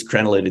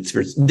crenellated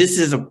spheres. This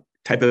is a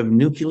type of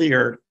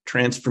nuclear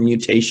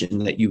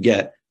transformutation that you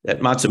get,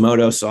 that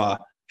Matsumoto saw,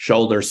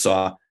 Scholder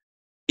saw.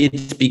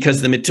 It's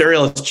because the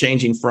material is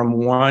changing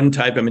from one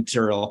type of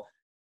material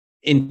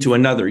into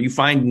another. You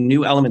find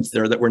new elements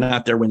there that were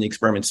not there when the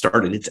experiment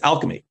started. It's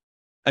alchemy.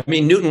 I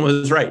mean, Newton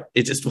was right.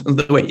 It just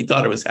wasn't the way he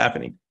thought it was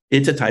happening.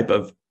 It's a type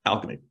of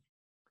alchemy.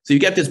 So you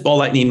get this ball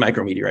lightning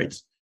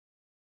micrometeorites.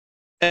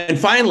 And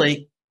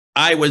finally,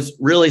 I was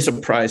really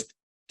surprised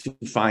to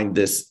find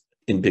this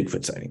in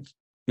Bigfoot sightings.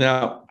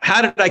 Now,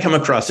 how did I come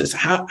across this?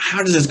 How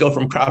does this go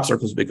from crop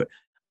circles to Bigfoot?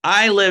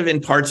 I live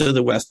in parts of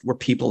the West where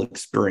people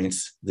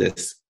experience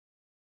this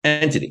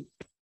entity.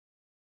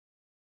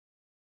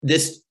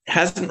 This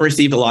hasn't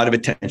received a lot of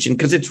attention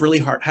because it's really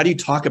hard. How do you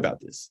talk about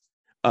this?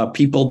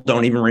 People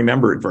don't even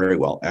remember it very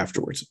well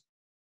afterwards.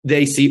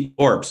 They see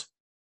orbs.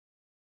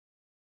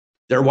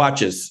 Their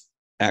watches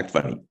act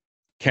funny.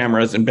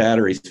 Cameras and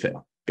batteries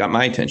fail. Got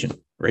my attention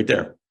right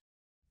there.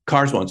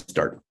 Cars won't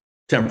start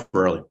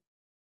temporarily.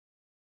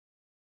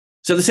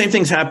 So the same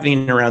thing's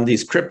happening around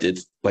these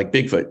cryptids like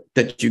Bigfoot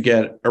that you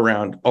get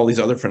around all these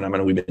other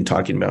phenomena we've been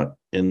talking about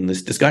in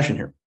this discussion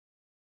here.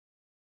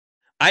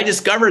 I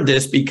discovered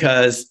this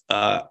because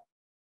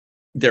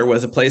there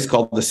was a place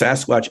called the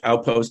Sasquatch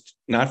Outpost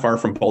not far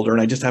from Boulder,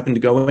 and I just happened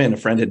to go in. A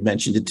friend had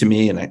mentioned it to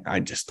me, and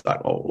I just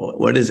thought, oh,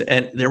 what is it?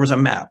 And there was a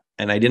map,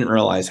 and I didn't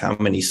realize how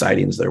many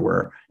sightings there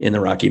were in the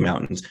Rocky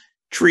Mountains.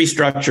 Tree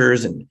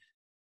structures, and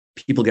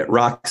people get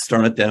rocks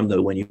thrown at them,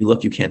 though when you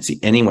look, you can't see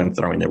anyone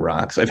throwing the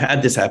rocks. I've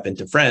had this happen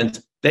to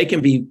friends. They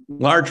can be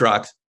large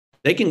rocks.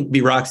 They can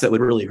be rocks that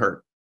would really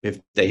hurt if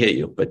they hit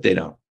you, but they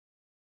don't.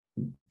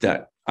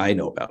 That I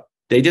know about.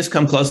 They just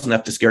come close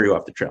enough to scare you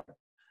off the trail.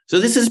 So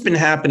this has been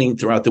happening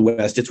throughout the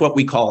West. It's what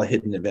we call a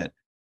hidden event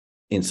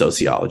in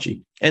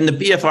sociology. And the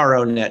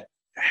BFRO net,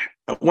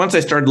 once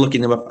I started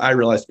looking them up, I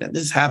realized, man,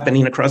 this is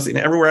happening across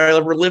everywhere I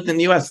ever lived in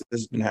the US.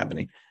 This has been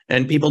happening.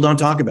 And people don't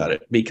talk about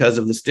it because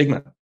of the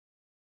stigma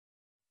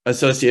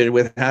associated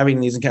with having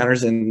these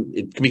encounters, and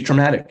it can be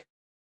traumatic.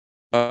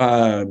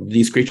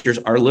 These creatures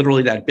are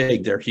literally that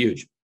big. They're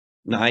huge,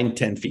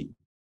 9-10 feet.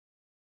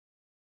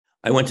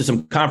 I went to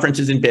some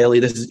conferences in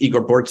Bailey. This is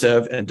Igor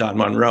Bortsev and Don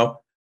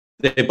Monroe.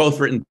 They've both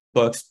written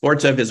books.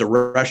 Bortsev is a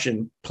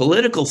Russian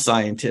political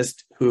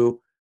scientist who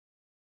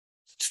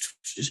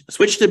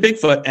switched to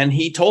Bigfoot, and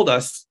he told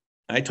us,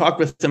 I talked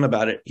with him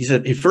about it. He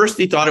said, at first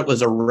he thought it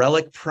was a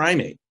relic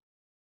primate,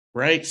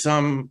 right?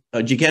 Some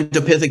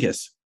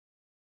Gigantopithecus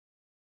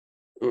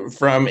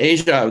from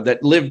Asia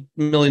that lived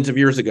millions of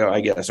years ago,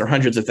 I guess, or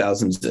hundreds of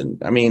thousands. And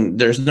I mean,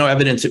 there's no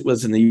evidence it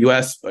was in the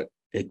US, but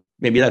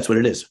maybe that's what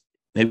it is.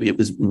 Maybe it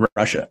was in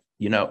Russia,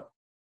 you know.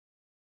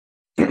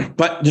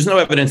 But there's no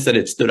evidence that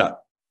it stood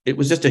up. It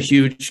was just a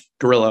huge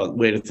gorilla,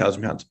 weighed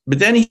 1,000 pounds. But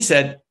then he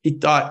said he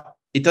thought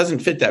it doesn't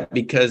fit that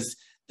because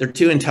they're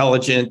too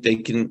intelligent. They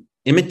can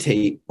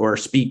imitate or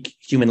speak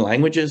human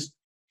languages.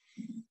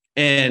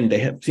 And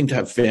they seem to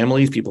have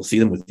families. People see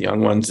them with young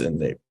ones, and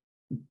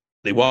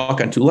they walk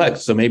on two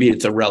legs. So maybe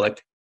it's a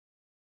relic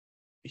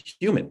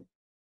human,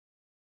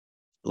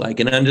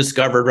 like an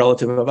undiscovered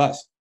relative of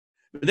us.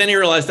 But then he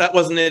realized that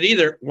wasn't it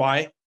either.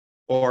 Why?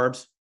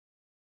 Orbs,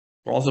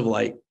 balls of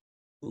light,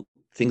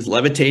 things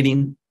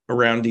levitating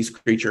around these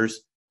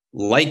creatures,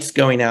 lights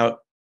going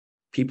out,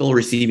 people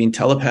receiving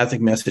telepathic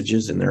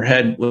messages in their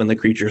head when the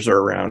creatures are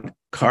around,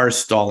 cars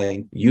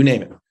stalling, you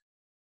name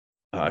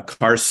it.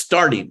 Cars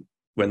starting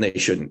when they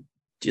shouldn't.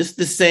 Just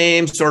the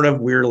same sort of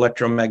weird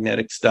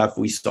electromagnetic stuff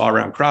we saw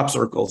around crop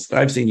circles.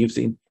 I've seen, you've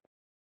seen,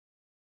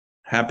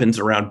 happens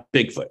around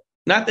Bigfoot.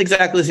 Not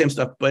exactly the same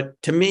stuff,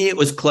 but to me, it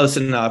was close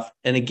enough.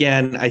 And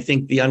again, I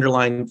think the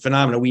underlying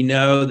phenomena, we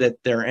know that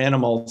there are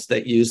animals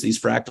that use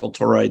these fractal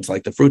toroids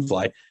like the fruit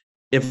fly.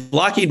 If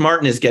Lockheed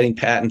Martin is getting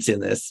patents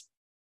in this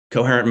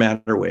coherent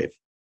matter wave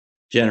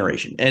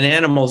generation, and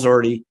animals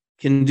already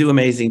can do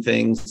amazing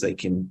things, they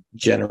can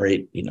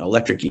generate,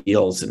 electric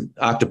eels and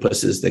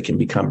octopuses that can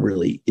become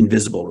really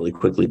invisible, really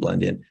quickly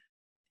blend in.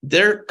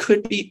 There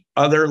could be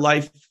other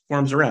life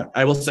forms around.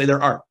 I will say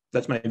there are.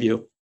 That's my view.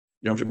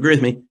 You don't have to agree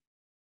with me.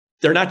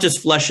 They're not just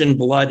flesh and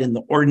blood in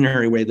the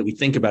ordinary way that we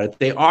think about it.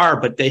 They are,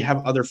 but they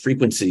have other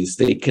frequencies.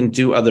 They can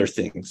do other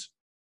things.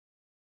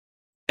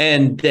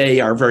 And they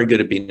are very good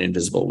at being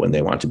invisible when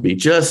they want to be,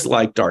 just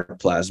like dark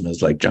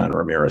plasmas, like John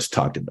Ramirez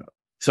talked about.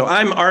 So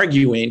I'm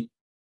arguing,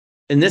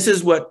 and this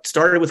is what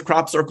started with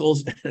crop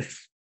circles.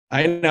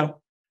 I know,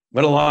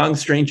 what a long,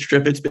 strange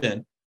trip it's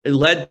been. It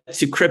led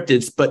to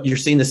cryptids, but you're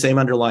seeing the same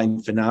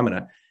underlying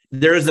phenomena.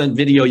 There's a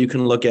video you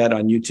can look at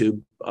on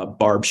YouTube,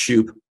 Barb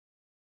Shoop,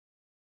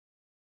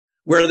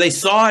 where they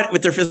saw it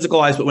with their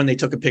physical eyes, but when they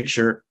took a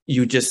picture,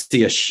 you just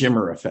see a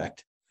shimmer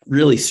effect.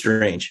 Really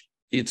strange.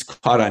 It's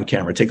caught on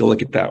camera. Take a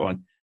look at that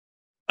one.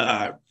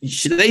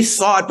 They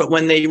saw it, but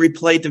when they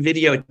replayed the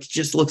video, it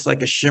just looks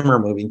like a shimmer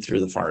moving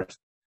through the forest.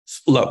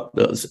 Look,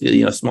 those,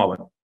 small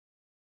one.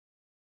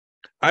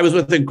 I was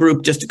with a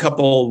group just a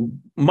couple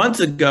months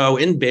ago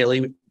in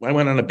Bailey. I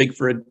went on a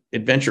Bigfoot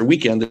adventure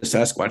weekend. The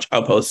Sasquatch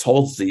Outpost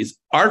holds these.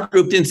 Our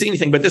group didn't see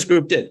anything, but this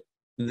group did.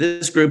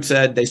 This group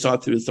said they saw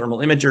it through thermal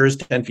imagers,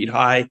 10 feet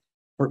high.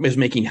 It was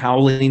making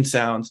howling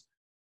sounds.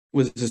 It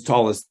was as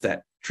tall as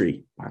that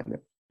tree behind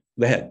it.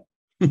 The head.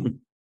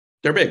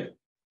 They're big.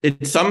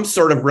 It's some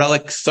sort of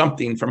relic,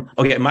 something from,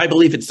 my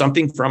belief, it's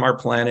something from our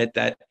planet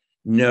that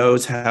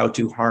knows how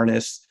to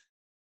harness,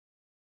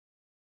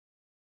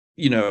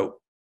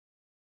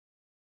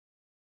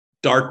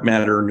 dark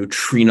matter,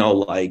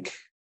 neutrino-like,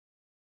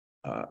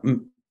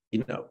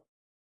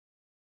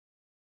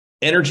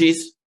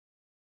 energies,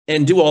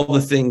 and do all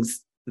the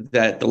things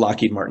that the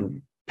Lockheed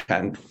Martin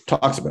patent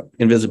talks about: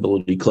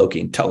 invisibility,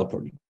 cloaking,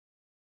 teleporting.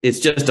 It's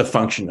just a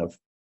function of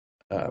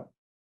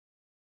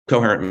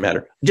coherent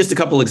matter. Just a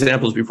couple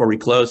examples before we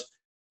close.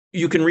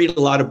 You can read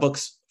a lot of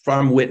books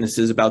from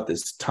witnesses about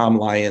this. Tom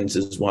Lyons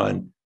is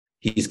one.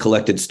 He's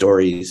collected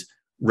stories.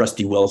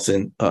 Rusty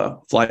Wilson,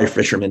 fly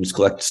fishermen's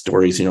collect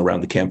stories,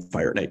 around the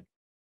campfire at night.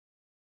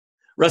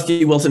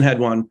 Rusty Wilson had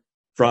one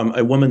from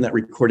a woman that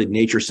recorded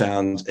nature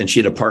sounds, and she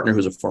had a partner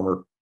who's a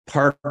former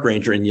park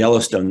ranger in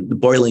Yellowstone, the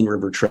Boiling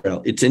River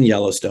Trail. It's in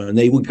Yellowstone. And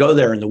they would go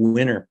there in the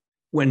winter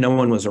when no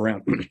one was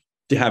around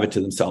to have it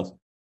to themselves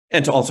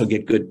and to also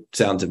get good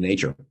sounds of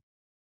nature.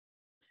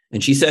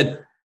 And she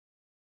said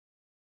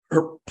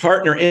her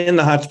partner in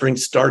the hot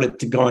springs started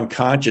to go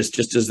unconscious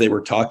just as they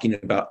were talking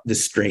about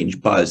this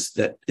strange buzz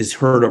that is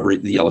heard over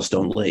the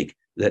Yellowstone Lake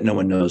that no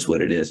one knows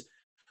what it is.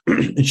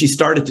 And she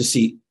started to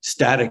see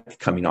static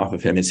coming off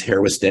of him. His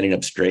hair was standing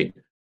up straight.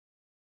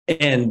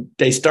 And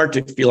they start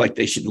to feel like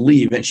they should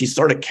leave. And she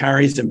sort of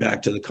carries him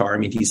back to the car. I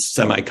mean, he's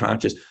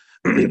semi-conscious.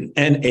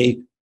 And a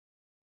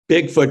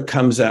Bigfoot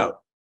comes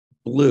out,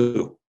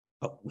 blue,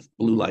 with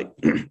blue light.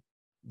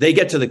 They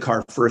get to the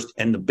car first,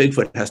 and the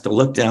Bigfoot has to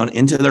look down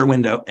into their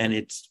window, and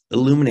it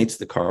illuminates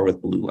the car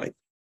with blue light.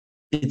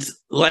 It's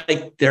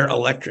like they're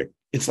electric.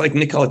 It's like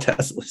Nikola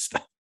Tesla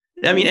stuff.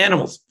 I mean,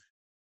 animals.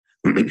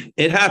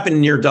 It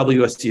happened near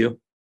WSU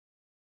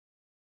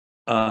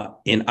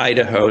in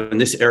Idaho, in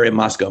this area,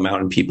 Moscow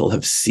Mountain. People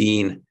have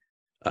seen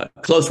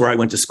close where I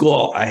went to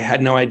school. I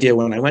had no idea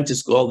when I went to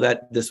school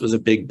that this was a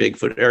big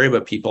Bigfoot area,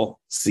 but people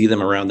see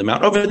them around the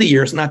mountain over the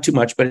years, not too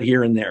much, but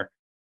here and there,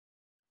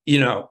 you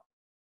know.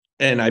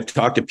 And I've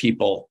talked to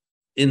people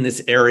in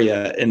this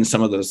area, and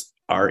some of those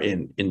are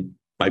in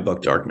my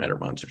book, Dark Matter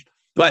Monsters.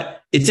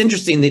 But it's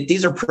interesting that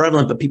these are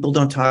prevalent, but people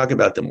don't talk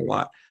about them a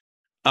lot.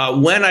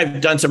 When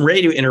I've done some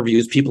radio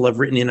interviews, people have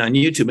written in on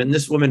YouTube, and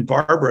this woman,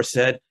 Barbara,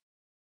 said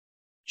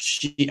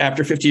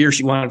after 50 years,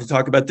 she wanted to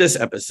talk about this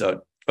episode.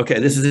 Okay,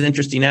 this is an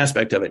interesting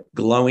aspect of it.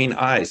 Glowing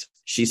eyes.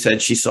 She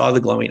said she saw the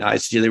glowing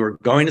eyes. They were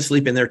going to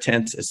sleep in their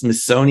tents. A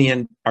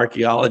Smithsonian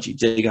archaeology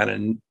dig on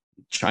a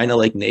China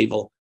Lake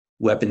Naval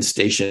Weapons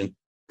Station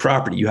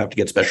property. You have to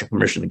get special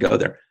permission to go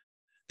there.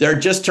 They're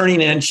just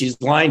turning in. She's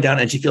lying down,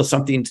 and she feels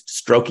something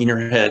stroking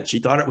her head. She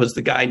thought it was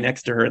the guy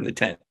next to her in the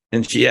tent.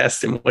 And she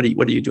asked him, what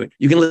are you doing?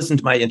 You can listen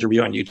to my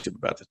interview on YouTube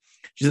about this.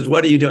 She says,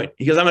 what are you doing?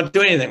 He goes, I'm not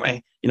doing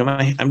anything.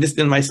 I'm just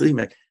in my sleep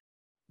bag.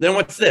 Then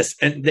what's this?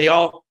 And they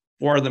all,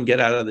 4 of them, get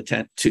out of the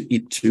tent to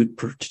eat 2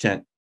 per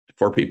tent,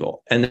 4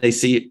 people. And they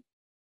see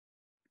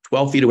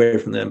 12 feet away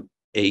from them,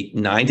 a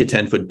 9 to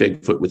 10 foot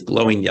Bigfoot with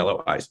glowing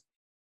yellow eyes.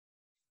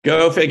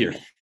 Go figure.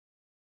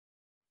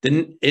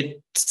 Then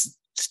it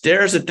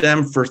stares at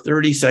them for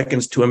 30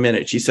 seconds to a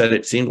minute. She said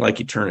it seemed like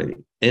eternity.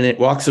 And it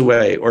walks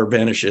away or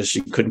vanishes.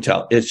 She couldn't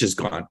tell. It's just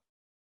gone.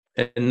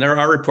 And there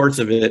are reports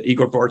of it.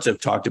 Eco reports have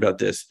talked about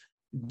this.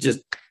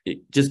 Just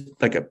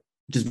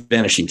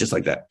vanishing, just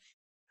like that.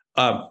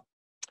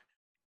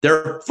 There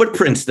are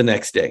footprints the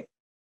next day,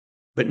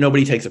 but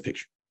nobody takes a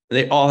picture.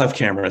 They all have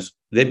cameras.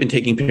 They've been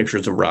taking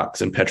pictures of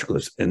rocks and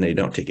petroglyphs, and they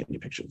don't take any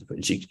pictures of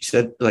it. She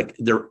said, like,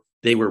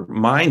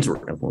 minds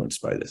were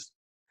influenced by this.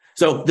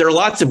 So there are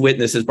lots of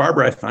witnesses.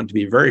 Barbara, I found to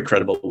be a very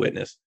credible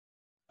witness.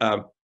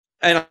 And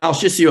I'll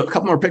just see you a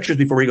couple more pictures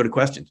before we go to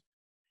questions.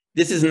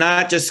 This is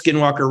not just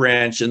Skinwalker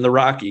Ranch and the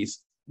Rockies.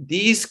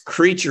 These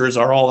creatures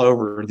are all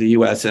over the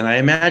U.S., and I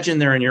imagine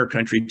they're in your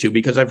country too,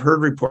 because I've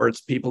heard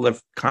reports. People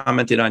have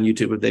commented on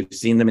YouTube if they've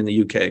seen them in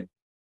the UK.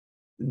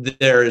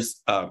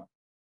 There's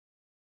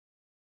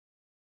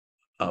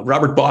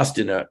Robert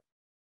Boston, a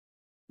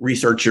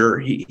researcher.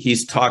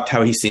 He's talked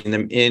how he's seen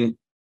them in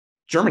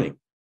Germany.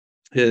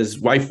 His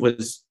wife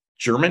was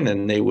German,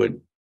 and he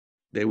would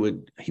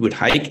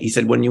hike. He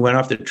said when you went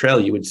off the trail,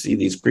 you would see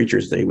these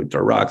creatures. They would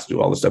throw rocks, do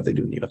all the stuff they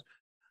do in the U.S.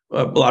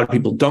 A lot of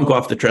people don't go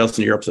off the trails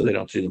in Europe, so they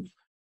don't see them.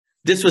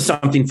 This was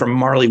something from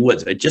Marley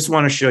Woods. I just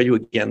want to show you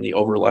again the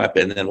overlap,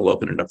 and then we'll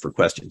open it up for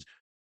questions.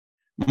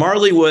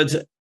 Marley Woods,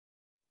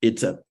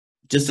 it's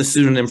just a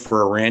pseudonym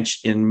for a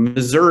ranch in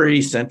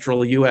Missouri,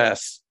 central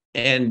U.S.,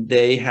 and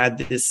they had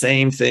the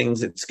same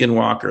things at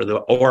Skinwalker, the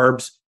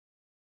Orbs,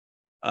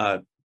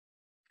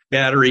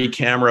 battery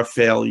camera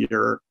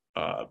failure,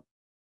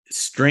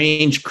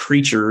 strange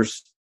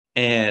creatures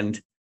and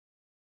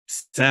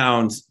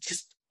sounds,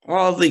 just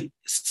all the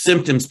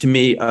symptoms to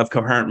me of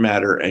coherent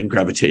matter and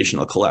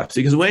gravitational collapse.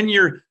 Because when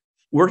you're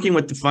working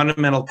with the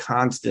fundamental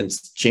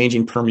constants,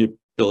 changing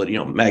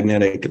permeability,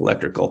 magnetic,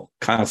 electrical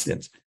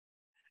constants,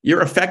 you're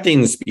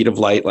affecting the speed of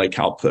light, like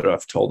Hal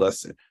Puthoff told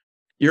us.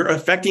 You're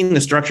affecting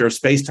the structure of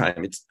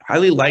space-time. It's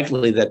highly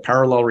likely that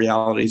parallel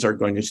realities are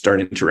going to start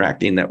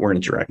interacting that weren't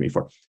interacting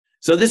before.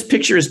 So this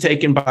picture is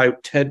taken by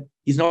Ted.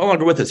 He's no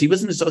longer with us. He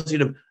was an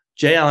associate of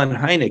J. Allen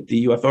Hynek,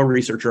 the UFO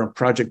researcher on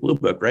Project Blue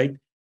Book, right?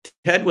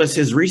 Ted was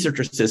his research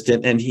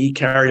assistant, and he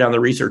carried on the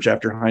research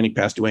after Hynek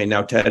passed away, and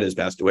now Ted has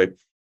passed away.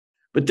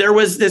 But there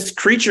was this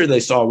creature they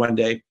saw one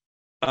day.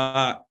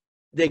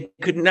 They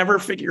could never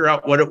figure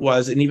out what it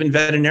was, and even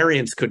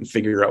veterinarians couldn't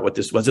figure out what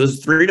this was. It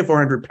was 300 to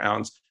 400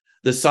 pounds,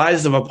 the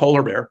size of a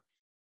polar bear.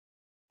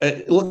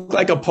 It looked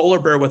like a polar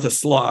bear with a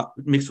sloth,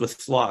 mixed with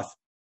sloth.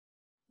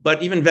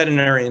 But even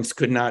veterinarians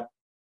could not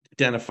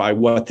identify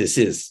what this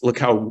is. Look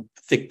how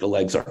thick the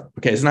legs are.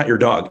 Okay, it's not your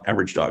dog,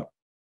 average dog.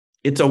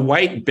 It's a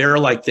white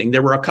bear-like thing.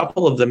 There were a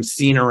couple of them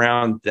seen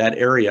around that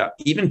area.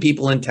 Even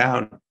people in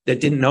town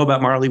that didn't know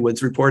about Marley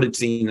Woods reported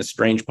seeing a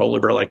strange polar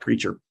bear-like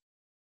creature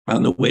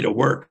on the way to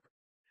work.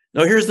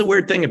 Now, here's the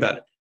weird thing about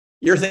it.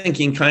 You're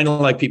thinking kind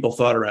of like people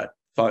thought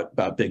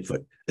about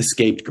Bigfoot.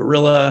 Escaped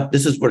gorilla.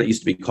 This is what it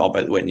used to be called,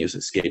 by the way, in use,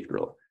 escaped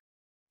gorilla.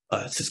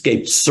 It's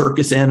escaped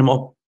circus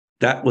animal.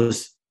 That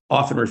was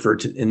often referred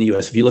to in the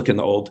U.S. If you look in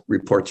the old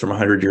reports from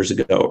 100 years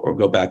ago or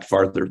go back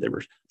farther, they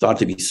were thought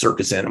to be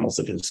circus animals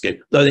that had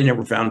escaped, though they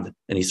never found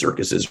any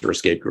circuses or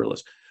escaped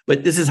gorillas.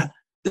 But this is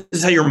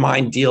how your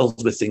mind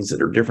deals with things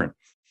that are different.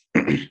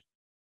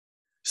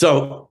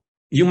 So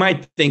you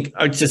might think,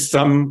 oh, it's just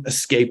some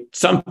escaped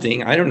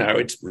something. I don't know.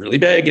 It's really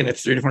big and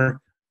it's 300 to 400.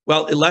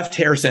 Well, it left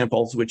hair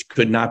samples, which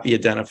could not be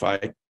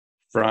identified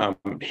from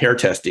hair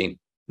testing.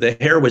 The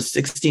hair was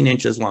 16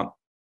 inches long.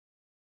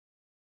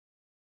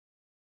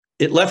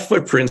 It left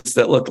footprints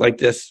that looked like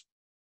this.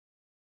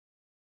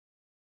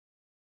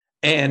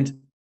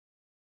 And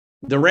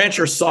the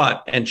rancher saw it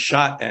and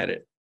shot at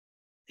it.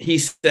 He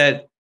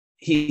said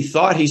he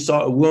thought he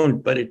saw a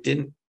wound, but it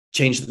didn't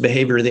change the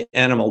behavior of the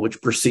animal,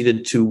 which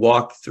proceeded to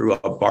walk through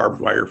a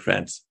barbed wire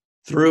fence.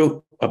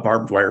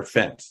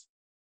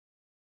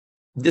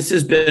 This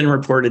has been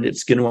reported at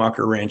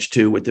Skinwalker Ranch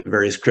too, with the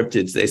various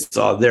cryptids they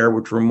saw there,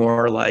 which were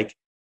more like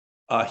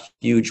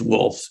huge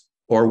wolves,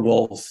 or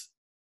wolves,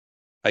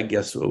 I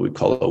guess what we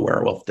call a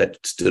werewolf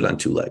that stood on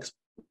two legs,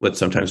 what's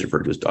sometimes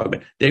referred to as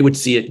dogman. They would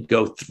see it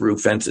go through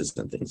fences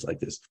and things like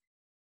this.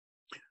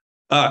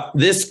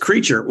 This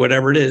creature,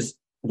 whatever it is,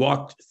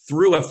 walked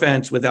through a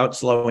fence without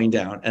slowing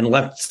down and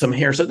left some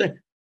hair. So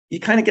there,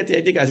 you kind of get the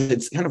idea, guys.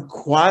 It's kind of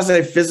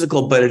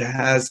quasi-physical, but it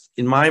has,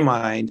 in my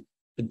mind,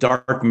 a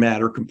dark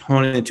matter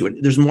component to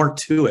it. There's more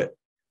to it,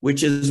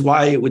 which is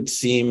why it would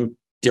seem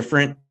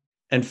different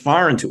and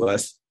foreign to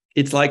us.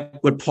 It's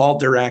like what Paul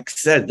Dirac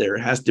said, there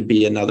has to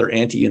be another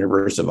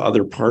anti-universe of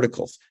other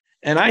particles.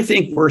 And I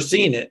think we're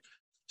seeing it.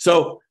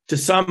 So to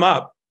sum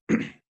up,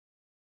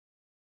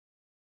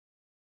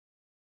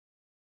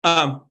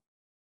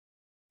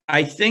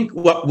 I think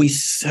what we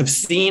have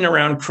seen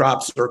around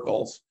crop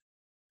circles,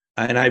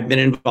 and I've been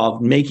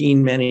involved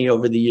making many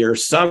over the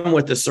years, some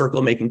with the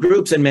circle making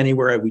groups, and many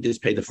where we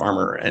just pay the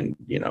farmer, and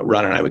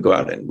Ron and I would go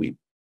out and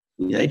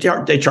they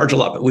charge a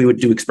lot, but we would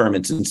do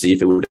experiments and see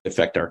if it would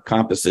affect our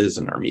compasses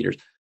and our meters.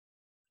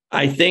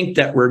 I think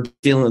that we're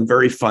dealing with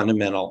very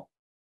fundamental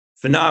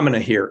phenomena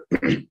here.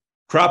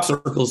 Crop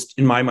circles,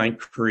 in my mind,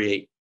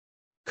 create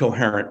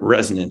coherent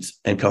resonance,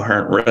 and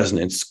coherent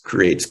resonance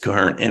creates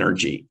coherent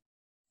energy,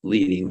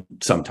 leading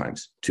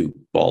sometimes to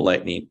ball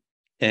lightning.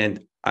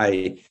 And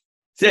I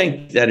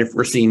think that if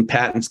we're seeing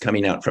patents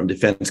coming out from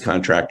defense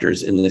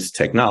contractors in this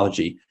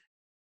technology,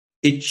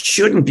 it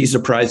shouldn't be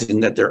surprising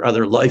that there are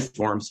other life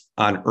forms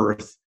on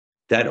Earth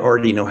that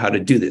already know how to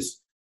do this.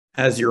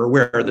 As you're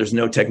aware, there's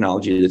no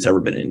technology that's ever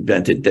been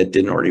invented that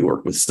didn't already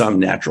work with some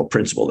natural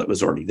principle that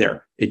was already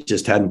there. It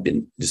just hadn't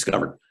been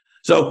discovered.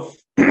 So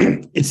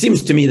it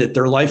seems to me that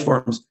there are life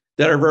forms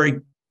that are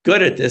very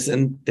good at this,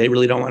 and they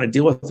really don't want to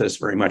deal with this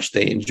very much.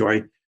 They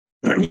enjoy,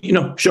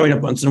 showing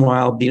up once in a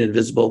while, being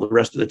invisible the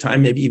rest of the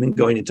time, maybe even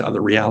going into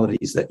other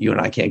realities that you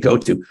and I can't go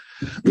to.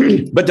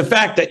 But the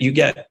fact that you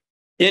get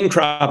in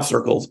crop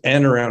circles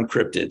and around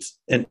cryptids,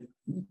 and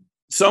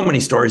so many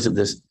stories of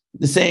this,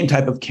 the same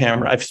type of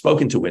camera, I've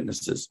spoken to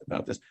witnesses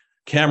about this,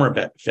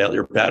 camera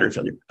failure, battery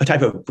failure, a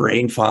type of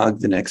brain fog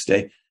the next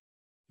day,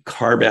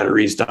 car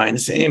batteries dying, the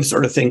same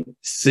sort of thing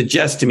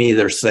suggests to me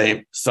there's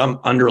some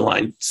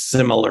underlying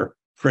similar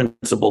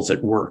principles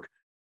at work,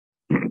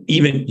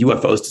 even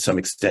UFOs to some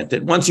extent,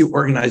 that once you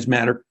organize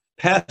matter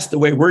past the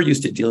way we're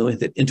used to dealing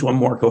with it into a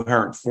more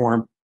coherent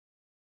form,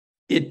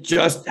 it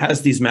just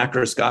has these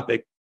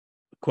macroscopic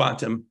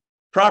quantum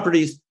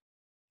properties,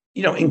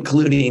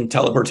 including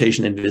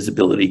teleportation,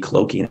 invisibility,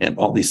 cloaking, and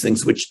all these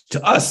things, which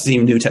to us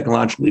seem new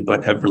technologically,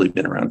 but have really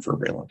been around for a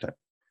very long time.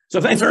 So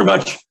thanks very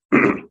much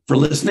for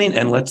listening,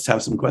 and let's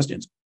have some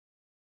questions.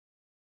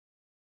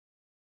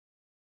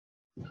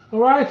 All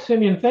right,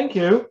 Simeon, thank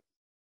you.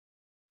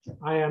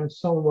 I am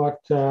somewhat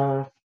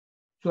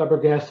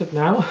flabbergasted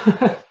now.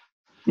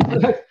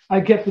 I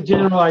get the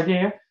general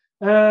idea.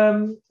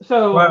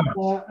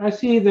 I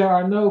see there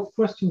are no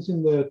questions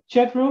in the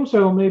chat room,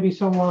 so maybe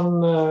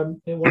someone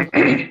wants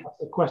to ask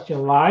a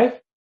question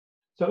live.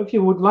 So if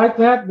you would like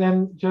that,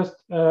 then just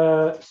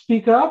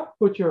speak up,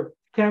 put your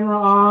camera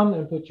on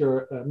and put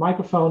your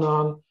microphone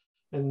on.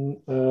 And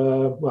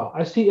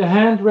I see a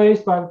hand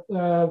raised by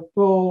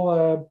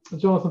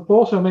Jonathan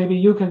Paul, so maybe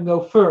you can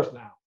go first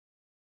now.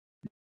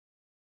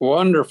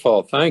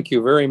 Wonderful. Thank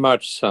you very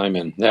much,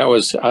 Simon. That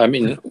was,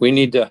 we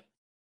need to,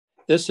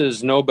 this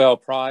is Nobel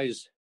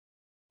Prize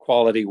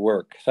quality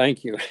work.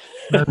 Thank you.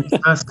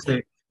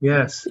 Fantastic.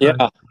 Yes.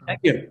 Yeah. Thank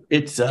you.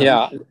 It's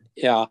yeah.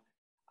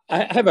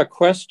 I have a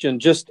question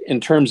just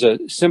in terms of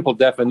simple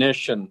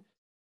definition.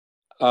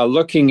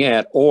 Looking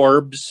at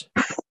orbs,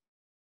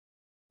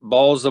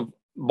 ball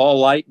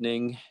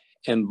lightning,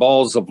 and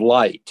balls of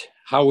light.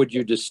 How would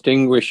you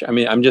distinguish?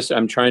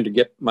 I'm trying to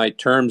get my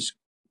terms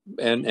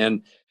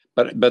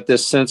but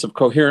this sense of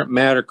coherent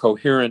matter,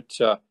 coherent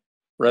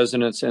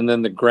resonance, and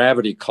then the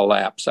gravity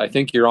collapse. I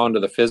think you're onto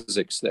the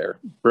physics there.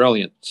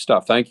 Brilliant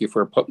stuff. Thank you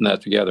for putting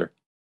that together.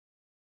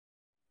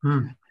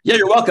 Yeah,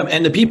 you're welcome.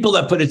 And the people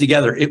that put it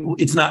together,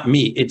 it's not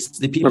me. It's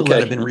the people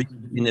that have been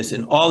reading this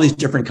in all these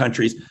different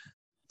countries.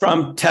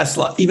 From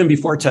Tesla, even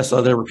before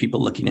Tesla, there were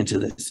people looking into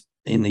this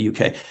in the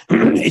UK.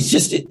 It's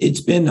just,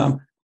 it's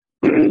been,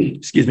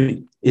 excuse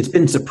me, it's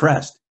been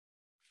suppressed.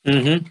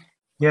 Mm-hmm.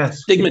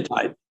 Yes.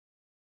 Stigmatized.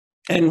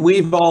 And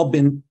we've all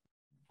been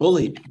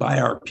bullied by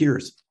our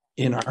peers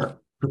in our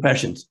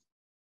professions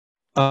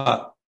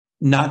not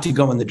to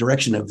go in the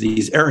direction of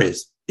these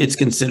areas. It's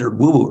considered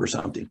woo-woo or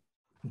something.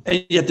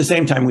 And yet at the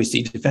same time, we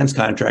see defense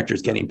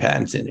contractors getting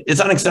patents in it. It's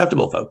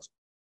unacceptable, folks.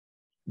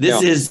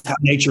 This is how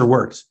nature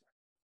works.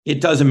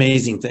 It does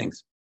amazing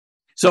things.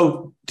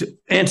 So to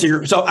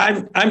answer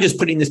I'm just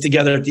putting this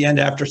together at the end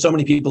after so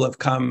many people have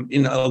come,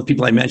 the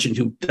people I mentioned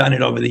who've done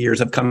it over the years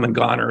have come and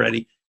gone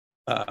already.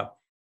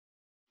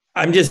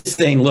 I'm just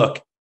saying,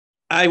 look,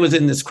 I was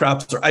in this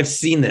crop store. I've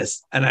seen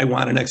this and I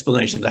want an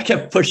explanation. I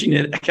kept pushing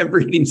it. I kept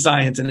reading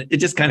science and it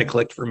just kind of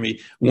clicked for me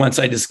once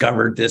I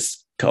discovered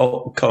this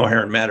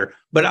coherent matter.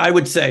 But I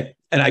would say,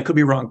 and I could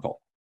be wrong, Paul,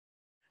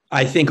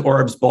 I think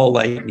orbs, ball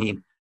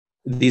lightning,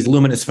 these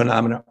luminous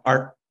phenomena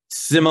are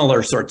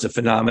similar sorts of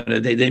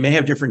phenomena. They may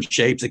have different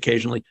shapes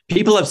occasionally.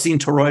 People have seen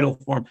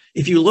toroidal form.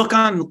 If you look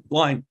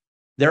online,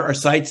 there are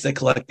sites that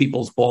collect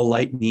people's ball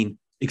lightning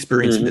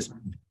experiences.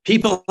 Mm-hmm.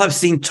 People have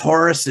seen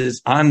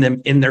Tauruses on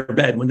them in their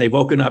bed when they've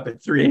woken up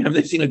at 3 a.m.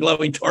 They've seen a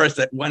glowing Taurus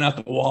that went out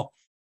the wall.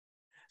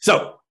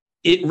 So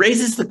it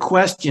raises the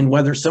question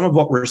whether some of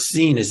what we're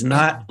seeing is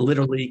not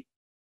literally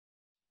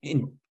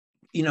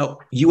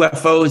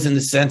UFOs in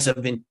the sense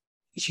of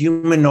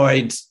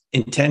humanoids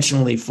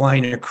intentionally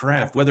flying a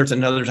craft, whether it's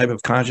another type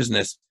of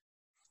consciousness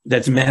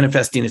that's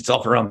manifesting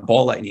itself around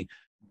ball lightning.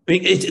 I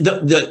mean,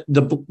 the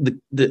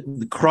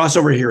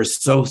crossover here is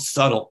so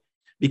subtle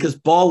because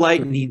ball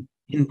lightning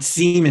can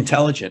seem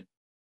intelligent.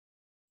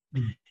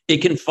 It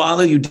can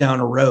follow you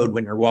down a road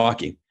when you're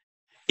walking.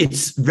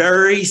 It's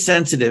very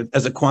sensitive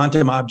as a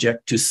quantum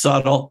object to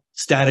subtle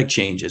static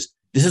changes.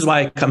 This is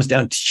why it comes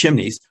down to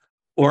chimneys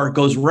or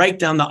goes right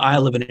down the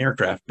aisle of an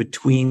aircraft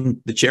between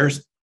the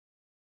chairs.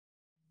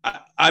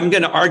 I'm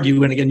going to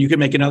argue, and again, you can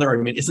make another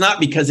argument. It's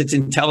not because it's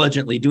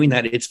intelligently doing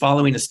that. It's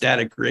following a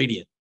static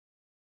gradient.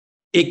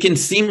 It can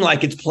seem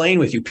like it's playing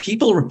with you.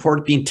 People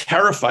report being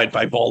terrified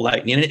by ball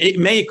lightning, and it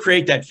may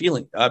create that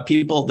feeling.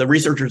 The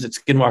researchers at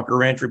Skinwalker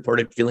Ranch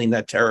reported feeling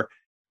that terror.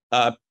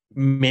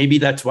 Maybe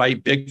that's why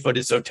Bigfoot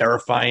is so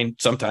terrifying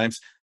sometimes.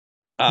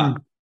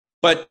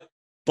 But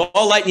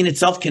ball lightning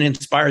itself can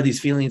inspire these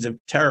feelings of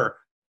terror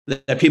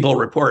that people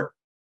report.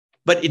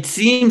 But it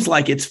seems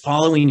like it's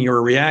following you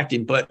or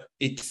reacting, but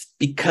it's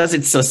because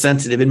it's so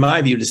sensitive, in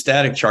my view, to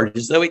static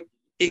charges, though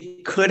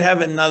it could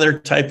have another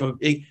type of,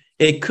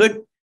 it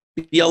could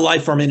be a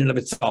life form in and of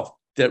itself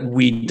that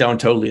we don't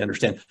totally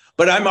understand.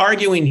 But I'm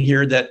arguing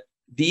here that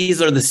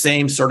these are the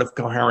same sort of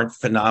coherent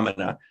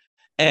phenomena,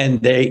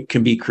 and they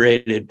can be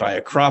created by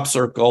a crop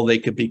circle. They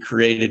could be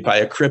created by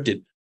a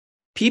cryptid.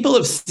 People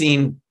have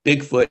seen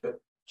Bigfoot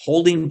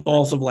holding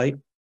balls of light,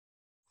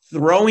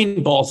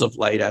 throwing balls of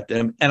light at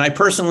them. And I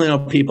personally know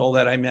people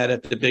that I met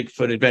at the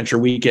Bigfoot Adventure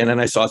Weekend,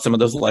 and I saw some of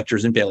those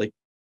lectures in Bailey.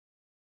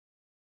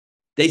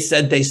 They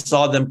said they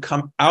saw them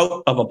come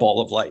out of a ball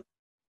of light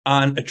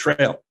on a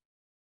trail.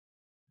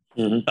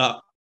 Mm-hmm.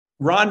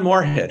 Ron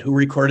Moorhead, who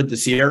recorded the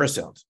Sierra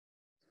Sounds,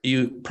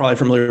 you probably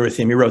familiar with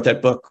him. He wrote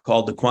that book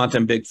called The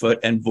Quantum Bigfoot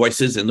and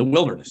Voices in the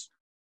Wilderness.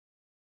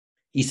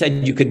 He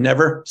said you could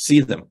never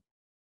see them,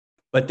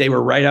 but they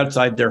were right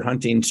outside their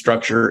hunting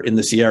structure in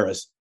the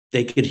Sierras.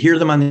 They could hear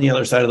them on the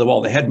other side of the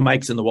wall. They had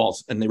mics in the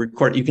walls, and they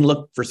record. You can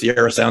look for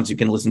Sierra Sounds. You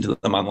can listen to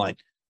them online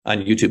on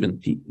YouTube,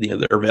 and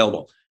they're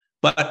available.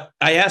 But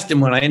I asked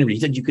him when I interviewed,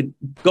 he said you could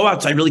go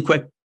outside really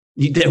quick.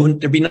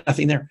 There'd be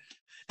nothing there.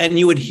 And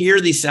you would hear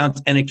these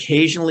sounds and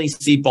occasionally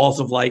see balls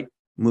of light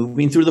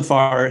moving through the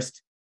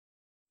forest,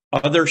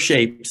 other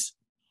shapes.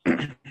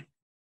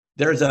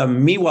 There's a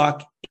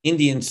Miwok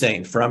Indian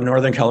saying from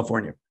Northern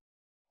California,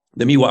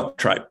 the Miwok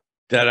tribe,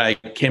 that I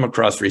came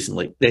across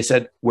recently. They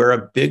said, where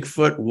a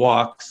Bigfoot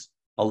walks,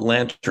 a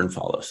lantern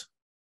follows.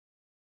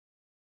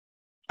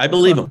 I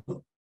believe them.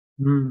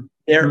 Mm-hmm.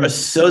 They're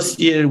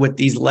associated with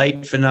these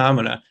light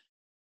phenomena.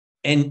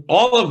 And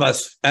all of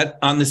us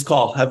on this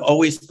call have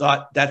always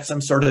thought that's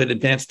some sort of an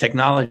advanced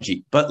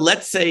technology. But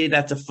let's say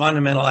that's a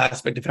fundamental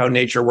aspect of how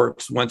nature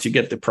works. Once you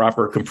get the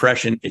proper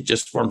compression, it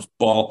just forms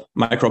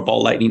micro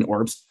ball lightning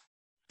orbs.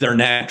 They're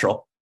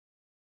natural.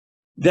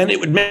 Then it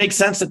would make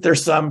sense that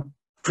there's some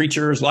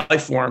creatures,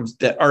 life forms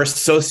that are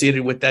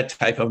associated with that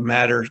type of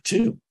matter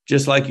too.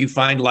 Just like you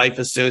find life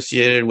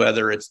associated,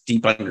 whether it's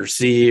deep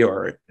undersea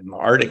or in the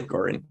Arctic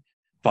or in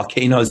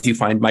volcanoes, you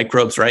find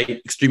microbes,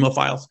 right?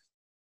 Extremophiles.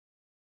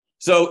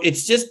 So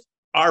it's just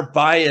our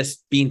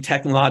bias being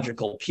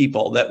technological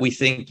people that we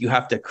think you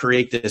have to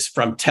create this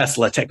from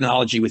Tesla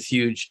technology with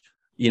huge,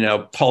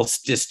 pulse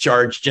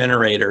discharge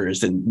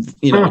generators and,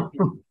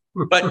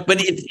 but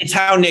it's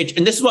how nature,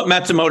 and this is what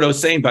Matsumoto is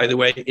saying, by the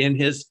way, in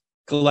his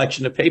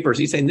collection of papers.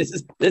 He's saying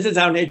this is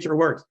how nature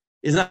works.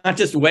 It's not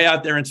just way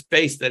out there in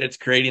space that it's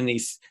creating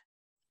these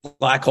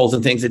black holes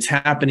and things. It's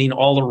happening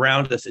all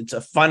around us. It's a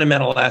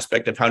fundamental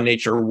aspect of how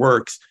nature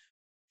works.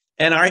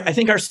 And I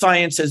think our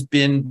science has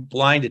been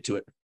blinded to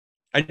it.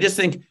 I just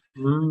think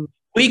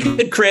we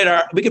could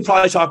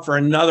probably talk for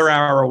another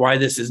hour why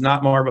this is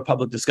not more of a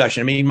public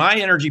discussion. I mean, my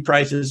energy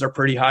prices are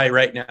pretty high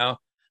right now.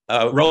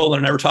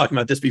 Roland and I were talking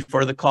about this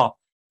before the call.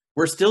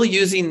 We're still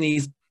using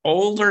these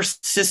older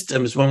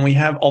systems when we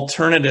have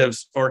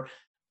alternatives or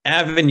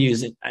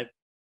avenues.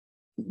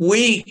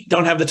 We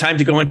don't have the time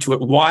to go into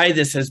it, why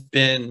this has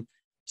been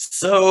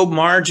so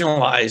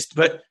marginalized.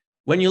 But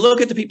when you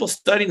look at the people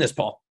studying this,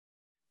 Paul,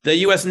 the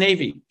U.S.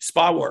 Navy,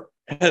 SPA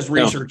has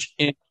research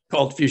in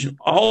cold fusion.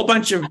 A whole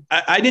bunch of,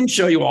 I didn't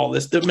show you all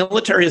this. The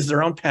military has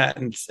their own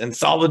patents, and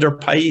Salvador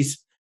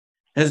Pais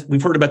as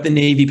we've heard about the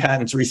Navy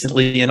patents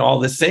recently and all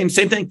this same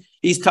thing.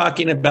 He's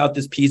talking about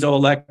this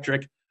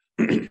piezoelectric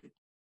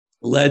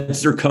lead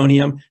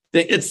zirconium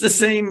thing. It's the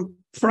same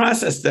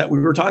process that we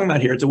were talking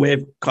about here. It's a way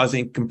of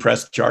causing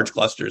compressed charge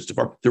clusters to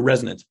form through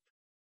resonance.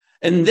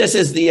 And this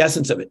is the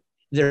essence of it.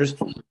 There's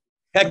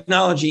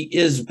technology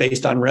is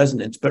based on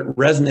resonance, but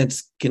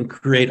resonance can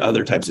create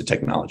other types of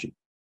technology.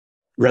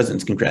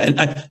 Resonance can create,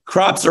 and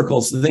crop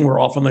circles, the thing we're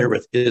all familiar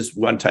with, is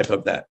one type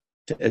of that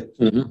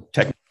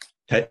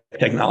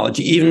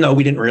technology, even though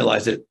we didn't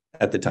realize it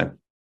at the time,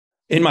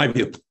 in my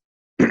view.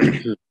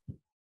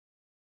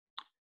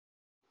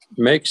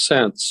 Makes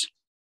sense.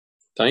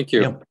 Thank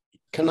you. Yeah.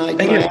 Can I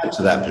add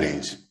to that,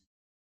 please?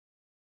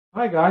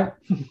 Hi, Guy.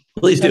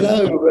 Please do.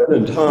 Hello,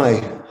 Roland.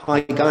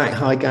 Hi, Guy.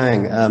 Hi,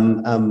 gang.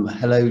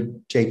 Hello,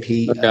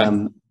 JP.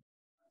 Okay.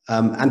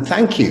 And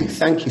thank you,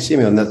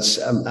 Simeon. That's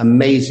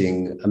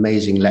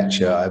amazing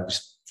lecture. I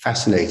was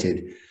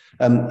fascinated.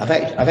 I've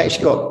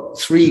actually got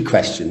 3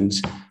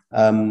 questions.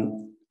 I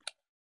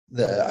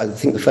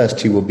think the first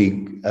 2 will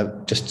be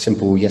just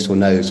simple yes or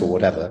no's or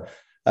whatever.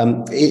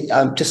 I'm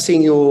just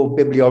seeing your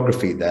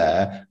bibliography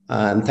there,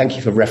 and thank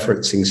you for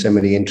referencing so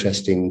many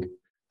interesting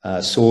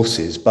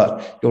sources.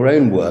 But your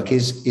own work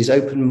is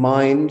Open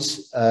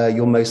Minds,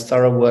 your most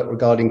thorough work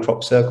regarding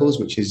crop circles,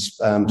 which is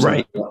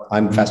right.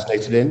 I'm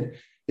fascinated in.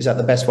 Is that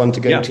the best one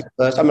to go to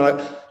first? I mean,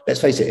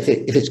 let's face it,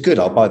 if it's good,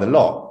 I'll buy the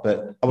lot,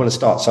 but I want to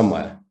start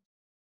somewhere.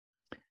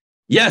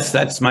 Yes,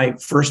 that's my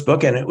first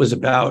book, and it was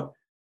about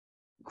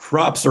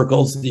crop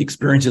circles, the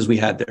experiences we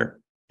had there,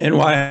 and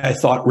why I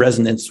thought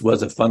resonance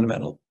was a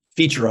fundamental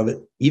feature of it,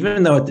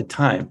 even though at the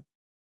time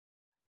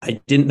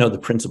I didn't know the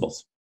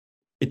principles.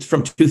 It's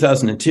from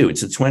 2002.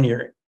 It's the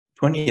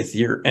 20th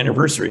year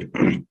anniversary.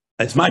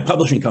 It's my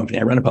publishing company.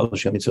 I run a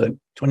publishing company, so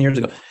 20 years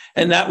ago.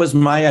 And that was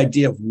my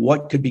idea of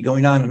what could be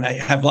going on. And I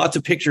have lots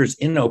of pictures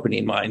in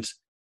Opening Minds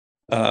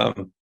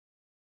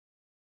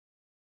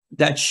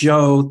that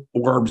show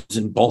orbs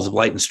and balls of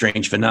light and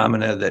strange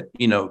phenomena that,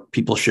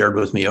 people shared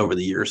with me over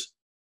the years.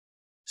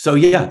 So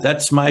yeah,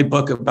 that's my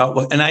book about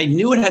what, and I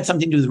knew it had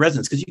something to do with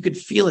resonance because you could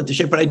feel it, the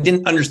shape, but I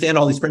didn't understand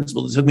all these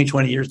principles. It took me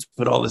 20 years to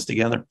put all this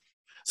together.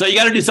 So you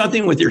got to do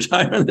something with your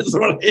time. And this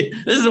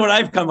is what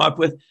I've come up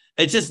with.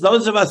 It's just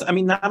those of us,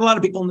 not a lot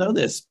of people know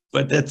this,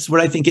 but that's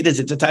what I think it is.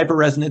 It's a type of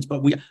resonance,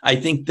 but I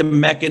think the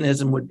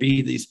mechanism would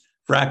be these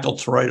fractal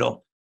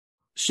toroidal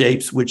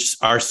shapes, which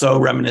are so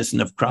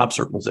reminiscent of crop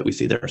circles that we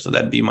see there. So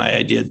that'd be my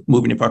idea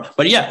moving it forward.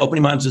 But yeah,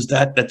 Opening Minds is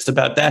that's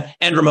about that.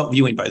 And remote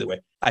viewing, by the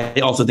way. I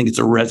also think it's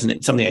a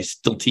resonance, something I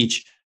still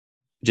teach.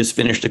 Just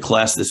finished a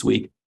class this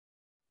week,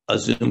 a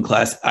Zoom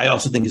class. I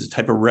also think it's a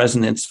type of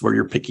resonance where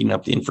you're picking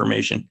up the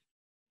information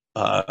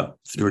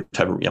through a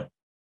type of,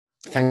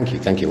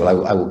 Thank you.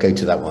 Well, I will go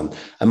to that one.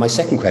 And my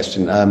second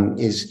question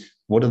is,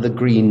 what are the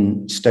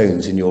green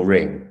stones in your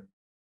ring?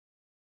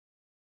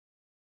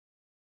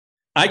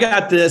 I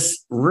got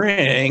this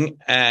ring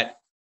at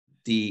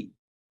the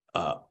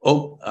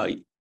Open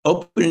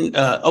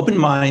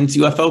Minds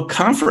UFO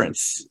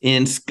conference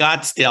in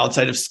Scottsdale,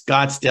 outside of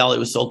Scottsdale. It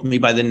was sold to me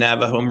by the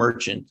Navajo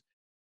merchant.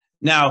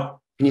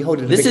 Now, can you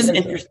hold it? This is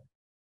interesting.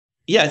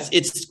 Yes,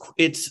 it's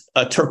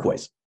a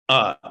turquoise,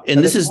 and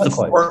this is the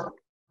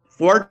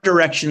four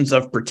directions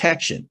of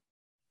protection.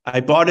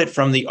 I bought it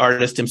from the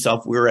artist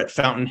himself. We were at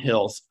Fountain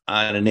Hills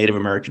on a Native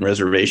American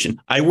reservation.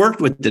 I worked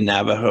with the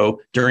Navajo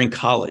during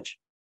college.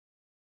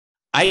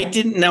 I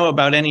didn't know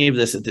about any of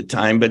this at the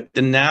time, but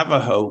the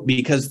Navajo,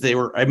 because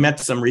I met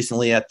some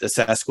recently at the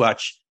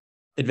Sasquatch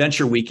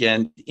Adventure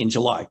Weekend in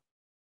July.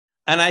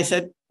 And I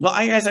said, well,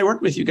 I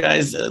worked with you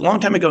guys a long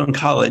time ago in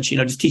college,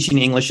 just teaching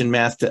English and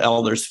math to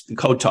elders,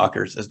 code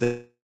talkers, as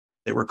they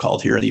were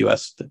called here in the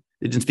US. They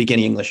didn't speak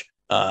any English.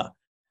 They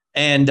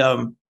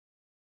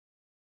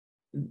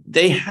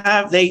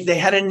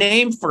had a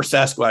name for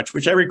Sasquatch,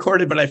 which I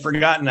recorded, but I've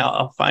forgotten.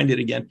 I'll find it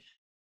again.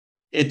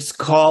 It's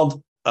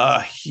called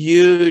a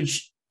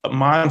huge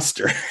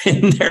monster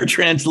in their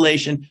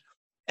translation.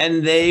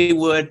 And they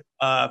would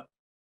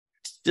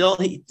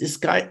this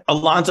guy,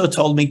 Alonzo,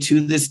 told me to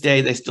this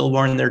day, they still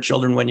warn their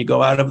children when you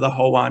go out of the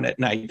Hoan at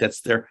night,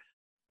 that's their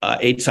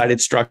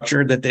 8-sided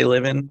structure that they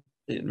live in,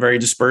 very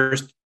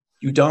dispersed.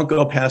 You don't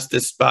go past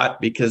this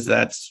spot because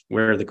that's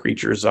where the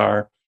creatures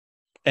are.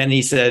 And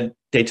he said,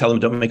 they tell them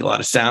don't make a lot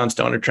of sounds,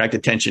 don't attract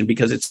attention,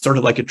 because it's sort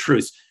of like a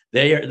truce.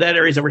 That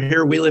area's over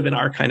here. We live in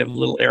our kind of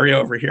little area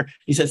over here.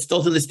 He said,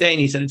 still to this day. And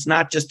he said, it's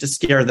not just to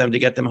scare them, to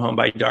get them home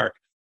by dark.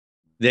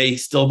 They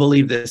still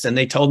believe this. And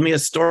they told me a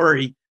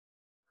story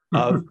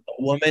of a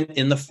woman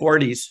in the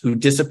 40s who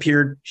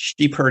disappeared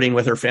sheep herding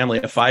with her family,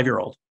 a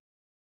 5-year-old.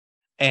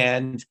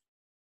 And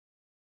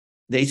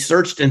they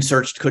searched and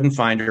searched, couldn't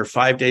find her.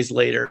 5 days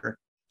later,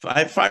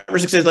 five or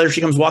 6 days later,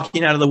 she comes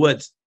walking out of the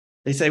woods.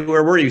 They say,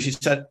 where were you? She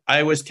said,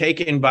 I was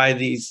taken by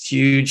these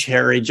huge,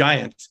 hairy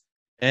giants.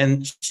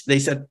 And they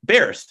said,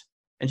 bears.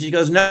 And she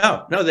goes,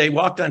 no, they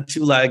walked on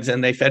 2 legs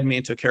and they fed me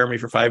and took care of me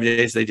for 5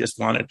 days. They just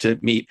wanted to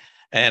meet.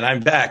 And I'm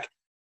back.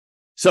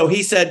 So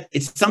he said,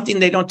 it's something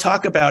they don't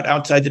talk about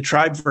outside the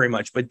tribe very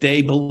much, but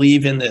they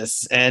believe in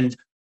this. And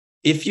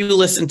if you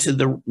listen to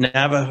the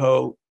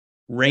Navajo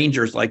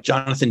Rangers like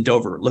Jonathan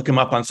Dover, look him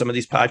up on some of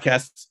these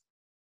podcasts.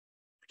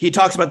 He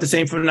talks about the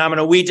same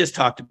phenomena we just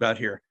talked about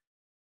here.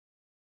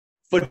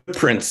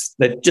 Footprints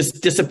that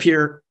just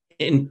disappear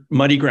in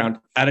muddy ground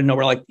out of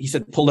nowhere, like he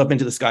said, pulled up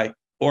into the sky.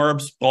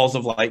 Orbs, balls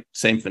of light,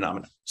 same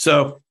phenomena.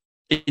 So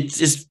it's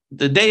just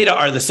the data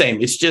are the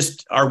same. It's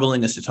just our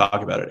willingness to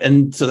talk about it.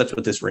 And so that's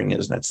what this ring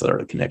is. And that's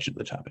sort of the connection to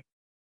the topic.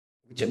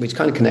 Which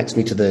kind of connects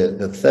me to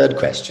the third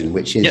question,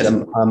 which is, yes.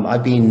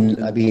 I've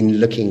been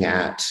looking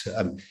at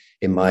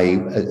in my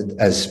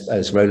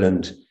as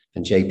Roland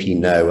and JP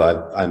know,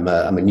 I'm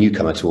a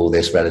newcomer to all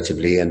this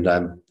relatively, and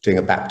I'm doing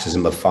a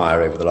baptism of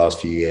fire over the last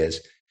few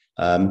years.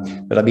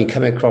 But I've been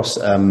coming across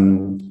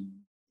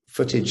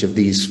footage of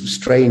these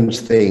strange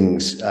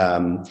things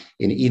in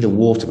either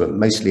water, but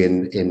mostly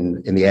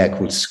in the air,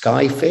 called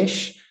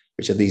skyfish,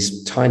 which are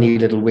these tiny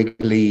little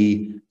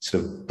wiggly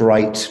sort of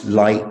bright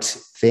light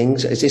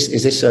things. Is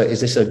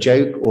this a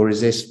joke, or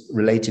is this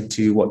related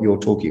to what you're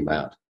talking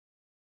about?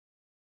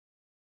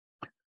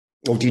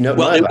 Or do you know?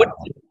 Well,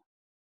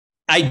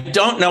 I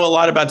don't know a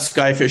lot about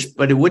skyfish,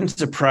 but it wouldn't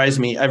surprise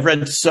me. I've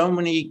read so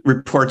many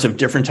reports of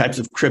different types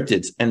of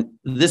cryptids, and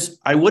this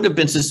I would have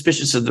been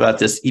suspicious about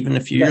this even a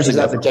few years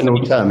ago. Is that the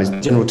general term? Is the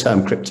general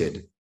term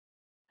cryptid?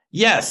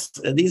 Yes,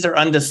 these are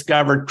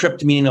undiscovered,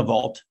 crypt meaning a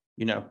vault,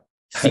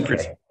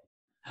 secrets. Okay.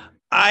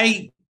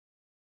 I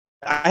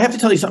have to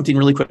tell you something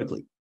really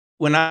quickly.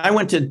 When I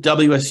went to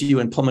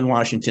WSU in Pullman,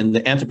 Washington,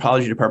 the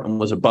anthropology department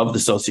was above the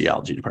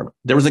sociology department.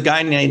 There was a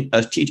guy named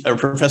a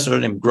professor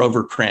named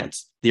Grover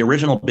Krantz, the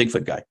original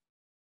Bigfoot guy.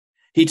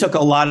 He took a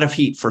lot of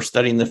heat for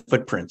studying the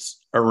footprints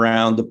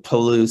around the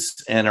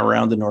Palouse and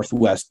around the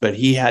Northwest, but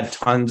he had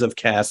tons of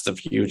casts of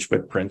huge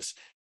footprints.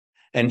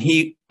 And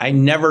I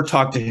never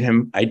talked to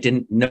him. I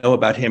didn't know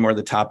about him or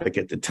the topic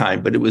at the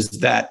time, but it was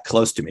that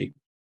close to me.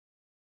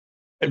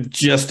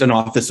 Just an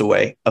office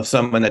away of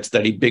someone that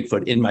studied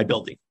Bigfoot in my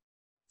building,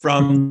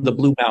 from the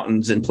Blue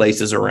Mountains and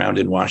places around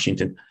in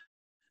Washington.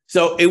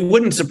 So it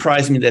wouldn't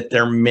surprise me that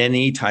there are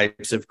many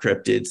types of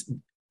cryptids,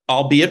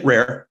 albeit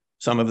rare,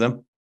 some of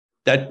them,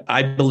 that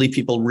I believe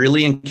people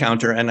really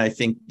encounter. And I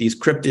think these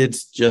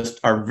cryptids just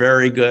are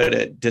very good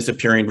at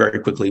disappearing very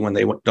quickly when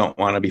they don't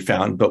want to be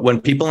found. But when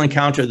people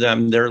encounter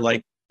them, they're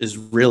like as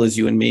real as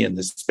you and me in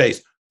this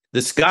space. The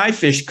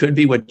skyfish could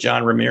be what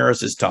John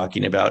Ramirez is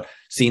talking about,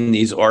 seeing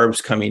these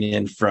orbs coming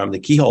in from the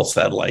keyhole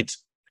satellites.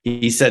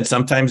 He said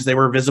sometimes they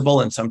were visible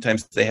and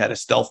sometimes they had a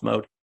stealth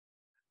mode.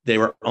 They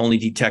were only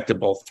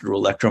detectable through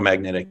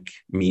electromagnetic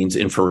means,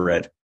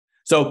 infrared.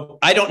 So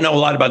I don't know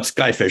a lot about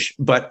skyfish,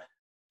 but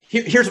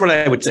here's what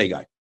I would say,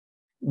 Guy.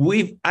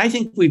 I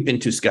think we've been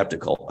too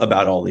skeptical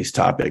about all these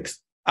topics.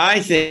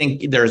 I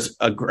think there's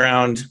a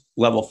ground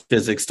level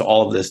physics to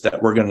all of this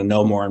that we're going to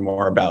know more and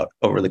more about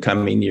over the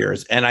coming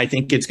years. And I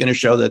think it's going to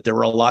show that there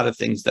were a lot of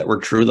things that were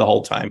true the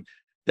whole time,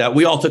 that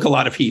we all took a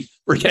lot of heat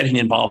for getting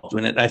involved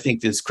in it. I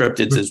think this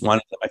cryptids is one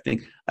of them.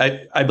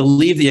 I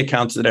believe the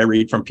accounts that I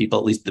read from people,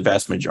 at least the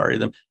vast majority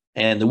of them,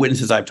 and the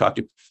witnesses I've talked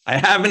to. I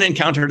haven't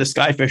encountered a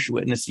skyfish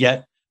witness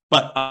yet,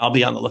 but I'll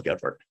be on the lookout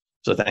for it.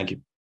 So thank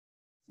you.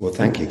 Well,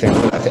 thank you.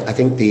 I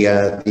think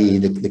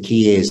the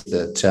key is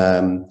that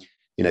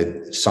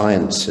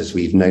science, as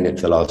we've known it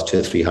for the last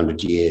 200 or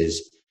 300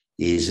 years,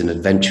 is an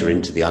adventure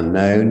into the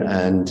unknown,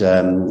 and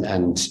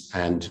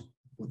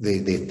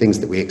the things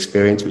that we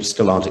experience, which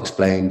still aren't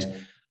explained,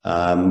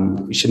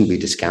 shouldn't be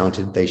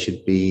discounted. They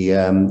should be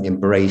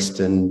embraced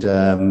and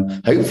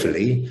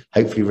hopefully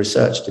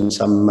researched in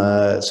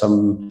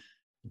some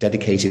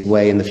dedicated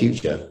way in the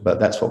future. But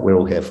that's what we're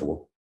all here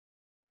for.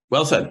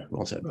 Well said.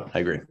 Well said. I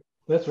agree.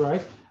 That's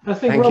right. I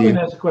think Thank Robin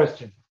you. has a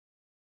question.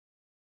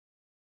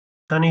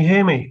 Can you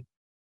hear me?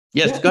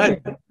 Yes, go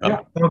ahead.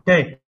 Yeah.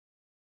 Okay.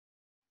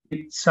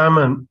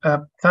 Simon,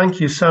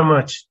 thank you so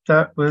much.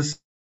 That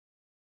was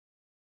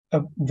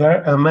a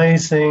very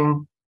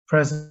amazing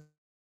present,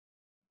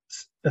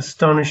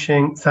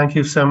 astonishing. Thank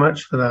you so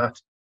much for that.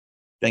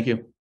 Thank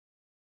you.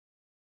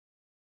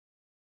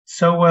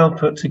 So well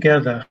put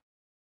together.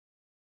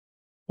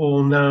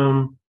 All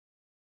known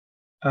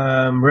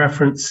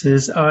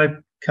references. I've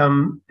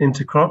come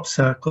into Crop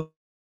Circle,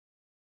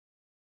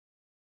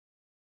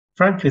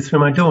 frankly, through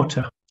my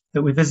daughter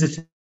that we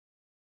visited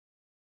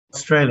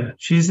Australia.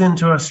 She's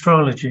into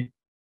astrology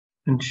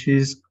and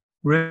she's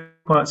really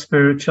quite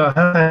spiritual.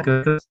 Thank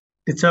God.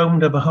 It's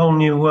opened up a whole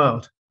new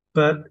world.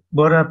 But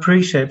what I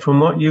appreciate from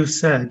what you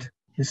said,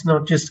 it's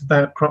not just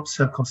about crop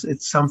circles.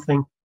 It's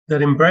something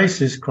that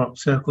embraces crop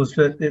circles,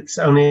 but it's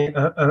only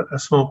a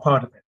small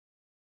part of it.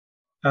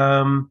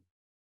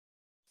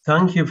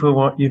 Thank you for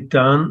what you've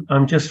done.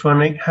 I'm just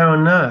wondering how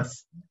on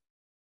earth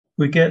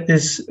we get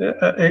this.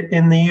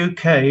 In the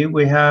UK,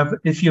 we have,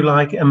 if you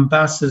like,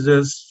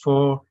 ambassadors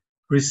for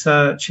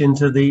research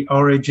into the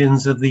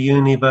origins of the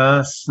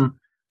universe and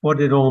what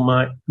it all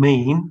might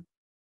mean.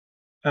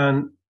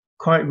 And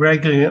quite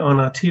regularly on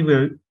our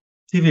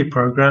TV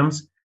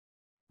programs,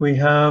 we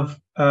have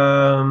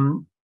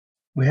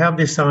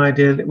this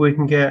idea that we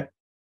can get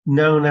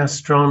known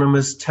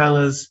astronomers tell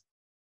us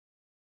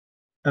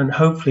and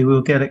hopefully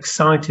we'll get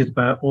excited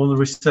about all the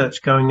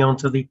research going on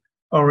to the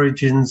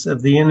origins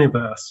of the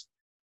universe.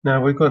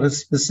 Now, we've got a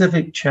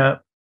specific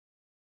chap,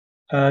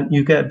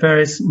 you get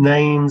various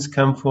names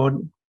come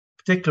forward,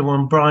 particular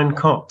one, Brian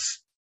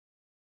Cox.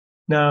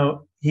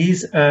 Now,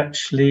 he's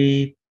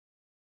actually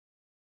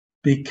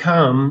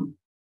become,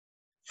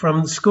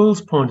 from the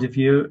school's point of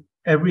view,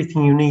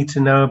 everything you need to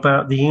know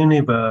about the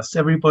universe.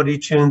 Everybody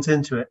tunes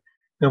into it.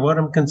 Now, what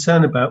I'm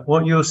concerned about,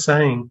 what you're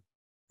saying,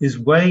 is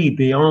way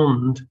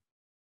beyond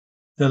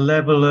the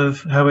level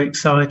of how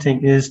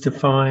exciting it is to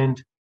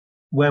find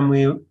when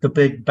the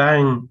Big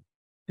Bang.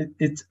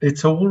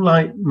 It's all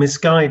like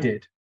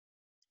misguided.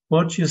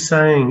 What you're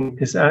saying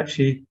is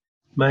actually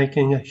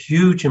making a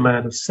huge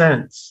amount of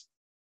sense.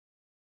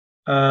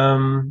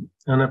 And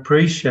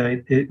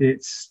appreciate it.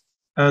 It's,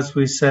 as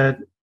we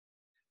said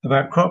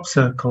about crop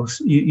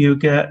circles, you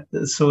get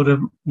sort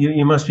of,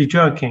 you must be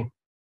joking.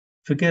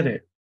 Forget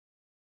it.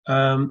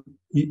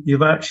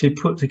 You've actually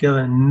put together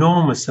an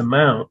enormous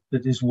amount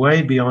that is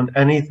way beyond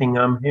anything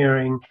I'm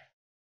hearing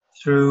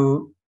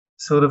through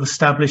sort of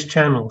established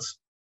channels.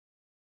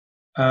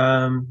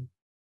 I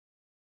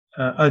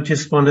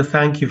just want to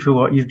thank you for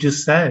what you've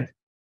just said.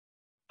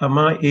 I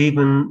might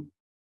even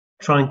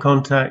try and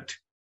contact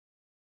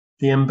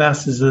the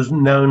ambassadors of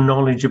known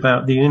knowledge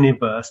about the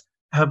universe.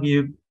 Have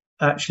you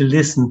actually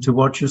listened to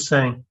what you're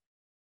saying?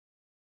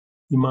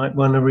 You might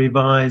want to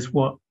revise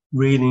what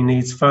really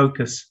needs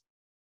focus.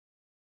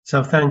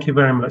 So thank you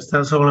very much.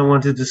 That's all I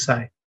wanted to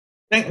say.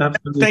 Thank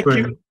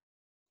you.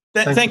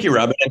 Thank you,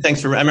 Robin. And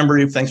thanks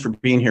for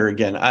being here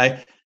again.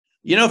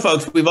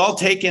 Folks, we've all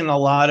taken a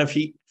lot of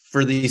heat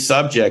for these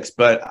subjects,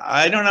 but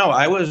I don't know.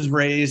 I was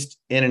raised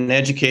in an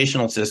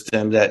educational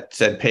system that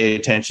said, pay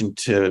attention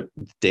to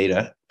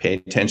data, pay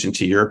attention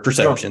to your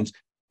perceptions,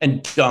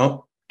 and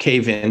don't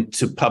cave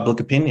into public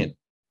opinion.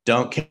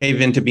 Don't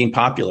cave into being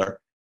popular.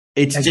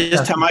 It's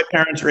just how my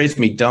parents raised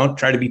me. Don't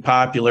try to be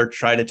popular,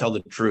 try to tell the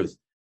truth.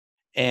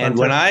 And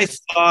when I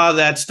saw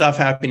that stuff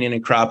happening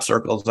in crop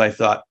circles, I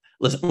thought,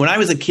 listen, when I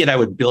was a kid, I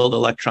would build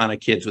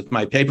electronic kits with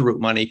my paper route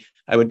money.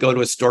 I would go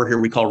to a store here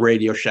we call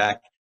Radio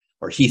Shack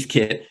or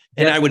Heathkit,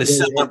 and I would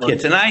assemble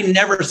kits. And I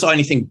never saw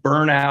anything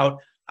burn out.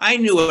 I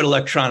knew what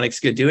electronics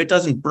could do. It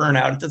doesn't burn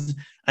out. It doesn't.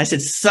 I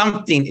said,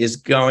 something is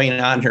going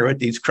on here with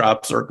these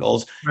crop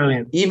circles.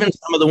 Brilliant. Even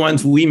some of the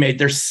ones we made,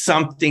 there's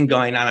something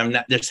going on.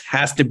 This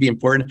has to be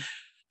important.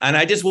 And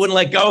I just wouldn't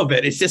let go of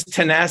it. It's just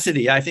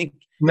tenacity. I think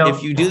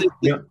if you do this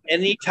with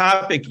any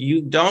topic,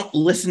 you don't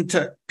listen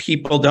to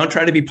people. Don't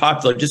try to be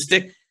popular. Just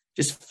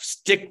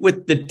stick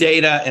with the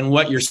data and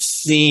what you're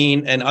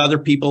seeing and other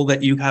people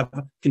that you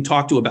can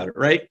talk to about it,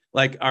 right?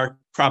 Like our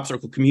crop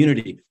circle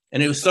community.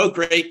 And it was so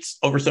great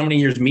over so many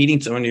years meeting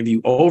so many of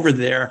you over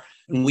there,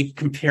 and we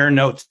compare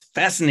notes.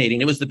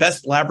 Fascinating. It was the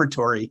best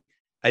laboratory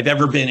I've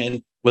ever been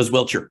in, was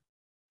Wiltshire.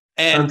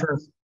 And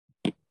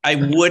I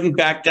wouldn't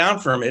back down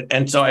from it.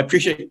 And so I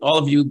appreciate all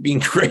of you being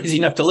crazy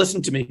enough to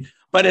listen to me.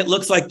 But it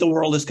looks like the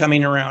world is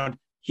coming around.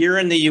 Here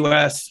in the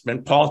US,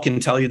 and Paul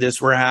can tell you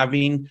this, we're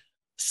having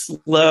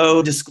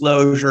slow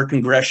disclosure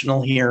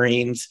congressional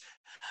hearings.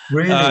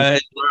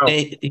 Really?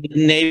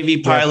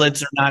 Navy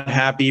pilots are not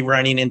happy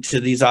running into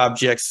these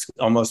objects,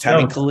 almost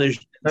having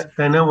collisions.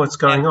 They know what's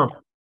going on.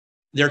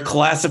 There are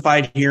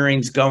classified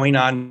hearings going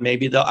on.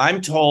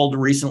 I'm told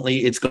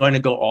recently it's going to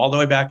go all the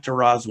way back to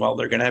Roswell.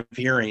 They're going to have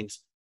hearings.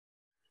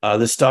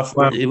 The stuff,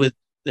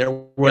 there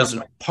was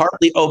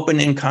partly open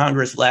in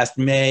Congress last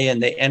May,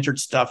 and they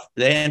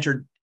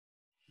entered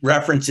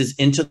references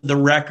into the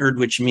record,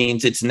 which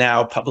means it's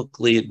now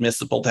publicly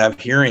admissible to have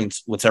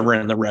hearings, whatever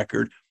in the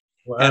record.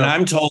 Wow. And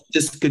I'm told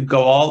this could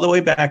go all the way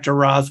back to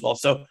Roswell.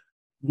 So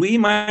we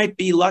might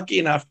be lucky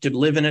enough to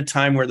live in a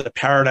time where the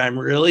paradigm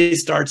really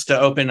starts to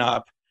open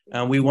up,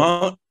 and we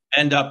won't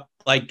end up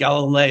like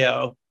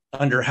Galileo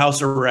under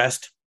house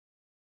arrest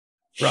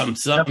from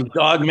some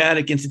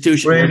dogmatic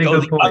institution. Really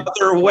we'll go the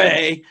other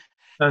way.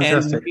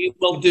 Fantastic. And we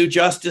will do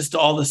justice to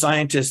all the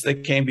scientists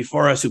that came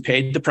before us who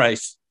paid the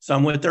price,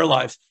 some with their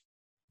lives.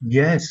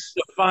 Yes.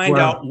 To find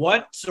out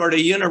what sort of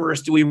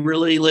universe do we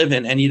really live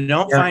in. And you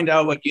don't find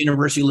out what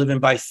universe you live in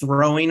by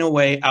throwing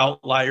away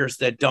outliers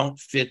that don't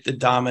fit the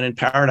dominant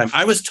paradigm.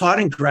 I was taught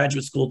in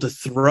graduate school to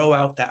throw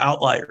out the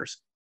outliers.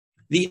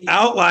 The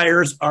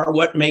outliers are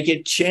what make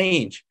it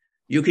change.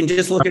 You can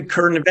just look at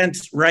current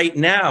events right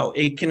now.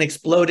 It can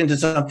explode into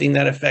something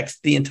that affects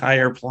the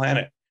entire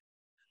planet.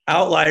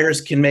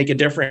 Outliers can make a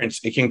difference.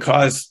 It can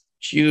cause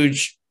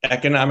huge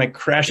economic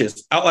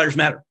crashes. Outliers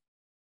matter.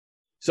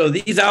 So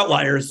these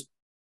outliers,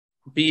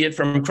 be it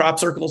from crop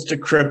circles to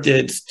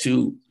cryptids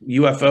to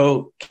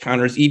UFO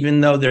counters,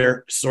 even though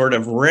they're sort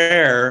of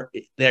rare,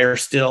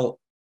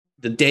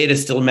 the data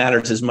still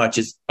matters as much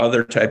as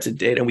other types of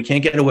data. And we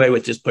can't get away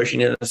with just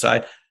pushing it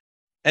aside.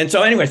 And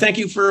so anyway, thank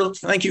you for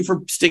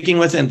sticking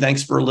with it, and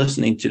thanks for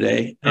listening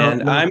today.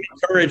 And I'm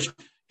encouraged.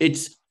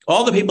 It's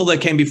all the people that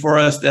came before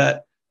us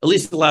that at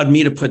least allowed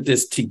me to put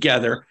this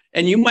together.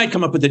 And you might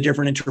come up with a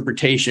different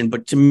interpretation,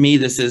 but to me,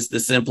 this is the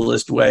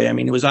simplest way. I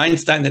mean, it was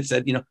Einstein that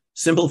said,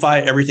 simplify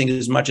everything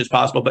as much as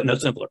possible, but no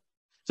simpler.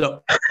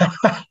 So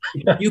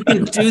if you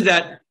can do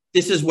that,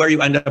 this is where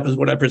you end up is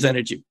what I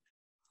presented you.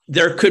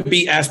 There could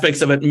be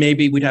aspects of it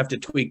maybe we'd have to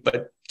tweak,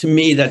 but to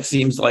me, that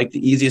seems like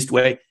the easiest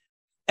way.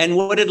 And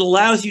what it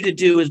allows you to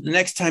do is the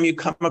next time you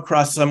come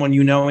across someone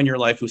you know in your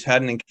life who's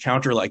had an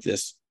encounter like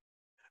this,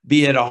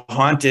 be it a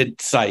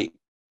haunted site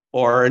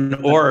or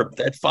an orb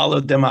that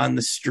followed them on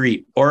the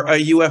street or a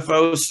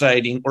UFO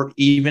sighting or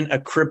even a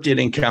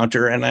cryptid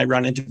encounter. And I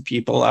run into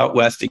people out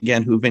west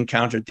again who've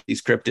encountered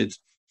these cryptids.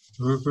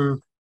 Mm-hmm.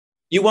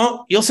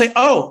 You'll say,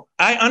 oh,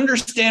 I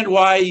understand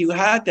why you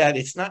had that.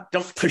 It's not,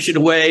 don't push it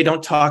away.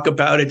 Don't talk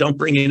about it. Don't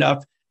bring it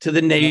up to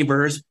the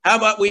neighbors. How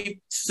about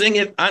we sing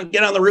it on,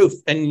 get on the roof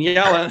and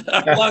yell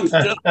along.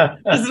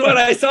 This is what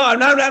I saw. I'm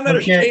not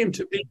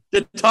ashamed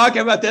to talk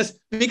about this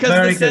because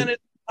the Senate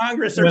and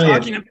Congress are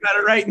talking about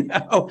it right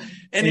now.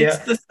 And it's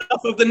the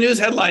stuff of the news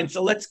headlines.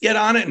 So let's get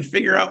on it and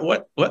figure out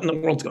what in the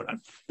world's going on.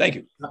 Thank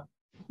you.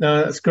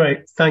 No, that's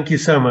great. Thank you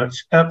so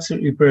much.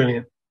 Absolutely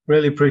brilliant.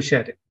 Really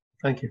appreciate it.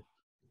 Thank you.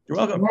 You're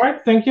welcome. All right,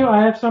 thank you.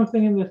 I have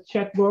something in the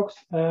chat box.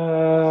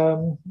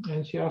 And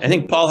she asked, I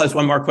think Paul has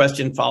one more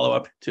question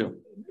follow-up too.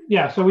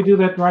 Yeah, so we do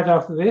that right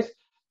after this.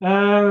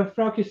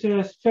 Frauke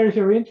says, very,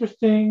 very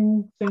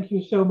interesting. Thank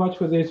you so much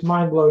for this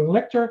mind-blowing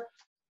lecture.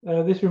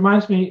 This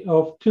reminds me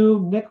of 2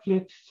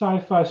 Netflix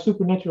sci-fi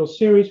supernatural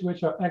series,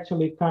 which are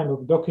actually kind of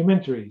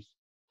documentaries.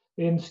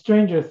 In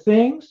Stranger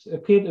Things, a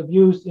kid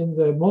abused in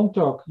the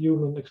Montauk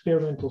Human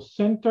Experimental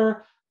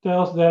Center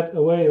tells that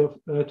a way of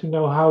to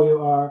know how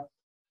you are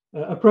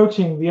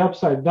approaching the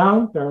upside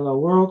down parallel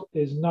world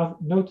is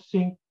not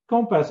noticing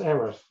compass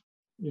errors.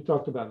 You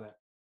talked about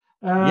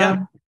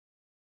that.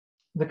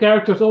 The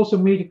characters also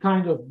meet a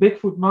kind of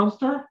Bigfoot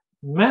monster.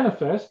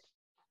 Manifest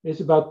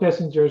is about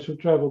passengers who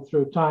traveled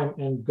through time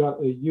and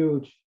got a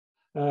huge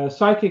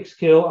psychic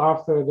skill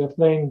after the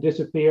plane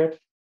disappeared.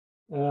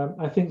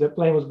 I think the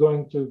plane was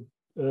going to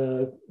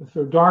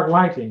through dark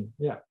lighting.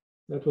 Yeah,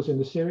 that was in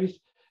the series.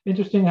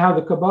 Interesting how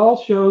the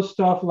Cabal shows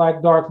stuff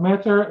like dark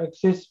matter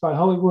exists by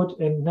Hollywood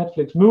and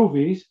Netflix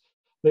movies.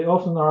 They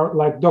often are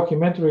like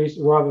documentaries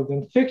rather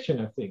than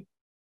fiction, I think.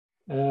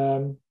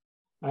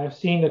 I've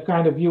seen a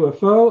kind of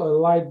UFO, a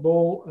light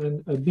ball,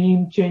 and a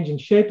beam changing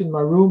shape in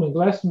my room in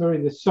Glastonbury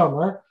this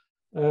summer.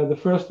 The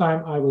first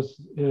time I was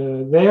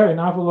there in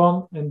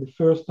Avalon, and the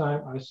first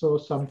time I saw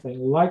something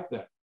like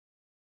that.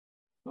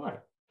 All right.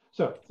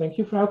 So thank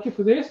you, Frauke,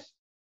 for this.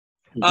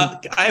 I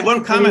have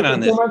one comment on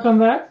this. Comment on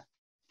that?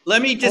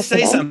 Let me just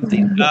say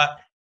something.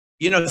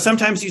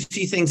 Sometimes you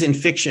see things in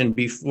fiction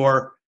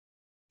before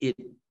it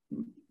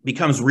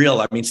becomes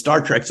real. I mean,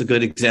 Star Trek's a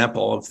good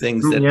example of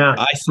things that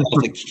I saw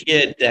as a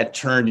kid that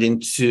turned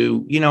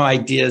into,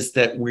 ideas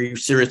that we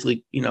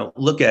seriously,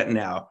 look at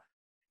now.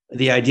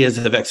 The ideas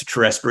of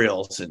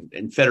extraterrestrials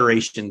and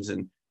federations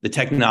and the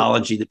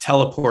technology, the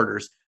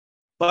teleporters.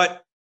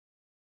 But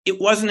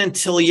it wasn't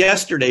until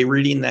yesterday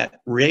reading that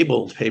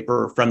Raybould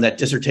paper from that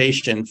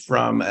dissertation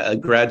from a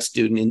grad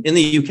student in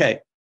the UK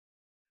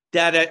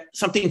that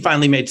something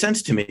finally made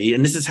sense to me.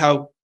 And this is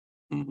how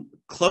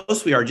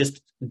close we are just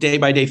day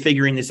by day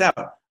figuring this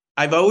out.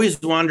 I've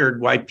always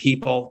wondered why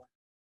people,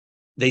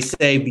 they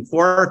say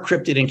before a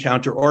cryptid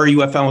encounter or a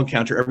UFO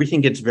encounter,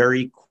 everything gets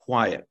very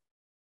quiet.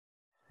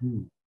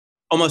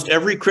 Almost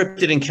every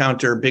cryptid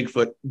encounter,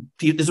 Bigfoot,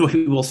 this is what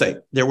people will say.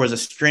 There was a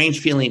strange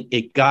feeling.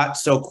 It got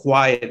so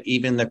quiet,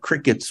 even the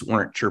crickets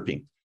weren't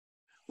chirping.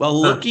 Well,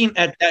 looking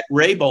at that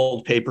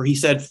Raybould paper, he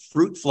said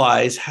fruit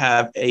flies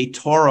have a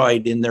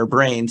toroid in their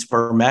brains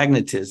for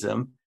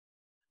magnetism.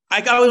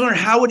 I always wonder,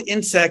 how would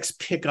insects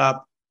pick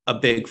up a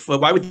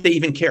Bigfoot? Why would they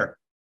even care?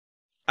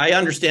 I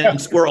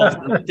understand squirrels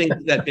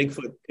think that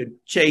Bigfoot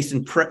could chase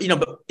and,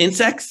 but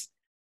insects,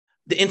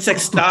 the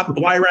insects stop.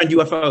 Why around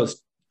UFOs?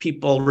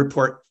 People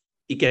report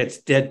it gets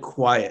dead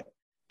quiet.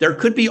 There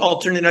could be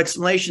alternate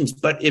explanations,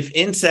 but if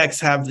insects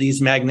have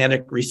these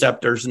magnetic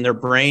receptors in their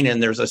brain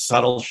and there's a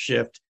subtle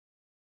shift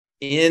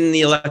in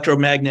the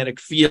electromagnetic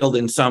field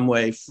in some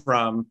way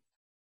from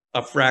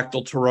a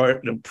fractal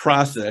toroidal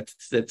process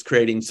that's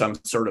creating some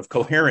sort of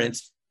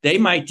coherence, they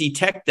might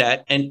detect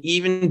that. And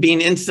even being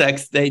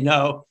insects, they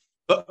know,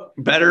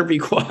 better be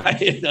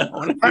quiet. I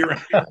want to be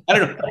around. I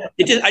don't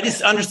know. I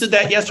just understood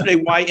that yesterday,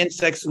 why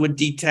insects would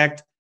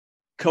detect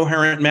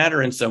coherent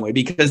matter in some way,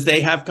 because they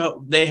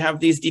have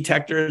these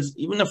detectors.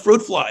 Even a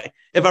fruit fly,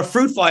 if a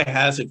fruit fly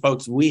has it,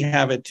 folks, we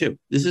have it too.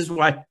 This is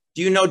why.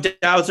 Do you know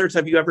dowsers?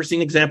 Have you ever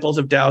seen examples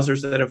of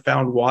dowsers that have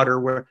found water?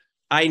 Where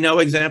I know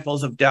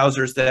examples of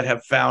dowsers that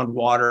have found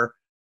water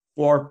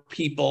for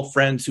people,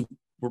 friends who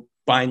were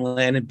buying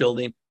land and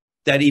building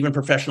that even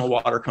professional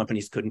water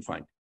companies couldn't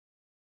find.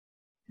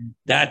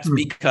 That's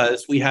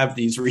because we have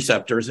these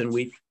receptors, and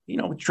with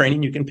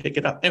training, you can pick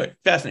it up. Anyway,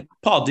 fascinating.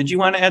 Paul, did you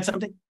want to add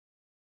something?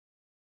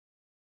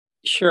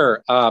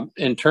 Sure.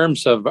 In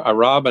terms of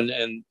Robin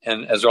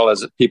and as well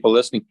as people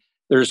listening,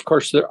 there's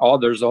the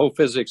whole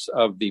physics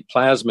of the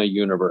plasma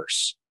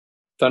universe,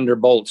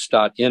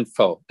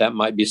 thunderbolts.info. That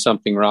might be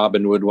something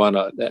Robin would want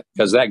to,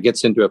 because that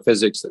gets into a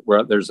physics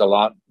where there's a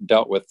lot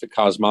dealt with the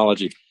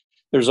cosmology.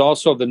 There's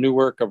also the new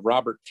work of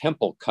Robert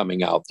Temple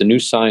coming out, The New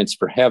Science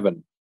for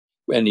Heaven.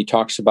 and he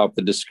talks about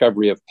the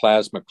discovery of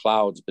plasma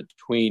clouds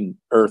between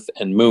Earth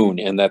and Moon,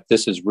 and that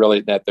this is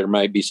really that there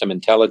might be some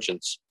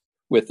intelligence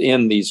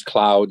within these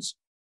clouds,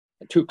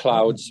 two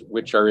clouds,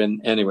 which are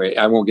in, anyway,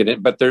 I won't get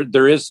in, but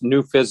there is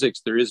new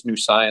physics, there is new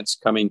science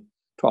coming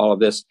to all of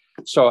this.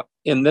 So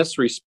in this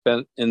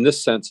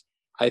sense,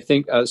 I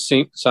think,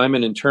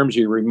 Simon, in terms of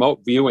your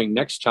remote viewing,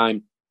 next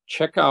time,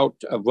 check out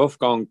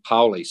Wolfgang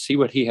Pauli, see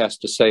what he has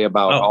to say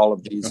about all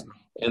of these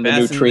and the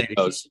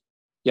neutrinos.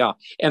 Yeah.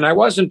 And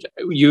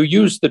you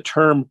used the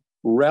term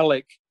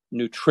relic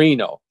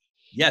neutrino.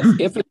 Yes.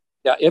 If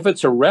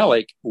it's a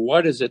relic,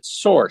 what is its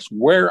source?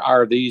 Where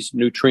are these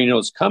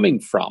neutrinos coming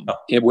from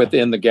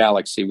within the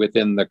galaxy,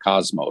 within the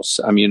cosmos?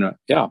 I mean,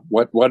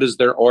 what is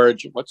their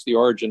origin? What's the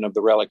origin of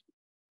the relic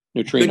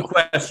neutrino? Good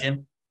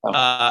question.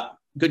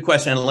 Good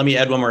question. And let me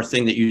add one more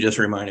thing that you just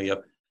reminded me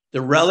of.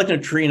 The relic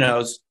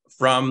neutrinos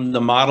from the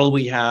model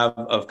we have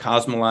of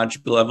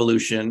cosmological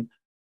evolution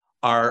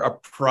are a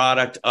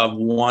product of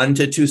 1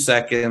 to 2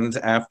 seconds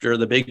after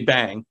the Big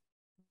Bang.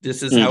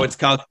 This is how it's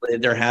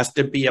calculated. There has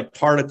to be a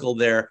particle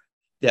there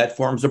that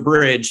forms a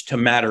bridge to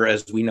matter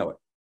as we know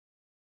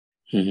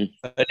it.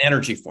 An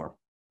energy form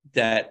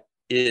that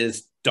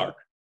is dark,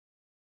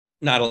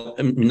 not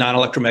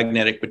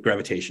electromagnetic, but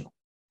gravitational.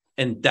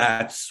 And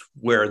that's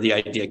where the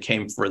idea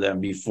came for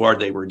them before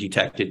they were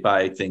detected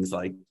by things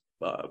like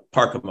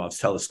Parkhomov's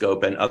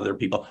telescope and other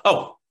people.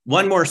 Oh,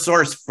 one more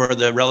source for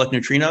the relic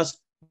neutrinos,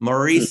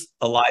 Maurice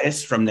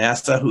Elias from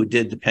NASA, who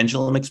did the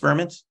pendulum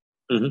experiments.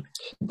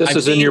 This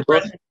is in your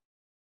book?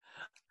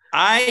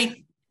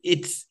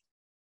 It's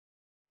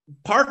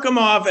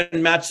Parkhomov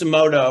and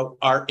Matsumoto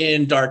are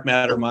in Dark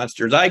Matter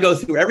Monsters. I go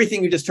through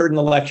everything you just heard in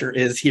the lecture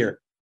is here.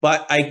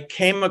 But I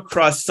came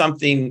across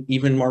something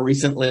even more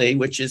recently,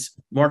 which is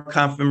more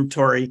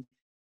confirmatory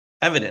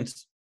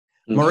evidence.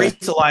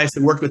 Maurice Elias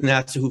had worked with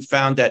NASA, who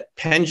found that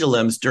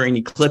pendulums during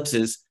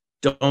eclipses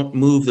don't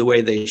move the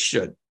way they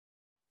should.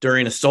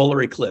 During a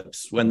solar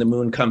eclipse, when the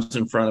moon comes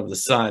in front of the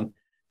sun,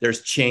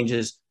 there's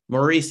changes.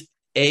 Maurice,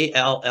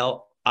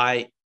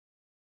 ALLIAIS,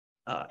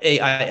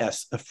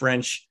 a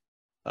French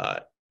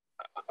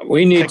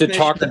we need to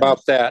talk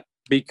about that,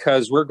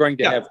 because we're going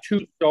to have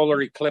 2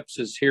 solar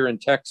eclipses here in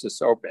Texas.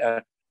 So,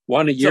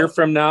 one a year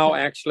from now,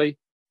 actually,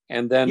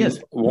 and then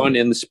one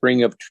in the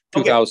spring of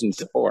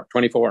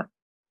 2024.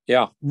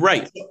 Yeah.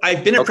 Right.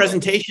 I've been at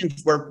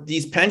presentations where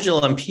these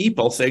pendulum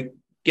people say,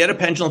 get a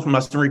pendulum from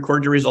us and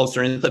record your results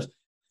during the eclipse.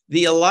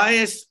 The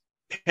Elias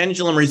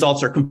pendulum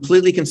results are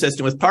completely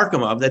consistent with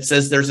Parkhomov that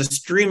says there's a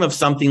stream of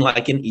something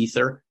like an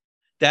ether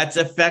that's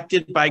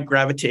affected by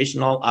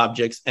gravitational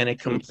objects, and it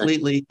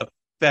completely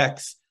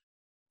affects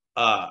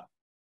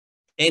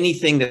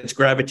anything that's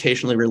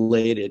gravitationally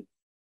related.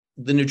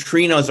 The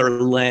neutrinos are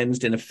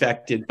lensed and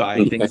affected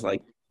by things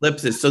like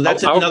ellipses. So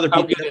that's another.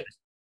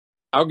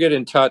 I'll get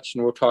in touch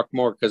and we'll talk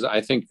more, because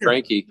I think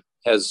Frankie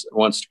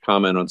wants to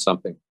comment on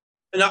something.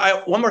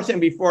 No, one more thing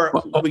before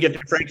we get to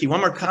Frankie.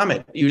 One more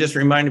comment you just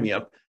reminded me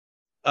of.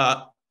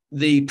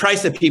 The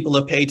price that people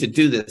have paid to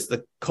do this,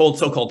 the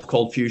so-called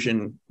cold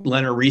fusion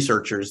Leonard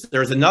researchers.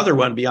 There's another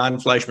one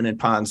beyond Fleischmann and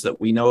Pons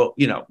that we know,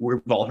 we've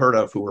all heard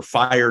of, who were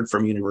fired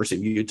from University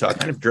of Utah,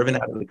 kind of driven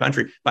out of the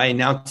country by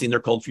announcing their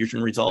cold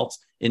fusion results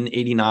in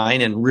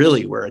 '89, and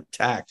really were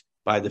attacked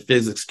by the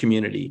physics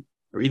community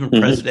or even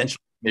presidential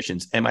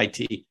missions,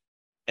 MIT.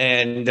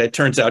 And it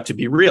turns out to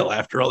be real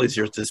after all these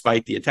years,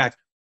 despite the attack.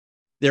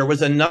 There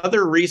was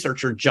another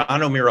researcher,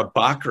 John O'Meara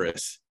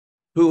Bakris,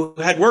 who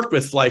had worked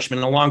with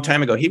Fleischmann a long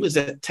time ago. He was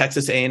at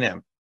Texas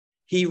A&M.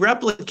 He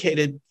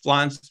replicated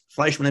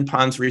Fleischmann and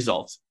Pons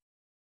results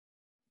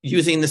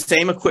using the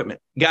same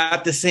equipment,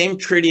 got the same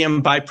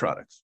tritium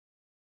byproducts,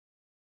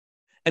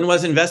 and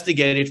was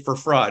investigated for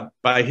fraud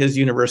by his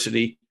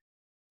university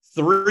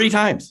 3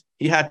 times.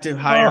 He had to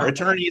hire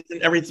attorneys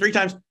and every 3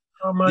 times.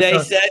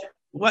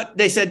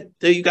 They said,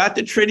 you got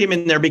the tritium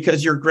in there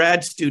because your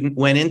grad student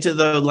went into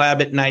the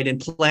lab at night and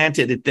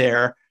planted it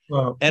there.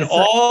 And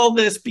all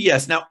this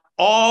BS. Now,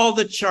 all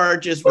the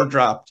charges were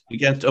dropped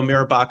against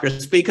O'Meara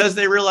Bakris because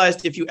they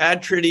realized if you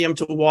add tritium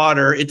to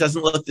water, it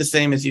doesn't look the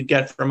same as you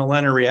get from a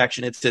Leonard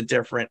reaction. It's a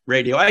different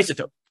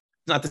radioisotope.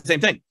 It's not the same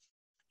thing.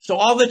 So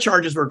all the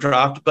charges were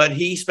dropped, but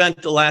he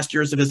spent the last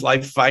years of his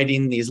life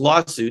fighting these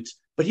lawsuits.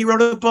 But he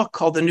wrote a book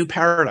called The New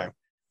Paradigm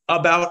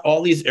about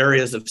all these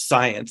areas of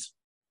science.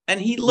 And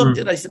he looked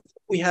at it, I said,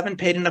 we haven't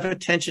paid enough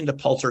attention to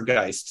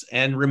poltergeists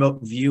and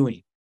remote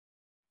viewing.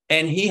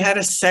 And he had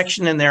a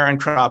section in there on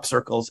crop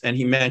circles, and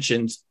he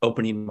mentioned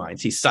opening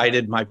minds. He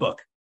cited my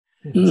book.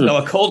 So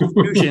a cold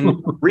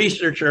fusion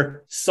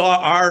researcher saw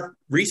our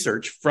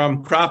research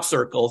from crop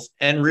circles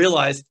and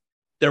realized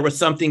there was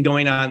something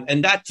going on.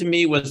 And that to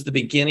me was the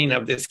beginning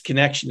of this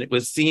connection. It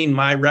was seeing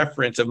my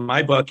reference of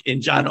my book in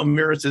John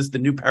O'Meara's The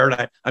New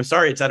Paradigm. I'm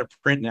sorry, it's out of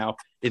print now.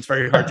 It's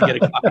very hard to get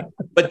a copy.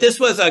 But this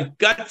was a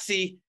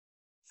gutsy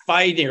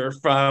fighter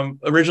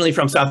originally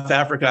from South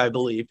Africa, I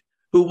believe,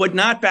 who would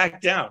not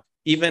back down,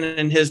 even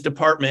in his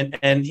department.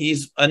 And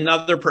he's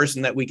another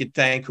person that we could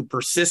thank who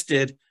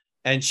persisted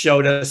and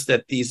showed us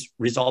that these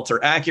results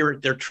are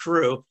accurate, they're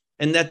true,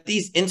 and that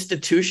these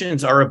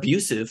institutions are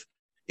abusive.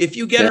 If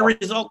you get a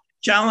result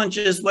that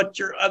challenges what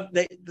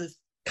the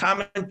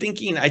common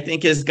thinking, I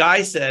think, as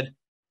Guy said,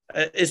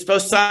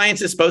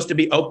 science is supposed to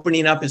be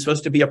opening up, is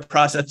supposed to be a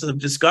process of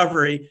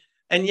discovery,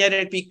 and yet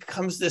it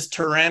becomes this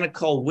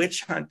tyrannical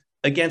witch hunt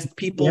against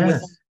people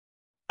with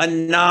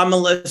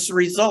anomalous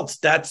results.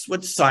 That's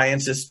what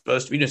science is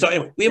supposed to be doing. So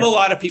anyway, we have a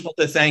lot of people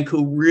to thank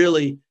who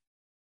really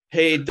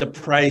paid the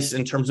price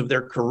in terms of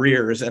their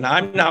careers, and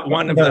I'm not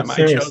one of them.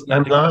 Serious. I chose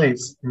not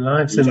lives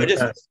in the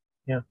past.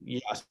 Yeah.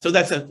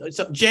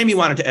 So Jamie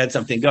wanted to add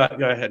something. Go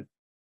ahead.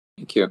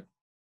 Thank you.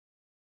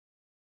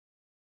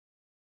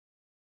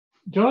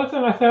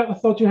 Jonathan, I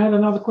thought you had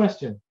another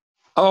question.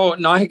 Oh,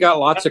 no, I got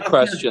lots of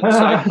questions. You're going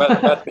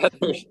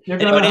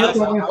to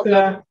talk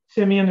with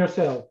Simeon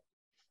yourself.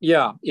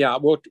 Yeah,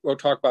 we'll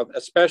talk about,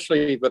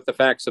 especially with the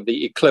facts of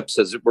the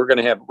eclipses. We're going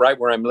to have, right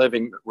where I'm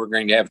living, we're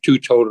going to have 2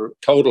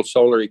 total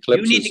solar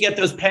eclipses. You need to get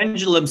those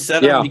pendulums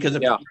set up, because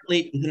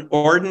apparently with an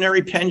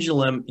ordinary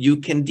pendulum, you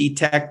can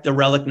detect the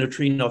relic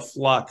neutrino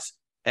flux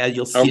as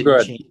you'll see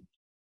it change.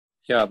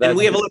 Yeah, and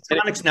we have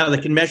electronics now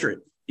that can measure it.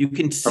 You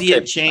can see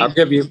it change. I'll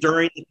give you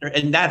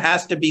and that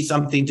has to be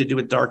something to do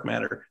with dark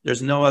matter.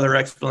 There's no other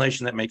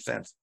explanation that makes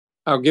sense.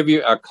 I'll give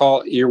you a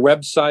call. Your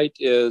website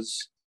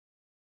is?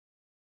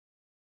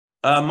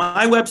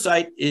 My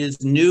website is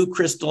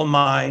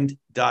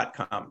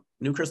newcrystalmind.com.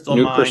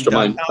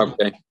 Newcrystalmind.com.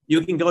 Okay.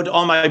 You can go to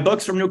all my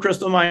books from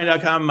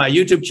newcrystalmind.com, my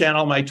YouTube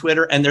channel, my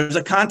Twitter, and there's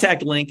a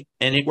contact link,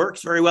 and it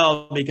works very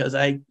well because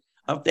I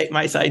update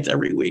my sites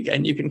every week,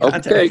 and you can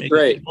contact me. Okay,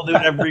 great. We'll do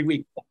it every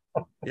week.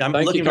 Yeah, I'm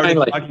looking forward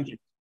to talking to you.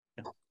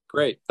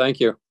 Great. Thank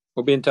you.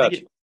 We'll be in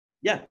touch.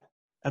 Yeah,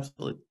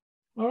 absolutely.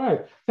 All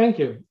right. Thank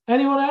you.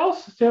 Anyone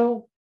else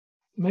still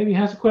maybe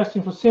has a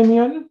question for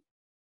Simeon?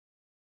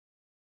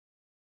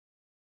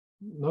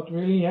 Not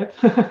really yet.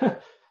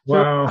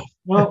 Wow.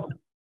 Well,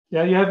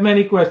 yeah, you have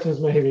many questions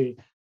maybe.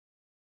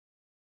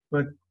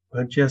 But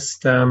we're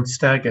just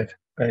staggered,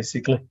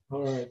 basically.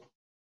 All right.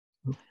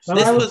 Well,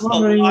 this was a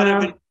lot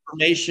of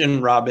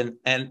information, Robin,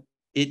 and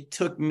it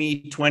took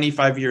me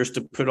 25 years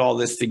to put all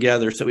this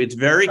together. So it's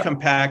very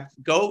compact.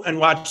 Go and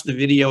watch the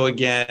video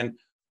again,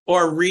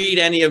 or read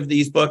any of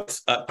these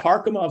books.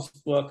 Parkamov's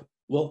book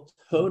will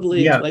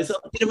totally explain. It's a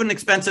bit of an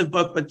expensive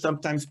book, but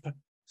sometimes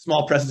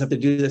small presses have to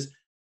do this.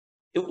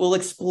 It will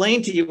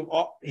explain to you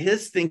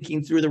his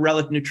thinking through the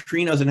relic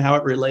neutrinos and how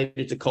it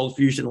related to cold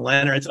fusion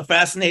LENR. It's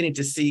fascinating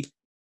to see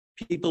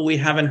people we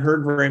haven't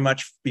heard very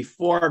much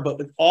before, but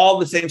with all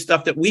the same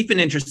stuff that we've been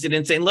interested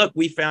in, saying, look,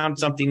 we found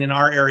something in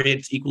our area,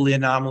 it's equally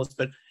anomalous,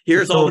 but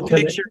here's all the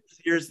pictures,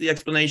 here's the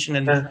explanation.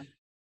 And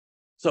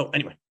so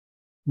anyway.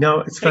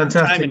 No, it's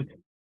fantastic.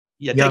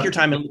 Take your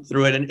time and look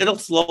through it, and it'll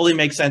slowly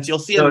make sense. You'll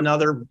see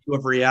another view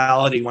of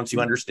reality once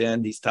you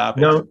understand these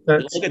topics. No,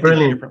 that's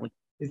brilliant.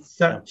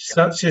 It's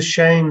such a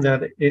shame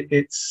that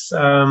it's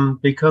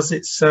because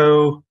it's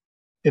so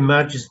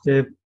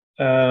imaginative,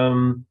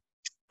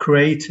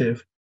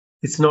 creative,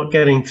 it's not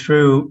getting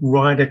through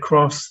right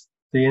across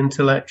the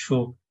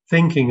intellectual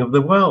thinking of the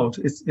world.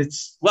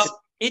 It's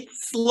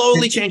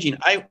slowly changing.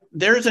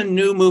 There's a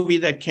new movie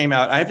that came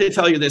out. I have to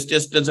tell you this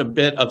just as a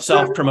bit of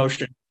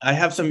self-promotion. I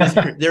have some.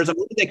 There's a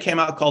movie that came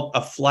out called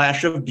A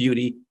Flash of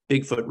Beauty,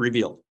 Bigfoot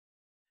Revealed.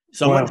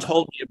 Someone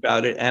told me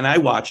about it, and I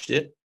watched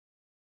it.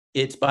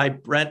 It's by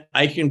Brent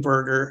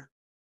Eichenberger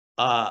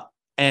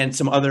and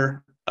some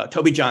other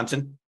Toby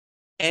Johnson.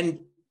 And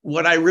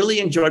what I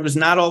really enjoyed was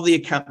not all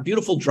the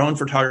beautiful drone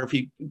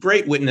photography,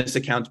 great witness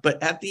accounts,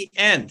 but at the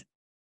end,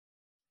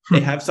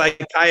 they have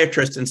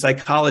psychiatrists and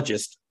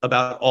psychologists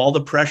about all the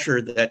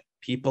pressure that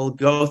people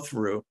go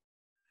through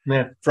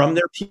from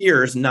their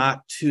peers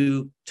not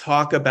to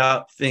talk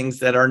about things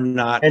that are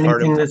not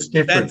part of that's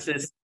different.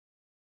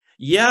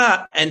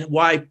 Yeah, and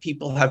why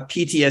people have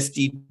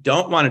PTSD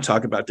don't want to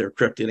talk about their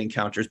cryptid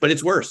encounters, but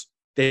it's worse.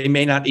 They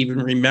may not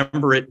even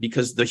remember it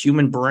because the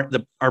human brain,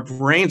 our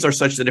brains are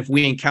such that if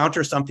we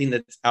encounter something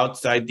that's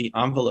outside the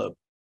envelope.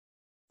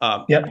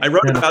 I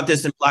wrote about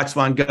this in Black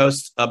Swan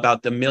Ghosts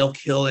about the Milk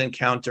Hill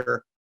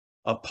encounter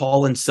of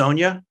Paul and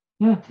Sonia,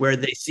 where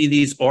they see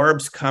these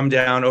orbs come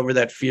down over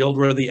that field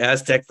where the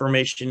Aztec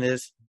formation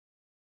is.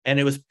 And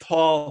it was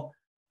Paul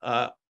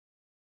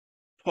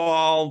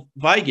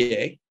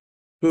Weige,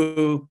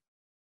 who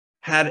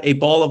had a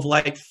ball of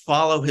light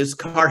follow his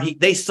car.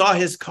 They saw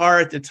his car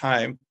at the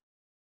time.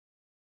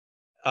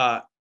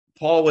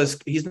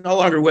 He's no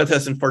longer with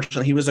us,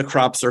 unfortunately. He was a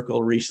crop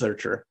circle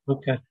researcher.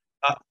 Okay.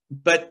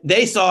 But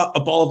they saw a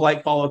ball of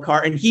light follow a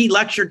car, and he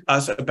lectured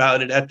us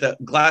about it at the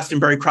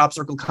Glastonbury Crop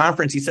Circle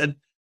Conference. He said,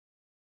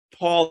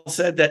 Paul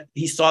said that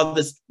he saw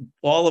this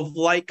ball of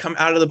light come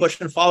out of the bush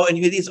and follow, and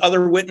you had these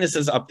other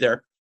witnesses up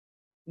there.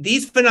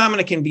 These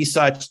phenomena can be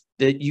such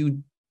that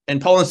and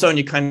Paul and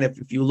Sonia kind of,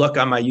 if you look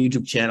on my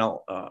YouTube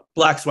channel,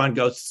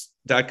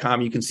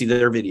 blackswanghosts.com, you can see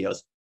their videos.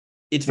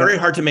 It's very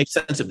hard to make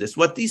sense of this.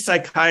 What these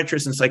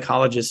psychiatrists and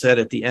psychologists said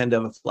at the end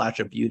of A Flash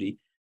of Beauty,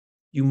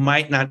 you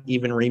might not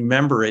even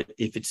remember it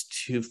if it's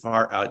too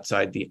far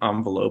outside the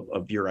envelope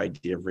of your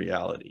idea of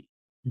reality.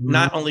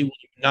 Not only will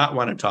you not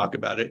want to talk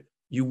about it,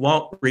 You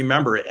won't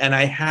remember it. And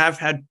I have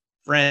had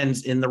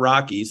friends in the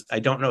Rockies. I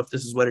don't know if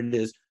this is what it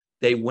is.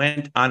 They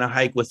went on a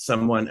hike with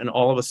someone and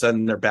all of a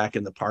sudden they're back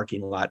in the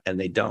parking lot and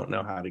they don't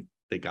know how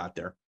they got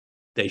there.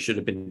 They should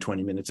have been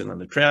 20 minutes in on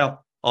the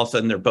trail. All of a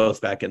sudden they're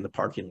both back in the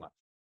parking lot.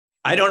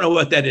 I don't know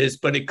what that is,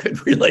 but it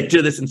could relate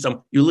to this in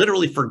some, you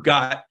literally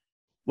forgot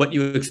what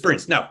you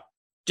experienced. Now,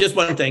 just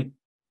one thing,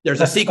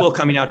 there's a sequel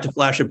coming out to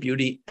Flash of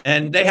Beauty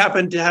and they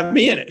happen to have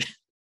me in it.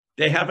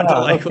 They happen to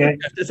like what I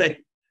have to say.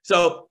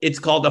 So it's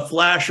called A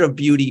Flash of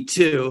Beauty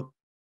 2,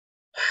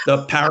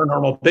 the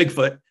paranormal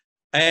Bigfoot.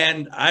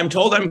 And I'm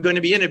told I'm going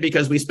to be in it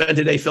because we spent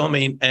a day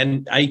filming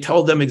and I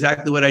told them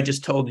exactly what I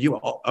just told you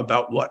all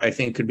about what I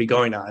think could be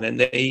going on. And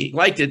they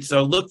liked it.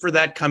 So look for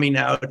that coming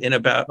out in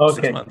about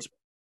 6 months.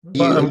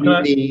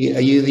 Are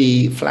you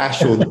the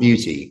Flash or the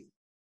Beauty?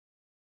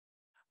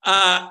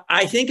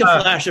 I think A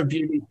Flash of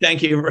Beauty.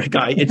 Thank you,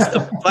 Guy. It's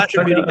the Flash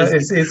of Beauty.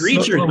 It's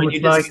creatures when you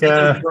just see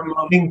them for a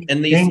moment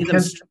and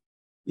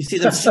you see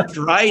them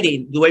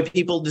striding, the way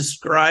people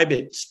describe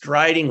it,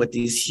 striding with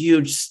these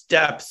huge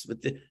steps.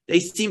 They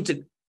seem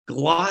to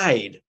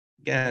glide.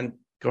 Again,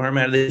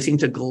 Coherent, they seem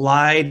to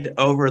glide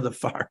over the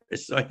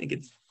forest. So I think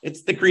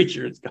it's the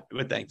creatures.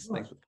 But thanks.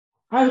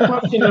 I have a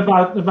question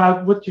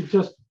about what you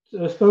just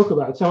spoke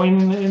about. So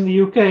in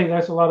the UK,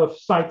 there's a lot of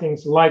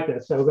sightings like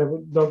that. So they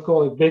don't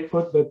call it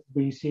Bigfoot, but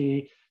we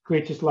see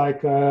creatures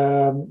like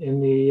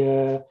in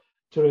the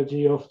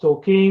trilogy of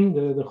Tolkien,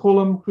 the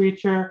Gollum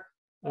creature.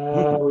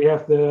 We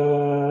have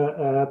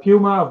the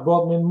Puma of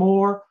Bodmin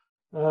Moor,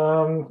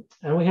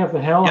 and we have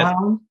the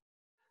Hellhound.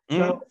 Yes.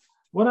 So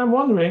what I'm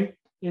wondering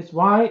is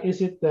why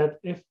is it that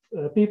if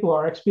people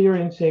are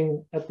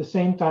experiencing at the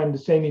same time the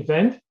same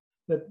event,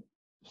 that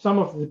some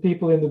of the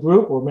people in the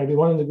group, or maybe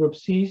one in the group,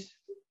 sees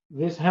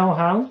this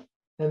Hellhound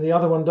and the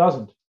other one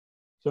doesn't?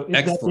 So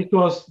is that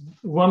because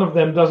one of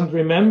them doesn't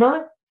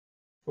remember,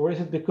 or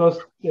is it because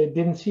they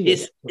didn't see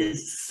it?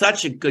 It's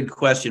such a good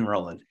question,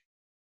 Roland.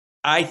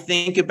 I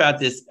think about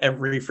this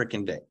every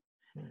freaking day.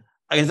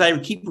 As I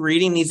keep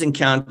reading these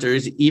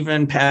encounters,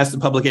 even past the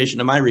publication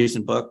of my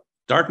recent book,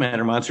 Dark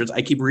Matter Monsters,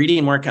 I keep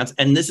reading more accounts,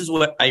 and this is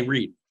what I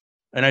read.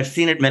 And I've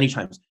seen it many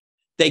times.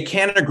 They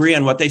can't agree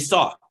on what they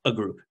saw, a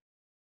group,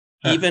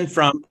 even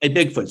from a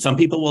Bigfoot. Some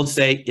people will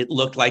say it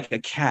looked like a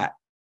cat,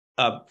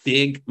 a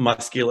big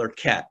muscular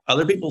cat.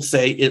 Other people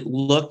say it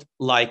looked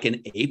like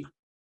an ape.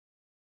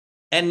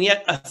 And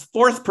yet a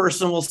fourth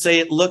person will say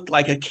it looked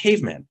like a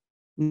caveman.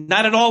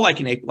 Not at all like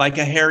an ape, like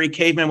a hairy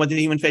caveman with a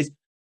human face.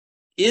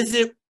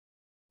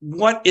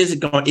 What is it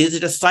going? Is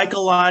it a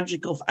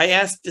psychological? I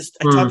asked this,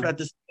 I talked about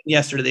this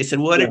yesterday. They said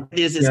what it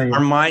is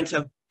our minds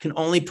can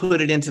only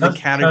put it into the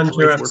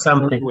category we're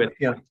familiar with.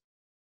 Yeah.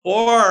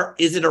 Or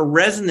is it a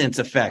resonance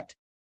effect?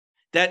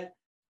 That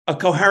a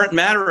coherent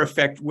matter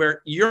effect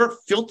where you're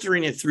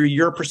filtering it through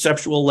your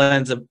perceptual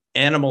lens of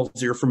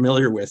animals you're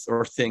familiar with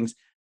or things.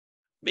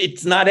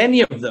 It's not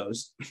any of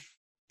those.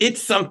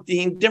 It's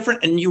something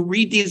different. And you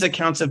read these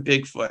accounts of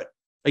Bigfoot.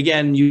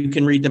 Again, you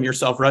can read them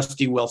yourself,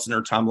 Rusty Wilson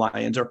or Tom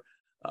Lyons or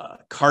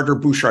Carter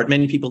Bouchard,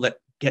 many people that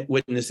get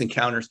witness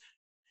encounters.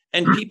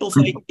 And people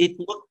say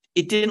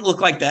it didn't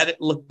look like that.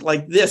 It looked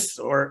like this.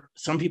 Or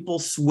some people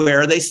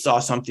swear they saw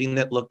something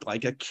that looked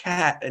like a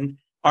cat. And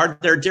are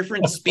there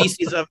different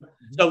species of?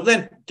 So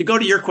then to go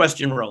to your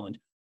question, Roland,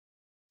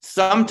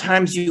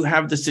 sometimes you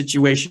have the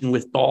situation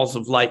with balls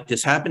of light.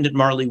 This happened at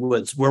Marley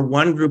Woods, where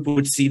one group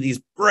would see these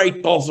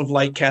bright balls of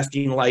light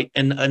casting light,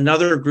 and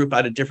another group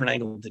at a different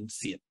angle didn't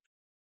see it.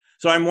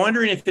 So I'm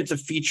wondering if it's a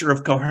feature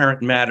of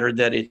coherent matter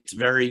that it's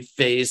very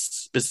phase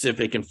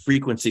specific and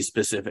frequency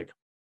specific.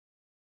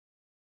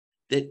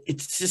 That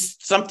it's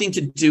just something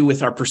to do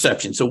with our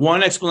perception. So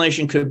one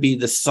explanation could be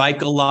the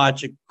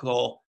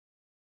psychological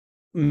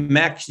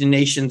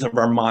machinations of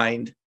our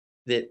mind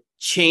that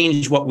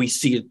change what we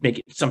see to make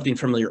it something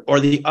familiar. Or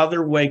the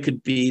other way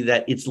could be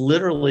that it's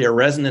literally a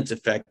resonance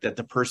effect that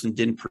the person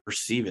didn't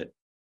perceive it.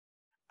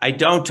 I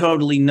don't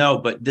totally know,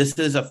 but this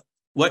is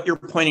what you're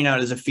pointing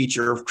out is a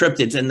feature of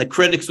cryptids. And the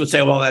critics would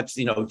say, well, that's,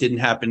 it didn't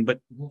happen.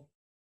 But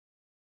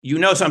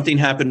something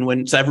happened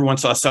when everyone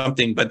saw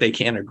something, but they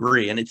can't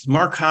agree. And it's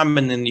more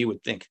common than you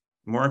would think.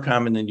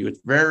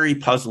 Very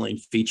puzzling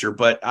feature.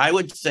 But I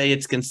would say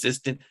it's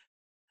consistent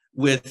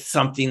with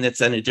something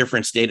that's in a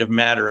different state of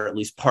matter, at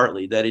least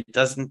partly, that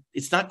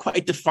it's not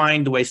quite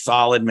defined the way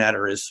solid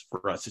matter is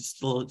for us. It's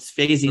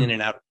phasing in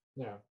and out.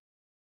 Yeah.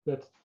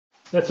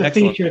 That's a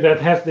feature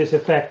that has this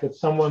effect that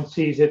someone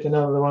sees it and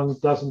another one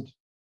doesn't,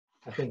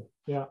 I think.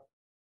 Yeah.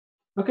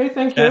 Okay,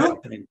 thank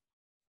you.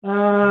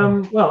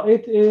 Well,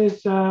 it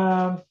is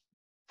 10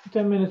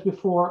 minutes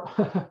before.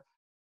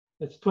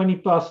 It's 20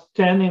 past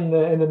 10 in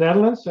the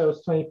Netherlands, so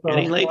it's 20 past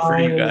 9 late for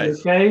you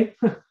guys. in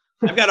the UK.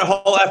 I've got a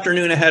whole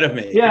afternoon ahead of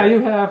me. Yeah,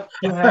 you have.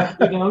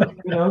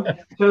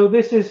 So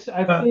this is,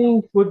 I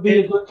think, would be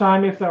a good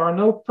time if there are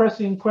no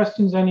pressing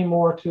questions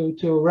anymore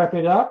to wrap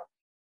it up.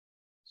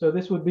 So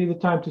this would be the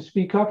time to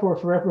speak up or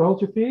forever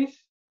hold your peace.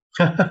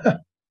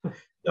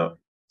 No,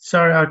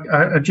 sorry,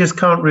 I just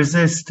can't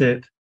resist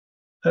it.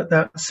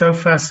 That's so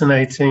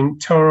fascinating.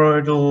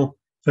 Toroidal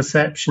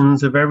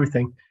perceptions of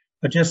everything.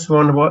 I just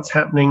wonder what's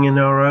happening in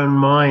our own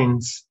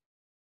minds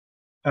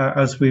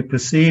as we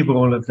perceive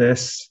all of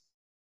this.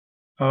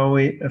 Are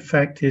we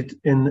affected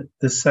in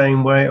the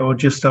same way, or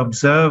just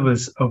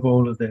observers of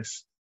all of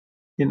this?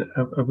 You know,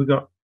 have we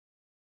got?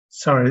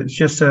 Sorry, it's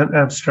just an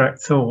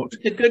abstract thought.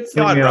 It's a good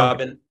thought,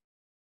 Robin.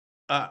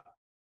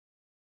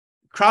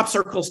 Crop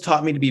circles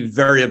taught me to be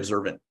very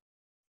observant.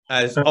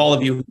 As all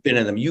of you who've been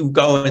in them, you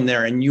go in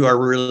there and you are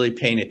really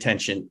paying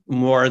attention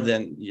more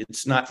than,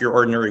 it's not your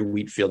ordinary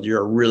wheat field.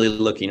 You're really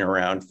looking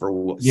around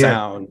for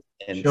sound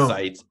and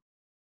sights.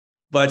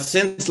 But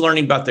since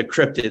learning about the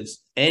cryptids,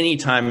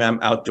 anytime I'm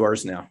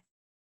outdoors now,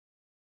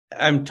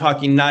 I'm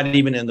talking not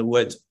even in the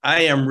woods,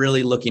 I am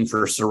really looking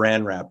for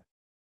saran wrap.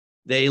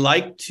 They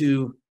like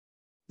to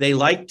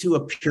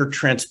appear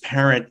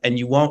transparent, and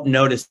you won't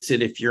notice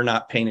it if you're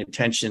not paying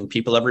attention.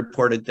 People have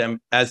reported them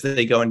as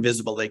they go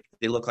invisible. They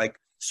look like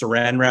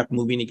saran wrap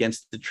moving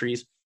against the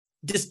trees.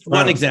 Just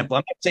one example.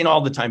 I'm not saying all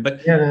the time,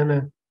 but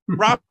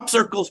crop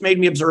circles made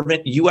me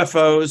observant.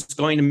 UFOs,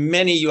 going to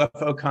many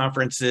UFO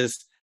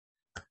conferences,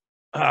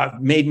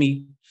 made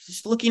me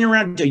just looking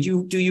around. Do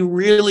you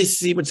really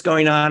see what's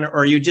going on, or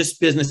are you just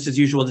business as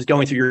usual, just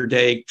going through your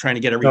day, trying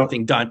to get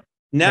everything done?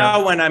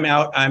 Now, when I'm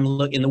out, I'm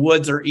in the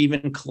woods or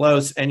even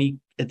close,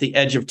 at the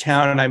edge of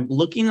town, and I'm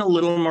looking a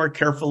little more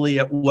carefully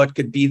at what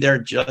could be there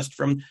just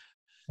from.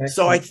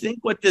 So I think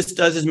what this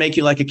does is make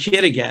you like a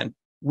kid again,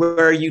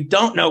 where you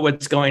don't know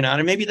what's going on,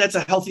 and maybe that's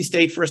a healthy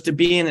state for us to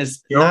be in.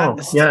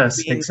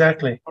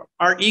 Exactly.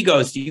 Our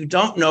egos. You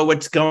don't know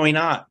what's going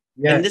on,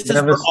 and this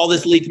is where all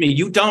this leads me.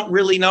 You don't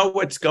really know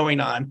what's going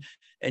on,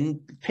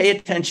 and pay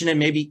attention, and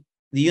maybe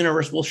the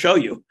universe will show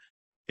you.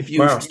 If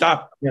you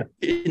stop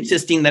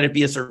insisting that it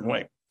be a certain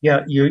way.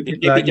 Yeah, you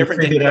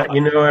figured out,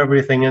 you know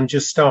everything, and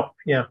just stop.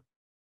 Yeah.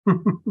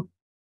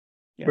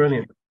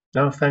 Brilliant.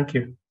 No, thank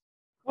you.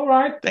 All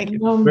right. Thank you.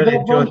 Really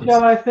enjoyed this.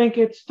 I think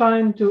it's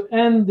time to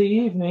end the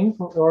evening.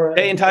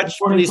 Stay in touch.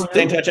 Please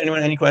stay in touch.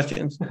 Anyone, any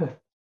questions?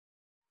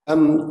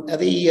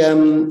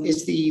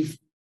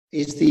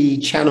 Is the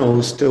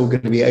channel still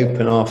going to be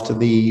open after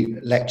the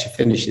lecture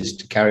finishes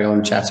to carry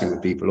on chatting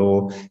with people,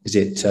 or is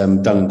it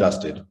done and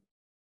dusted?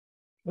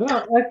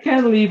 Well, I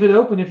can leave it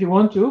open if you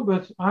want to,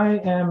 but I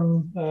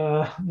am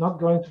not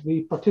going to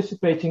be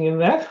participating in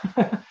that.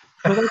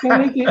 But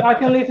I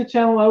can leave the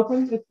channel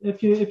open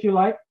if you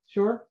like.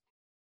 Sure.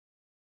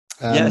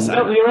 Yes.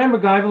 You remember,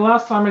 Guy, the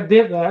last time I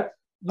did that.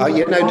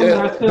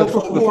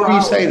 Before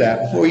you say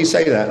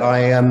that,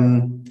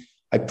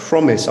 I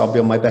promise I'll be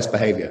on my best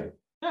behavior.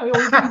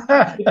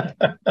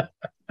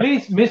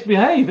 Please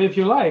misbehave if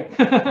you like.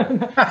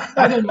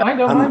 I don't mind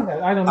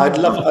that. I'd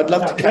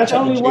love to catch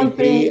up with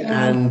JP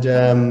and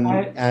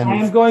I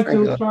am going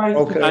to try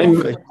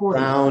to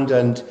around,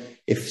 and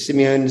if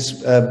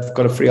Simeon's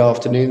got a free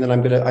afternoon, then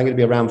I'm gonna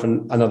be around for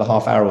another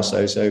half hour or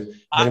so. So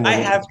I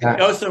have to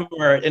go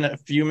somewhere in a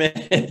few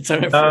minutes.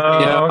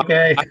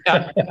 Okay.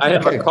 I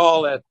have a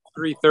call at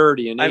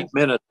 3:30 in 8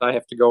 minutes. I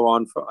have to go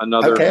on for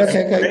another.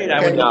 Okay. Great.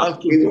 I would love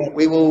to.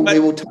 We will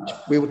touch.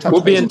 We'll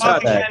be in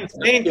touch.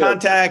 Stay in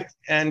contact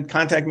and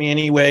contact me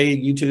anyway.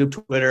 YouTube,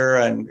 Twitter,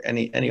 and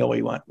any way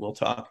you want. We'll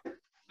talk.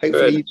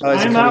 Hopefully, you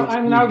guys I'm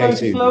now going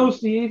to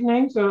close the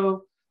evening.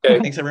 So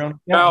thanks everyone.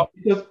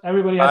 Because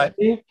everybody has to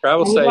leave.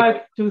 Travel safe. I would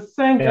like to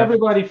thank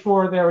everybody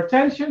for their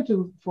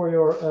attention, for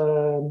your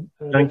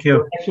thank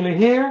you. Actually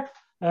here.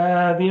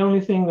 The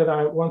only thing that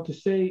I want to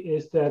say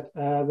is that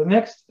the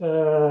next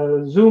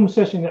Zoom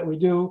session that we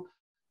do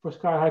for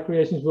SkyHigh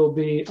Creations will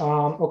be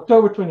on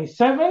October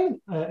 27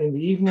 in the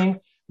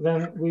evening.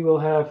 Then we will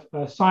have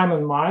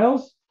Simon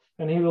Miles,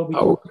 and he will be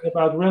talking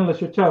about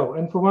Rennes-le-Château.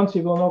 And for once,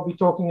 he will not be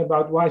talking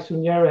about why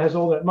Suniera has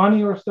all that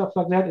money or stuff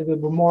like that. It will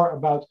be more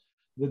about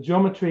the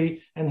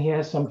geometry, and he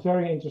has some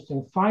very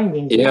interesting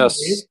findings. Yes.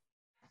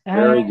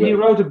 And he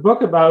wrote a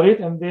book about it,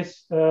 and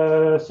this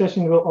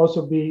session will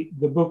also be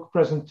the book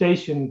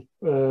presentation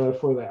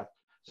for that.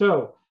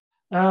 So,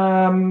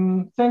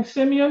 thanks,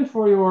 Simeon,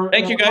 for your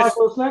thank you guys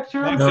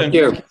lecture. Thank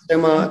you so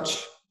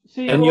much.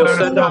 See and you. You'll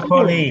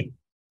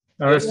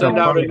send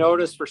out a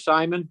notice for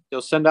Simon.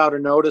 You'll send out a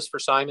notice for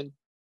Simon.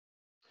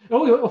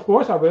 Oh, of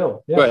course I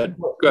will. Yeah,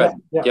 good.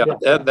 Yeah.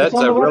 That's it's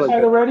on the really website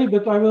good. already,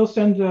 but I will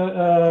send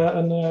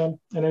an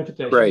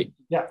invitation. Great.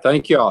 Yeah.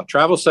 Thank you all.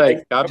 Travel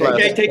safe. God bless.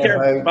 Okay, take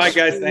care. Bye,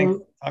 guys. Thanks.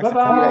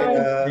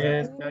 Bye-bye.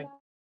 Yes,